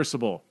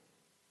irreversible.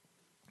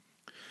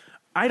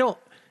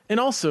 And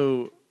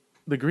also,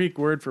 the Greek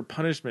word for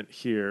punishment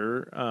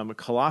here,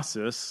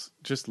 kolossos,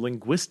 just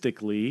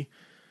linguistically,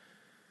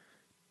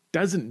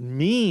 doesn't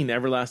mean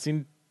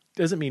everlasting,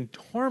 doesn't mean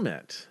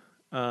torment.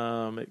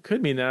 It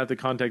could mean that if the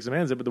context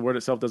demands it, but the word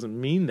itself doesn't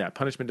mean that.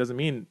 Punishment doesn't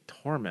mean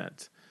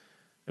torment.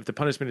 If the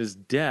punishment is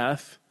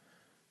death,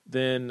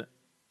 then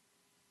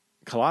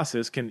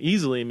kolossos can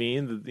easily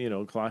mean,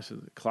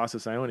 kolossos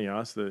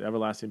aionios, the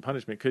everlasting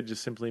punishment, could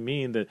just simply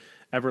mean the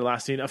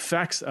everlasting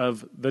effects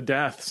of the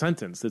death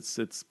sentence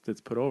that's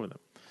put over them.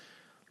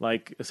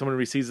 Like if someone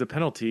receives the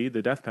penalty,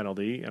 the death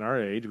penalty in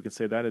our age, we can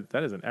say that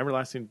is an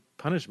everlasting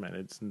punishment.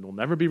 It will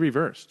never be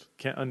reversed.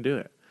 Can't undo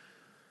it.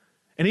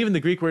 And even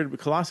the Greek word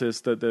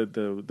kolossos,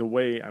 the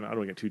way, I don't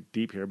want to get too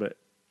deep here, but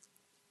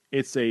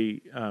it's a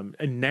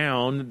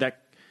noun that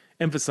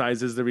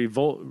emphasizes the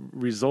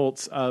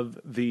results of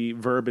the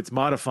verb it's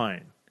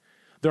modifying.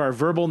 There are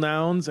verbal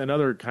nouns and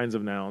other kinds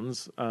of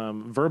nouns.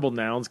 Verbal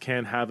nouns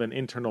can have an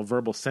internal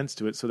verbal sense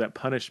to it, so that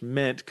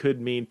punishment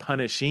could mean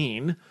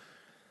punishing.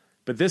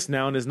 But this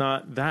noun is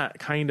not that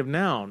kind of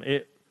noun.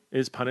 It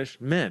is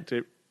punishment.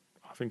 It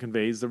often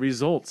conveys the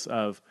results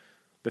of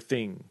the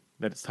thing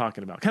that it's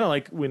talking about. Kind of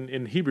like when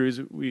in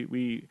Hebrews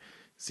we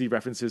see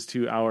references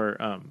to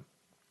our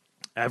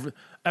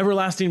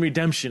everlasting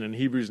redemption in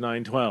Hebrews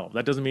 9:12.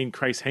 That doesn't mean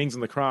Christ hangs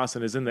on the cross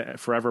and is in the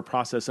forever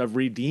process of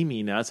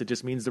redeeming us. It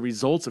just means the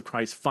results of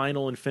Christ's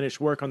final and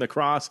finished work on the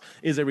cross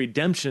is a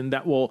redemption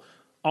that will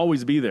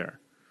always be there.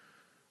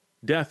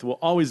 Death will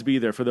always be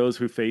there for those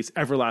who face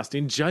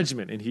everlasting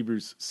judgment in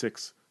Hebrews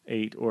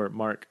 6:8 or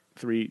Mark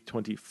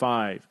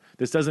 3:25.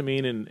 This doesn't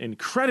mean an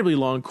incredibly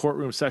long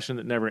courtroom session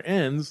that never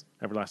ends,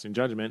 everlasting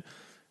judgment,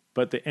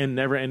 but the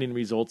never-ending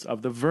results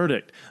of the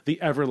verdict. The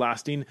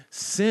everlasting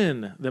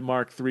sin that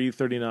Mark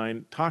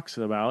 3:39 talks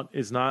about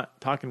is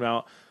not talking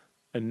about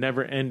a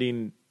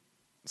never-ending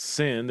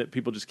sin that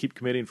people just keep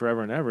committing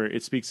forever and ever.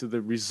 It speaks of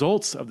the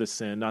results of the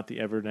sin, not the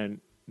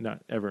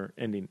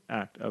ever-ending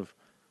act of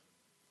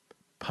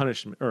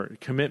punishment or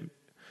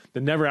the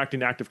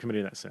never-acting act of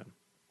committing that sin.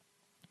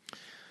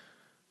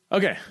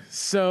 Okay,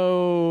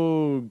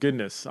 so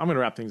goodness, I'm going to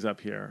wrap things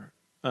up here.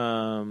 You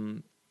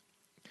know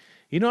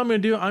what I'm going to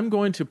do? I'm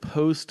going to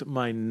post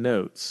my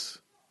notes.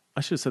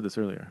 I should have said this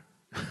earlier.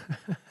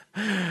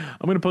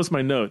 I'm going to post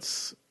my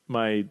notes,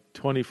 my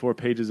 24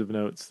 pages of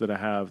notes that I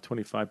have,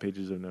 25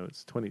 pages of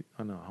notes,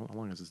 how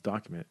long is this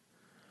document?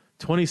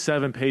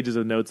 27 pages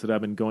of notes that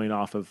I've been going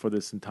off of for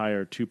this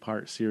entire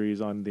 2-part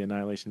series on the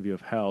annihilation view of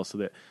hell so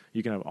that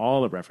you can have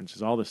all the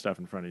references, all the stuff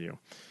in front of you.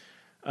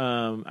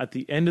 At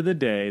the end of the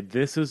day,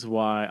 this is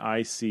why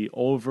I see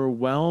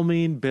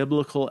overwhelming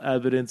biblical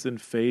evidence in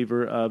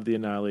favor of the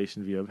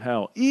annihilation view of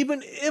hell.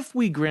 Even if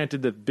we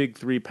granted the big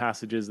 3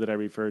 passages that I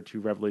referred to,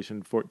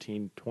 Revelation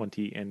 14,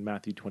 20, and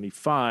Matthew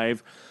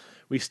 25,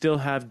 we still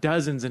have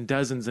dozens and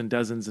dozens and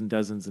dozens and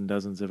dozens and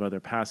dozens of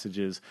other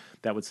passages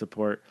that would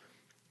support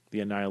the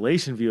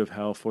annihilation view of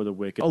hell for the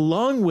wicked,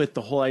 along with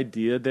the whole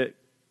idea that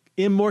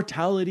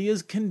immortality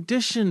is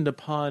conditioned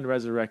upon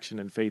resurrection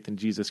and faith in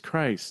Jesus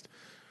Christ.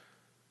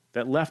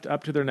 That left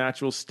up to their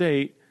natural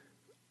state,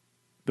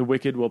 the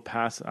wicked will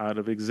pass out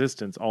of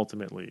existence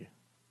ultimately.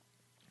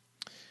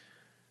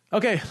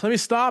 Okay, let me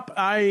stop.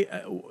 I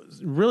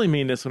really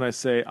mean this when I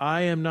say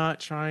I am not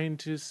trying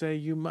to say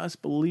you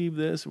must believe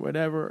this or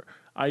whatever.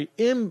 I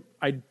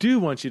do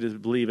want you to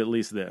believe at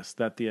least this,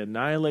 that the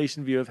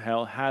annihilation view of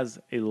hell has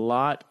a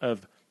lot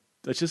of,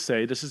 let's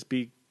just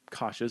be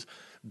cautious,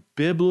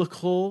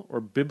 biblical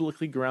or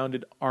biblically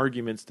grounded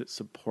arguments that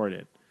support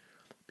it.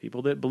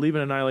 People that believe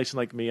in annihilation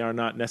like me are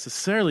not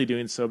necessarily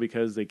doing so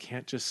because they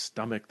can't just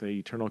stomach the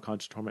eternal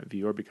conscious torment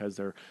view, or because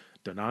they're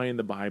denying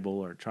the Bible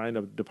or trying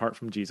to depart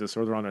from Jesus,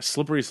 or they're on a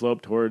slippery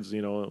slope towards,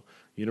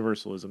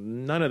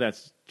 universalism. None of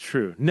that's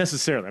true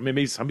necessarily. I mean,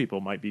 maybe some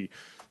people might be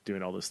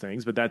doing all those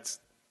things, but that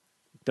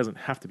doesn't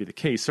have to be the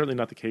case. Certainly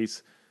not the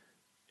case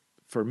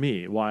for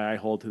me, why I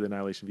hold to the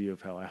annihilation view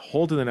of hell. I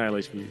hold to the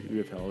annihilation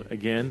view of hell.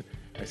 Again,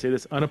 I say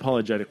this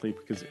unapologetically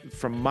because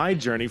from my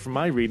journey, from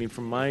my reading,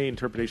 from my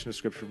interpretation of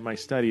Scripture, from my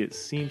study, it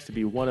seems to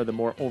be one of the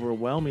more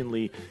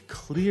overwhelmingly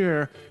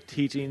clear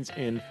teachings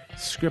in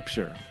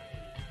Scripture.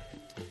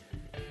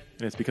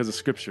 And it's because of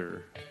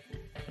Scripture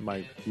and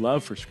my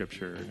love for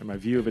Scripture and my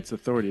view of its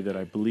authority that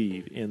I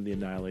believe in the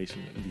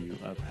annihilation view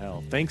of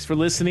hell. Thanks for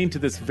listening to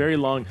this very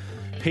long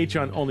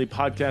Patreon-only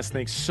podcast.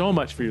 Thanks so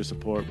much for your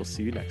support. We'll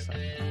see you next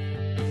time.